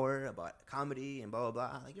for an hour about comedy and blah, blah,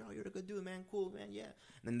 blah. Like, you're a good dude, man. Cool, man. Yeah. And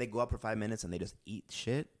then they go up for 5 minutes and they just eat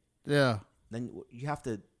shit. Yeah. Then you have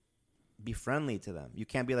to be friendly to them. You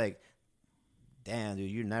can't be like, damn, dude,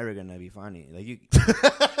 you're never going to be funny. Like you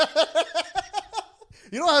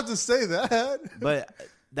don't have to say that.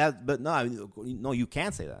 But no, I mean, no, you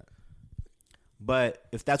can't say that. But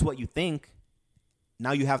if that's what you think,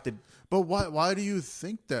 now you have to. But why do you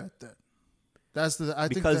think that then?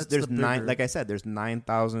 Because there's like I said, there's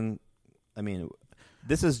 9,000. I mean,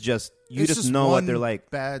 this is just you just know what they're like.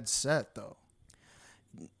 Bad set though.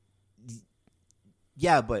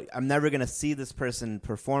 Yeah, but I'm never gonna see this person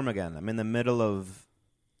perform again. I'm in the middle of.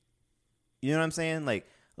 You know what I'm saying? Like,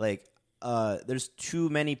 there's too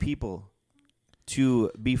many people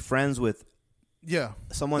to be friends with. Yeah,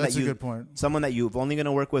 someone that's a good point. Someone that you've only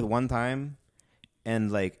gonna work with one time, and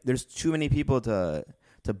like, there's too many people to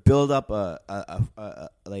build up a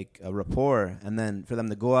rapport, and then for them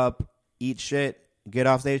to go up, eat shit, get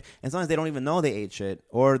off stage, and sometimes they don't even know they ate shit,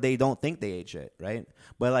 or they don't think they ate shit, right?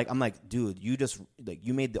 But like, I'm like, dude, you just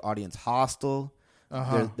you made the audience hostile.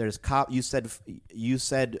 There's cop. You said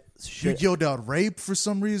shit. You yelled out rape for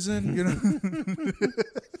some reason, you know.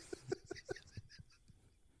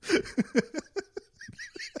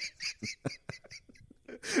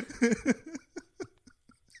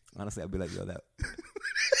 Honestly, I'd be like, yo,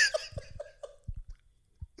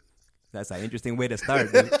 that's an interesting way to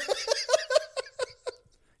start, dude.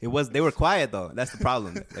 They were quiet though. That's the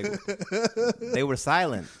problem. Like, they were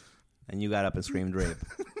silent, and you got up and screamed rape.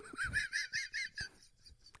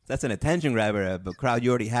 That's an attention grabber. A crowd, you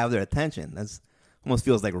already have their attention. That's almost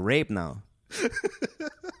feels like rape now.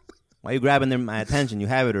 Why are you grabbing my attention? You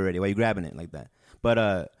have it already. Why are you grabbing it like that? But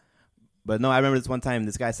no, I remember this one time.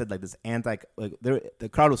 This guy said like this the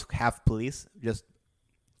crowd was half police, just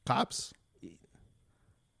cops.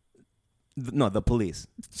 No, the police.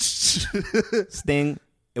 Sting.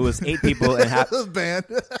 It was 8 people and half. Band.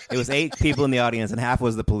 It was 8 people in the audience and half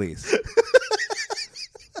was the police.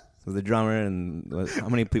 So the drummer and how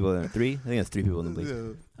many people? 3? I think it's 3 people in the police.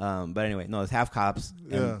 Yeah. But anyway, no, it's half cops.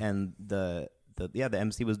 And the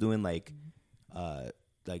MC was doing like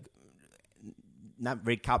not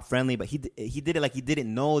very cop friendly, but he did it like he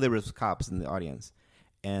didn't know there was cops in the audience.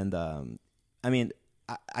 And I mean,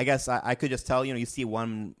 I guess I could just tell, you see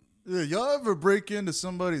one. Yeah, y'all ever break into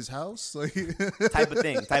somebody's house? Like type of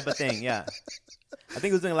thing, yeah. I think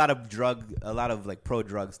he was doing a lot of like pro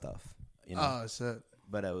drug stuff. Oh, shit.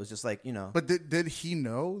 But it was just like, But did he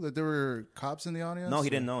know that there were cops in the audience? No,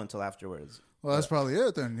 he didn't know until afterwards. Well, that's probably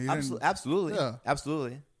it then. Absolutely. Yeah.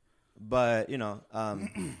 Absolutely. But,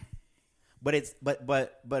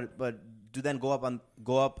 but to then go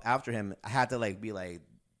up after him, I had to like be like,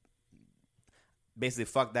 basically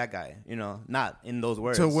fuck that guy, not in those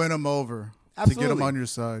words. To win him over. Absolutely. To get him on your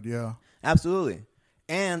side, yeah. Absolutely.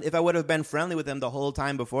 And if I would have been friendly with him the whole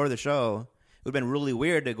time before the show, it would have been really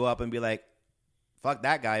weird to go up and be like, fuck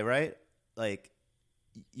that guy, right? Like,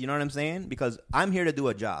 you know what I'm saying? Because I'm here to do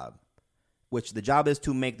a job, which the job is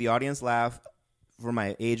to make the audience laugh for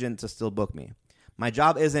my agent to still book me. My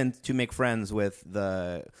job isn't to make friends with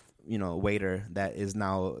the waiter that is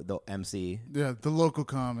now the MC. Yeah, the local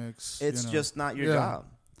comics. It's just not your job.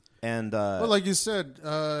 And well, like you said,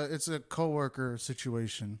 it's a coworker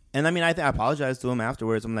situation. And I mean, I apologized to him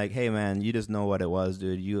afterwards. I'm like, hey man, you just know what it was,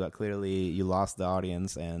 dude. You you lost the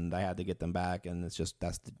audience, and I had to get them back. And it's just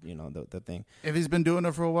that's the thing. If he's been doing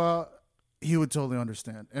it for a while, he would totally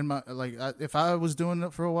understand. And if I was doing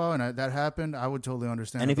it for a while and that happened, I would totally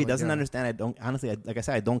understand. And if he doesn't understand, I don't honestly. Like I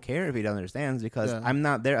said, I don't care if he doesn't understand because I'm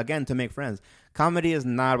not there again to make friends. Comedy is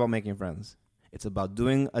not about making friends. It's about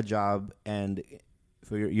doing a job and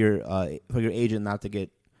for your agent not to get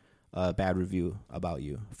a bad review about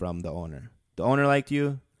you from the owner. The owner liked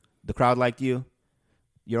you, the crowd liked you.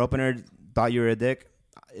 Your opener thought you were a dick.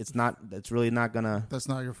 It's not. It's really not gonna. That's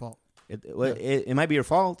not your fault. It might be your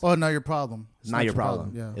fault. Oh, not your problem. It's not your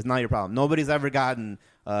problem. Yeah. It's not your problem. Nobody's ever gotten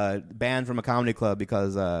banned from a comedy club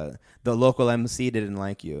because the local MC didn't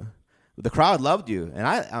like you. The crowd loved you,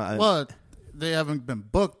 and well, they haven't been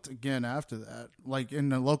booked again after that, like in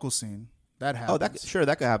the local scene. That happens. Oh,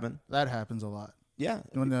 that could happen. That happens a lot. Yeah.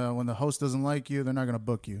 When the host doesn't like you, they're not going to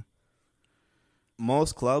book you.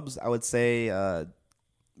 Most clubs, I would say,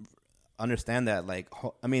 understand that. Like,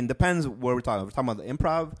 I mean, depends where we're talking. We're talking about the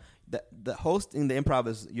improv. The host in the improv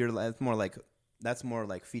is that's more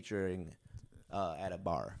like featuring at a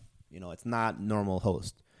bar. It's not normal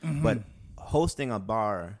host, but hosting a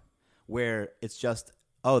bar where it's just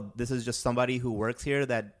this is just somebody who works here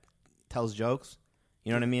that tells jokes.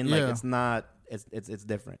 You know what I mean? Like it's not. It's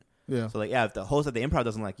different. Yeah. So like if the host at the improv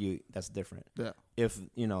doesn't like you, that's different. Yeah. If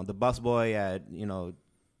the busboy at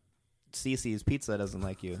CC's Pizza doesn't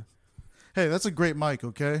like you. Hey, that's a great mic,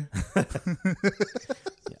 okay?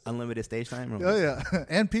 Unlimited stage time? Oh, yeah.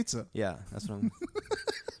 And pizza. Yeah, that's what I'm...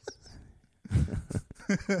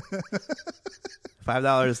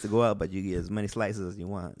 $5 to go out, but you get as many slices as you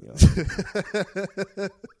want.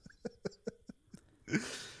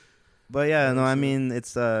 But yeah, no, I mean,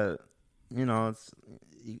 it's, it's...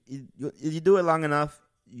 You do it long enough,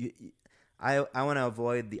 I want to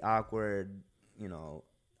avoid the awkward, now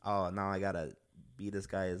I got to be this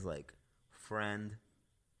guy's, like, friend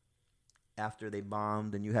after they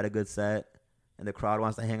bombed and you had a good set and the crowd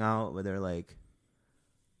wants to hang out, but they're like,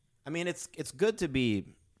 I mean, it's good to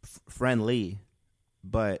be friendly,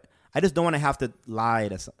 but I just don't want to have to lie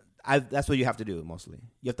to that's what you have to do mostly.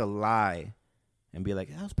 You have to lie and be like,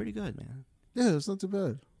 that was pretty good, man. Yeah, it's not too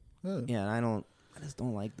bad. Yeah, and I just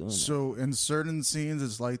don't like doing that. So in certain scenes,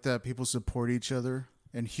 it's like that. People support each other.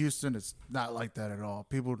 In Houston, it's not like that at all.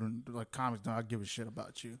 People like comics don't give a shit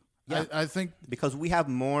about you. Yeah. I think because we have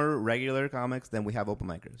more regular comics than we have open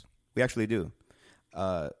micers. We actually do.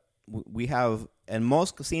 We have, in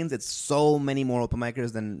most scenes, it's so many more open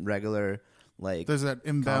micers than regular. Like there's that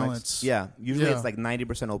imbalance. Comics. Yeah, usually it's like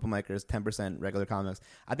 90% open micers, 10% regular comics.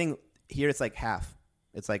 I think here it's like half.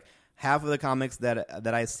 It's like half of the comics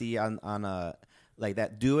that I see on like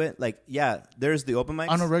that do it. Like there's the open mics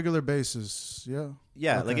on a regular basis. Yeah.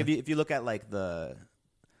 Yeah, okay. like if you look at like the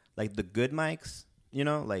like the good mics,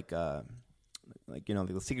 like the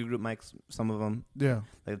secret group mics, some of them, Yeah.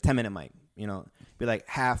 like a 10-minute mic, be like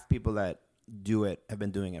half people that do it have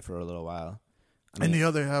been doing it for a little while. And the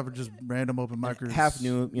other half are just random open micers. Half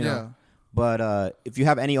new, Yeah. But if you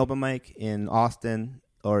have any open mic in Austin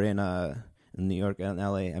or in New York and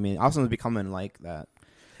LA, I mean, Austin is becoming like that.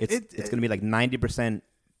 It's going to be like 90%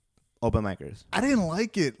 open micers. I didn't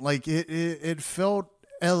like it. Like it felt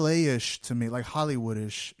LA-ish to me, like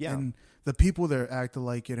Hollywood-ish. Yeah. And the people there acted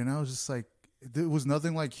like it, and I was just like, it was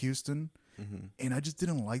nothing like Houston. Mm-hmm. And I just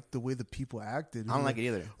didn't like the way the people acted. I don't like it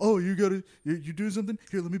either. Oh, you doing something?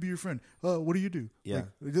 Here, let me be your friend. What do you do? Yeah.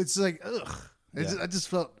 Like, it's like, ugh. Yeah. I just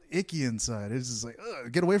felt icky inside. It's just like, ugh,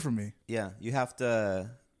 get away from me. Yeah, you have to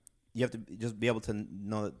just be able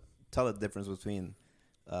to tell the difference between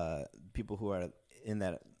people who are in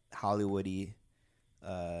that Hollywoody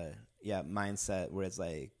mindset where it's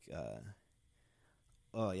like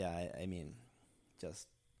I mean just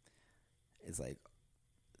it's like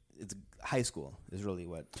it's high school is really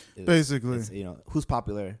what basically it's, who's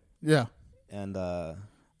popular, yeah, and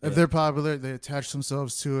if they're popular, they attach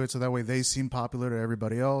themselves to it so that way they seem popular to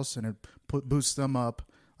everybody else, and it boosts them up.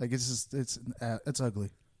 Like it's ugly.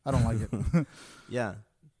 I don't like it. yeah,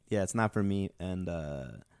 it's not for me, and I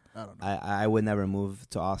don't know. I would never move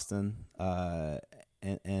to Austin,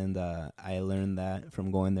 and I learned that from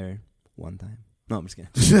going there one time. No, I'm just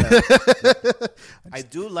kidding. I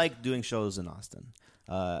do like doing shows in Austin.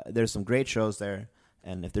 There's some great shows there,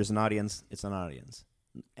 and if there's an audience, it's an audience.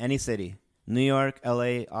 Any city, New York,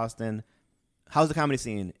 LA, Austin. How's the comedy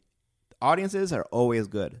scene? Audiences are always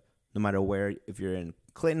good, no matter where. If you're in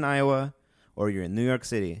Clinton, Iowa, or you're in New York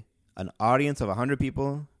City, an audience of 100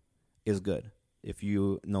 people is good if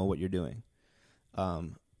you know what you're doing.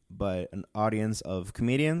 But an audience of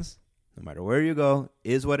comedians, no matter where you go,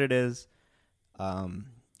 is what it is. And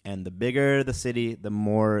the bigger the city, the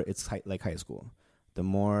more it's like high school. The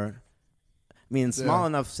more, small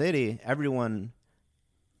enough city, everyone,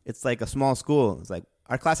 it's like a small school. It's like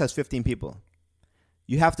our class has 15 people.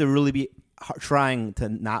 You have to really be trying to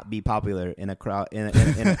not be popular in a crowd in a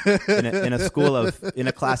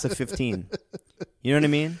class of 15. You know what I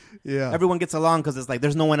mean? Yeah. Everyone gets along because it's like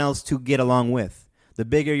there's no one else to get along with. The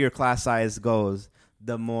bigger your class size goes,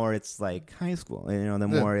 the more it's like high school. The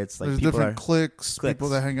more it's like there's people different cliques, people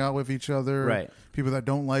that hang out with each other, right? People that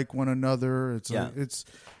don't like one another. It's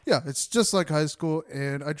just like high school,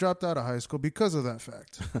 and I dropped out of high school because of that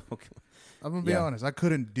fact. Okay. I'm gonna be honest. I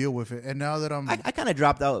couldn't deal with it, and now that I kind of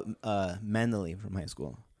dropped out mentally from high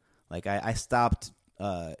school. Like I stopped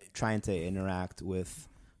trying to interact with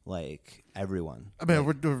like everyone. I mean,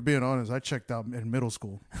 we're being honest. I checked out in middle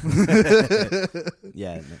school.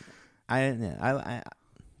 Yeah, I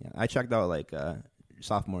checked out like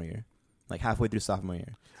sophomore year, like halfway through sophomore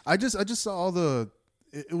year. I just saw all the.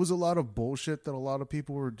 It was a lot of bullshit that a lot of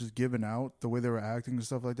people were just giving out, the way they were acting and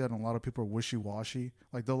stuff like that. And a lot of people are wishy-washy.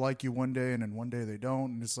 Like, they'll like you one day and then one day they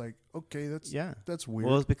don't. And it's like, okay, that's weird.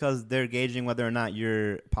 Well, it's because they're gauging whether or not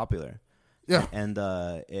you're popular. Yeah. And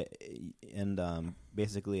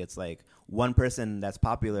basically it's like one person that's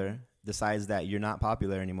popular decides that you're not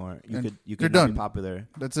popular anymore. You could not be popular.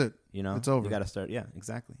 That's it. It's over. You got to start. Yeah,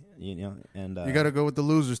 exactly. And you got to go with the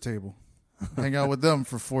losers table. Hang out with them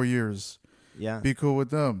for 4 years. Yeah. Be cool with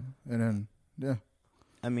them. And then, yeah.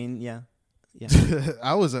 I mean, yeah.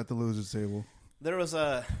 I was at the losers table. There was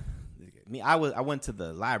I went to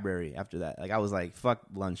the library after that. Like, I was like, fuck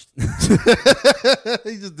lunch.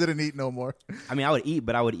 He just didn't eat no more. I mean, I would eat,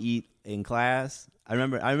 but I would eat in class. I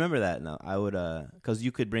remember that now. I would, because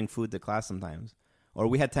you could bring food to class sometimes. Or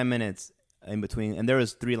we had 10 minutes in between, and there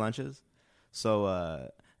was 3 lunches. So,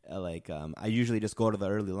 I usually just go to the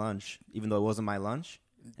early lunch, even though it wasn't my lunch.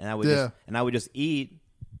 And I would just eat,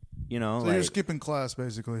 So you're skipping class,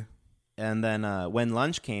 basically. And then when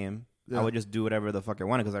lunch came, I would just do whatever the fuck I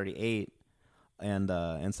wanted because I already ate. And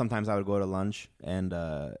sometimes I would go to lunch, and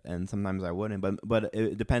sometimes I wouldn't. But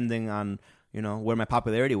depending on where my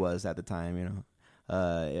popularity was at the time,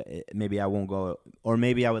 maybe I won't go, or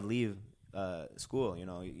maybe I would leave school.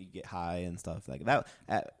 You get high and stuff like that.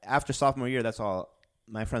 After sophomore year, that's all.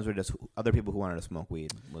 My friends were just other people who wanted to smoke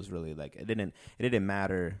weed. Was really like it didn't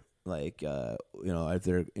matter. Like if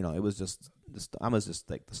they're it was just I was just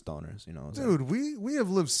like the stoners. Dude, we have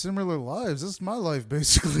lived similar lives. This is my life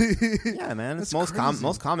basically. Yeah, man.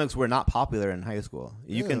 Most comics were not popular in high school.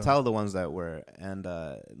 You can tell the ones that were, and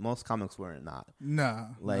most comics were not. Nah,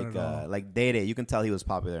 like Day Day. You can tell he was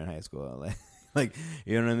popular in high school. Like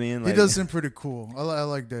you know what I mean. Like, he does seem pretty cool. I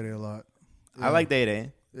like Day Day a lot. Yeah. I like Day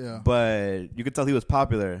Day. Yeah, but you could tell he was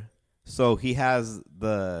popular, so he has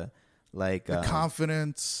the Like The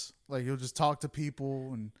confidence, like he'll just talk to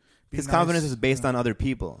people and be his nice. confidence is based on other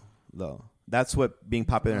people, though. That's what being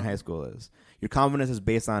popular in high school is. Your confidence is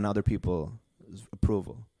based on other people's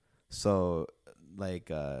approval. So,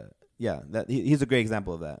 like, he's a great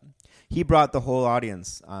example of that. He brought the whole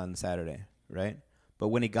audience on Saturday, right? But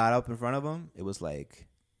when he got up in front of them, it was like,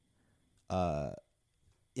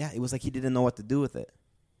 it was like he didn't know what to do with it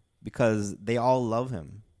because they all love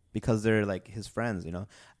him because they're like his friends, you know.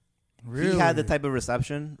 Really? He had the type of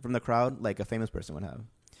reception from the crowd like a famous person would have.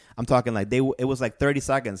 I'm talking like it was like 30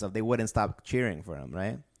 seconds of they wouldn't stop cheering for him,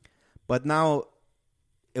 right? But now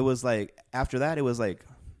it was like after that it was like,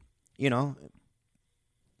 you know,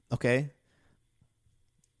 okay.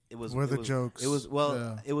 It was jokes. It was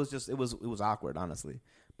it was awkward, honestly.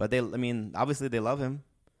 But obviously they love him.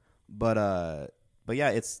 But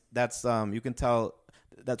yeah, that's you can tell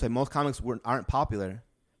that's why most comics aren't popular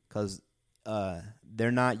because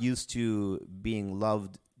they're not used to being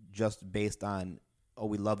loved just based on, oh,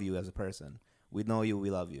 we love you as a person. We know you, we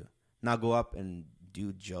love you. Now go up and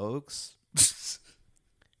do jokes.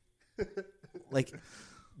 Like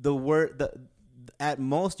at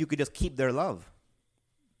most you could just keep their love.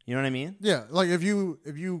 You know what I mean? Yeah, like if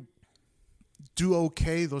you do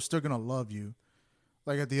okay, they're still gonna love you.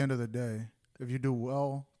 Like at the end of the day, if you do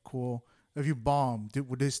well, cool. If you bomb,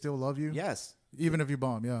 would they still love you? Yes. Even if you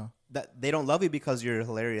bomb, yeah. That they don't love you because you're a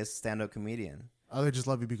hilarious stand-up comedian. Oh, they just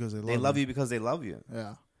love you because they love you because they love you.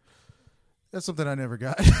 Yeah. That's something I never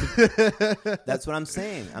got. That's what I'm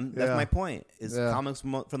saying. That's my point. Is comics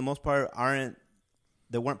for the most part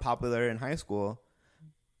they weren't popular in high school.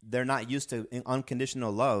 They're not used to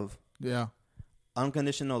unconditional love. Yeah.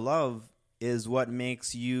 Unconditional love is what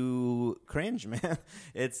makes you cringe, man.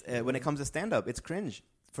 It's when it comes to stand-up, it's cringe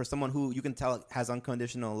for someone who you can tell has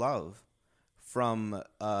unconditional love from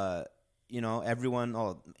everyone.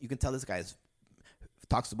 Oh, you can tell this guy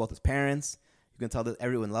talks to both his parents. You can tell that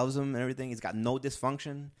everyone loves him and everything. He's got no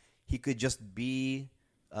dysfunction. He could just be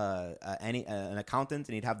an accountant,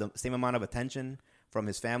 and he'd have the same amount of attention from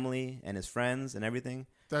his family and his friends and everything.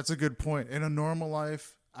 That's a good point. In a normal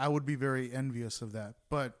life, I would be very envious of that.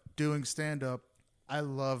 But doing stand-up, I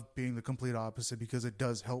love being the complete opposite because it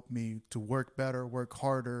does help me to work better, work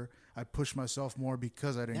harder. I push myself more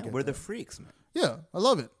because I didn't get we're that. the freaks, man. Yeah, I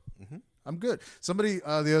love it. Mm-hmm. I'm good. Somebody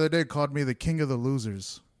the other day called me the king of the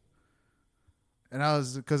losers. And I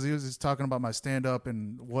was, because he was just talking about my stand-up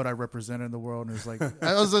and what I represent in the world. And it's like,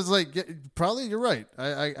 I was just like, yeah, probably you're right.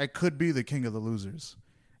 I could be the king of the losers.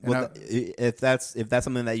 And well, if that's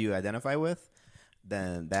something that you identify with,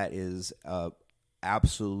 then that is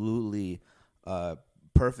absolutely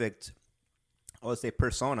perfect. I would say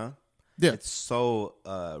persona. Yeah, it's so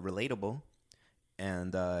relatable,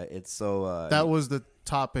 and it's so. That was the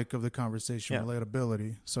topic of the conversation: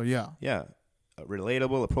 relatability. So yeah,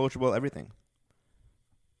 relatable, approachable, everything.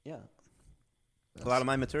 Yeah, a lot of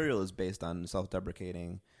my material is based on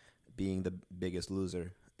self-deprecating, being the biggest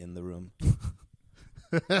loser in the room.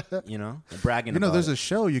 You know, bragging. About there's a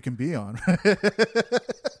show you can be on.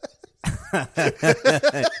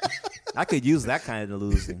 I could use that kind of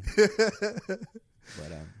losing.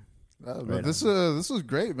 But this was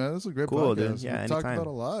great, man. This was a great cool, podcast. Dude. Yeah, we talked about a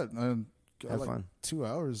lot. And have fun. 2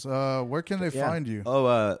 hours. Where can they find you?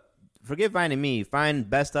 Forget finding me. Find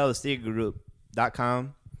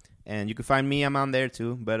bestofthesecretgroup.com. And you can find me. I'm on there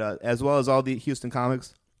too. But as well as all the Houston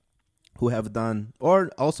comics who have done,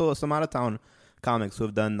 or also some out of town comics who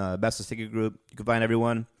have done Best of Secret Group. You can find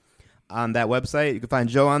everyone on that website. You can find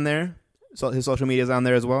Joe on there. So his social media is on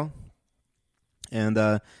there as well. And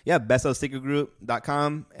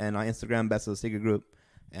bestofthesecretgroup.com, and on Instagram, Best of the Secret Group,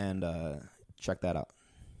 and check that out.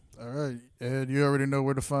 All right. And you already know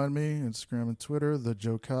where to find me, Instagram and Twitter, the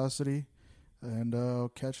Joe Cassidy. And I'll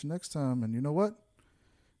catch you next time. And you know what?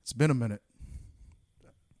 It's been a minute.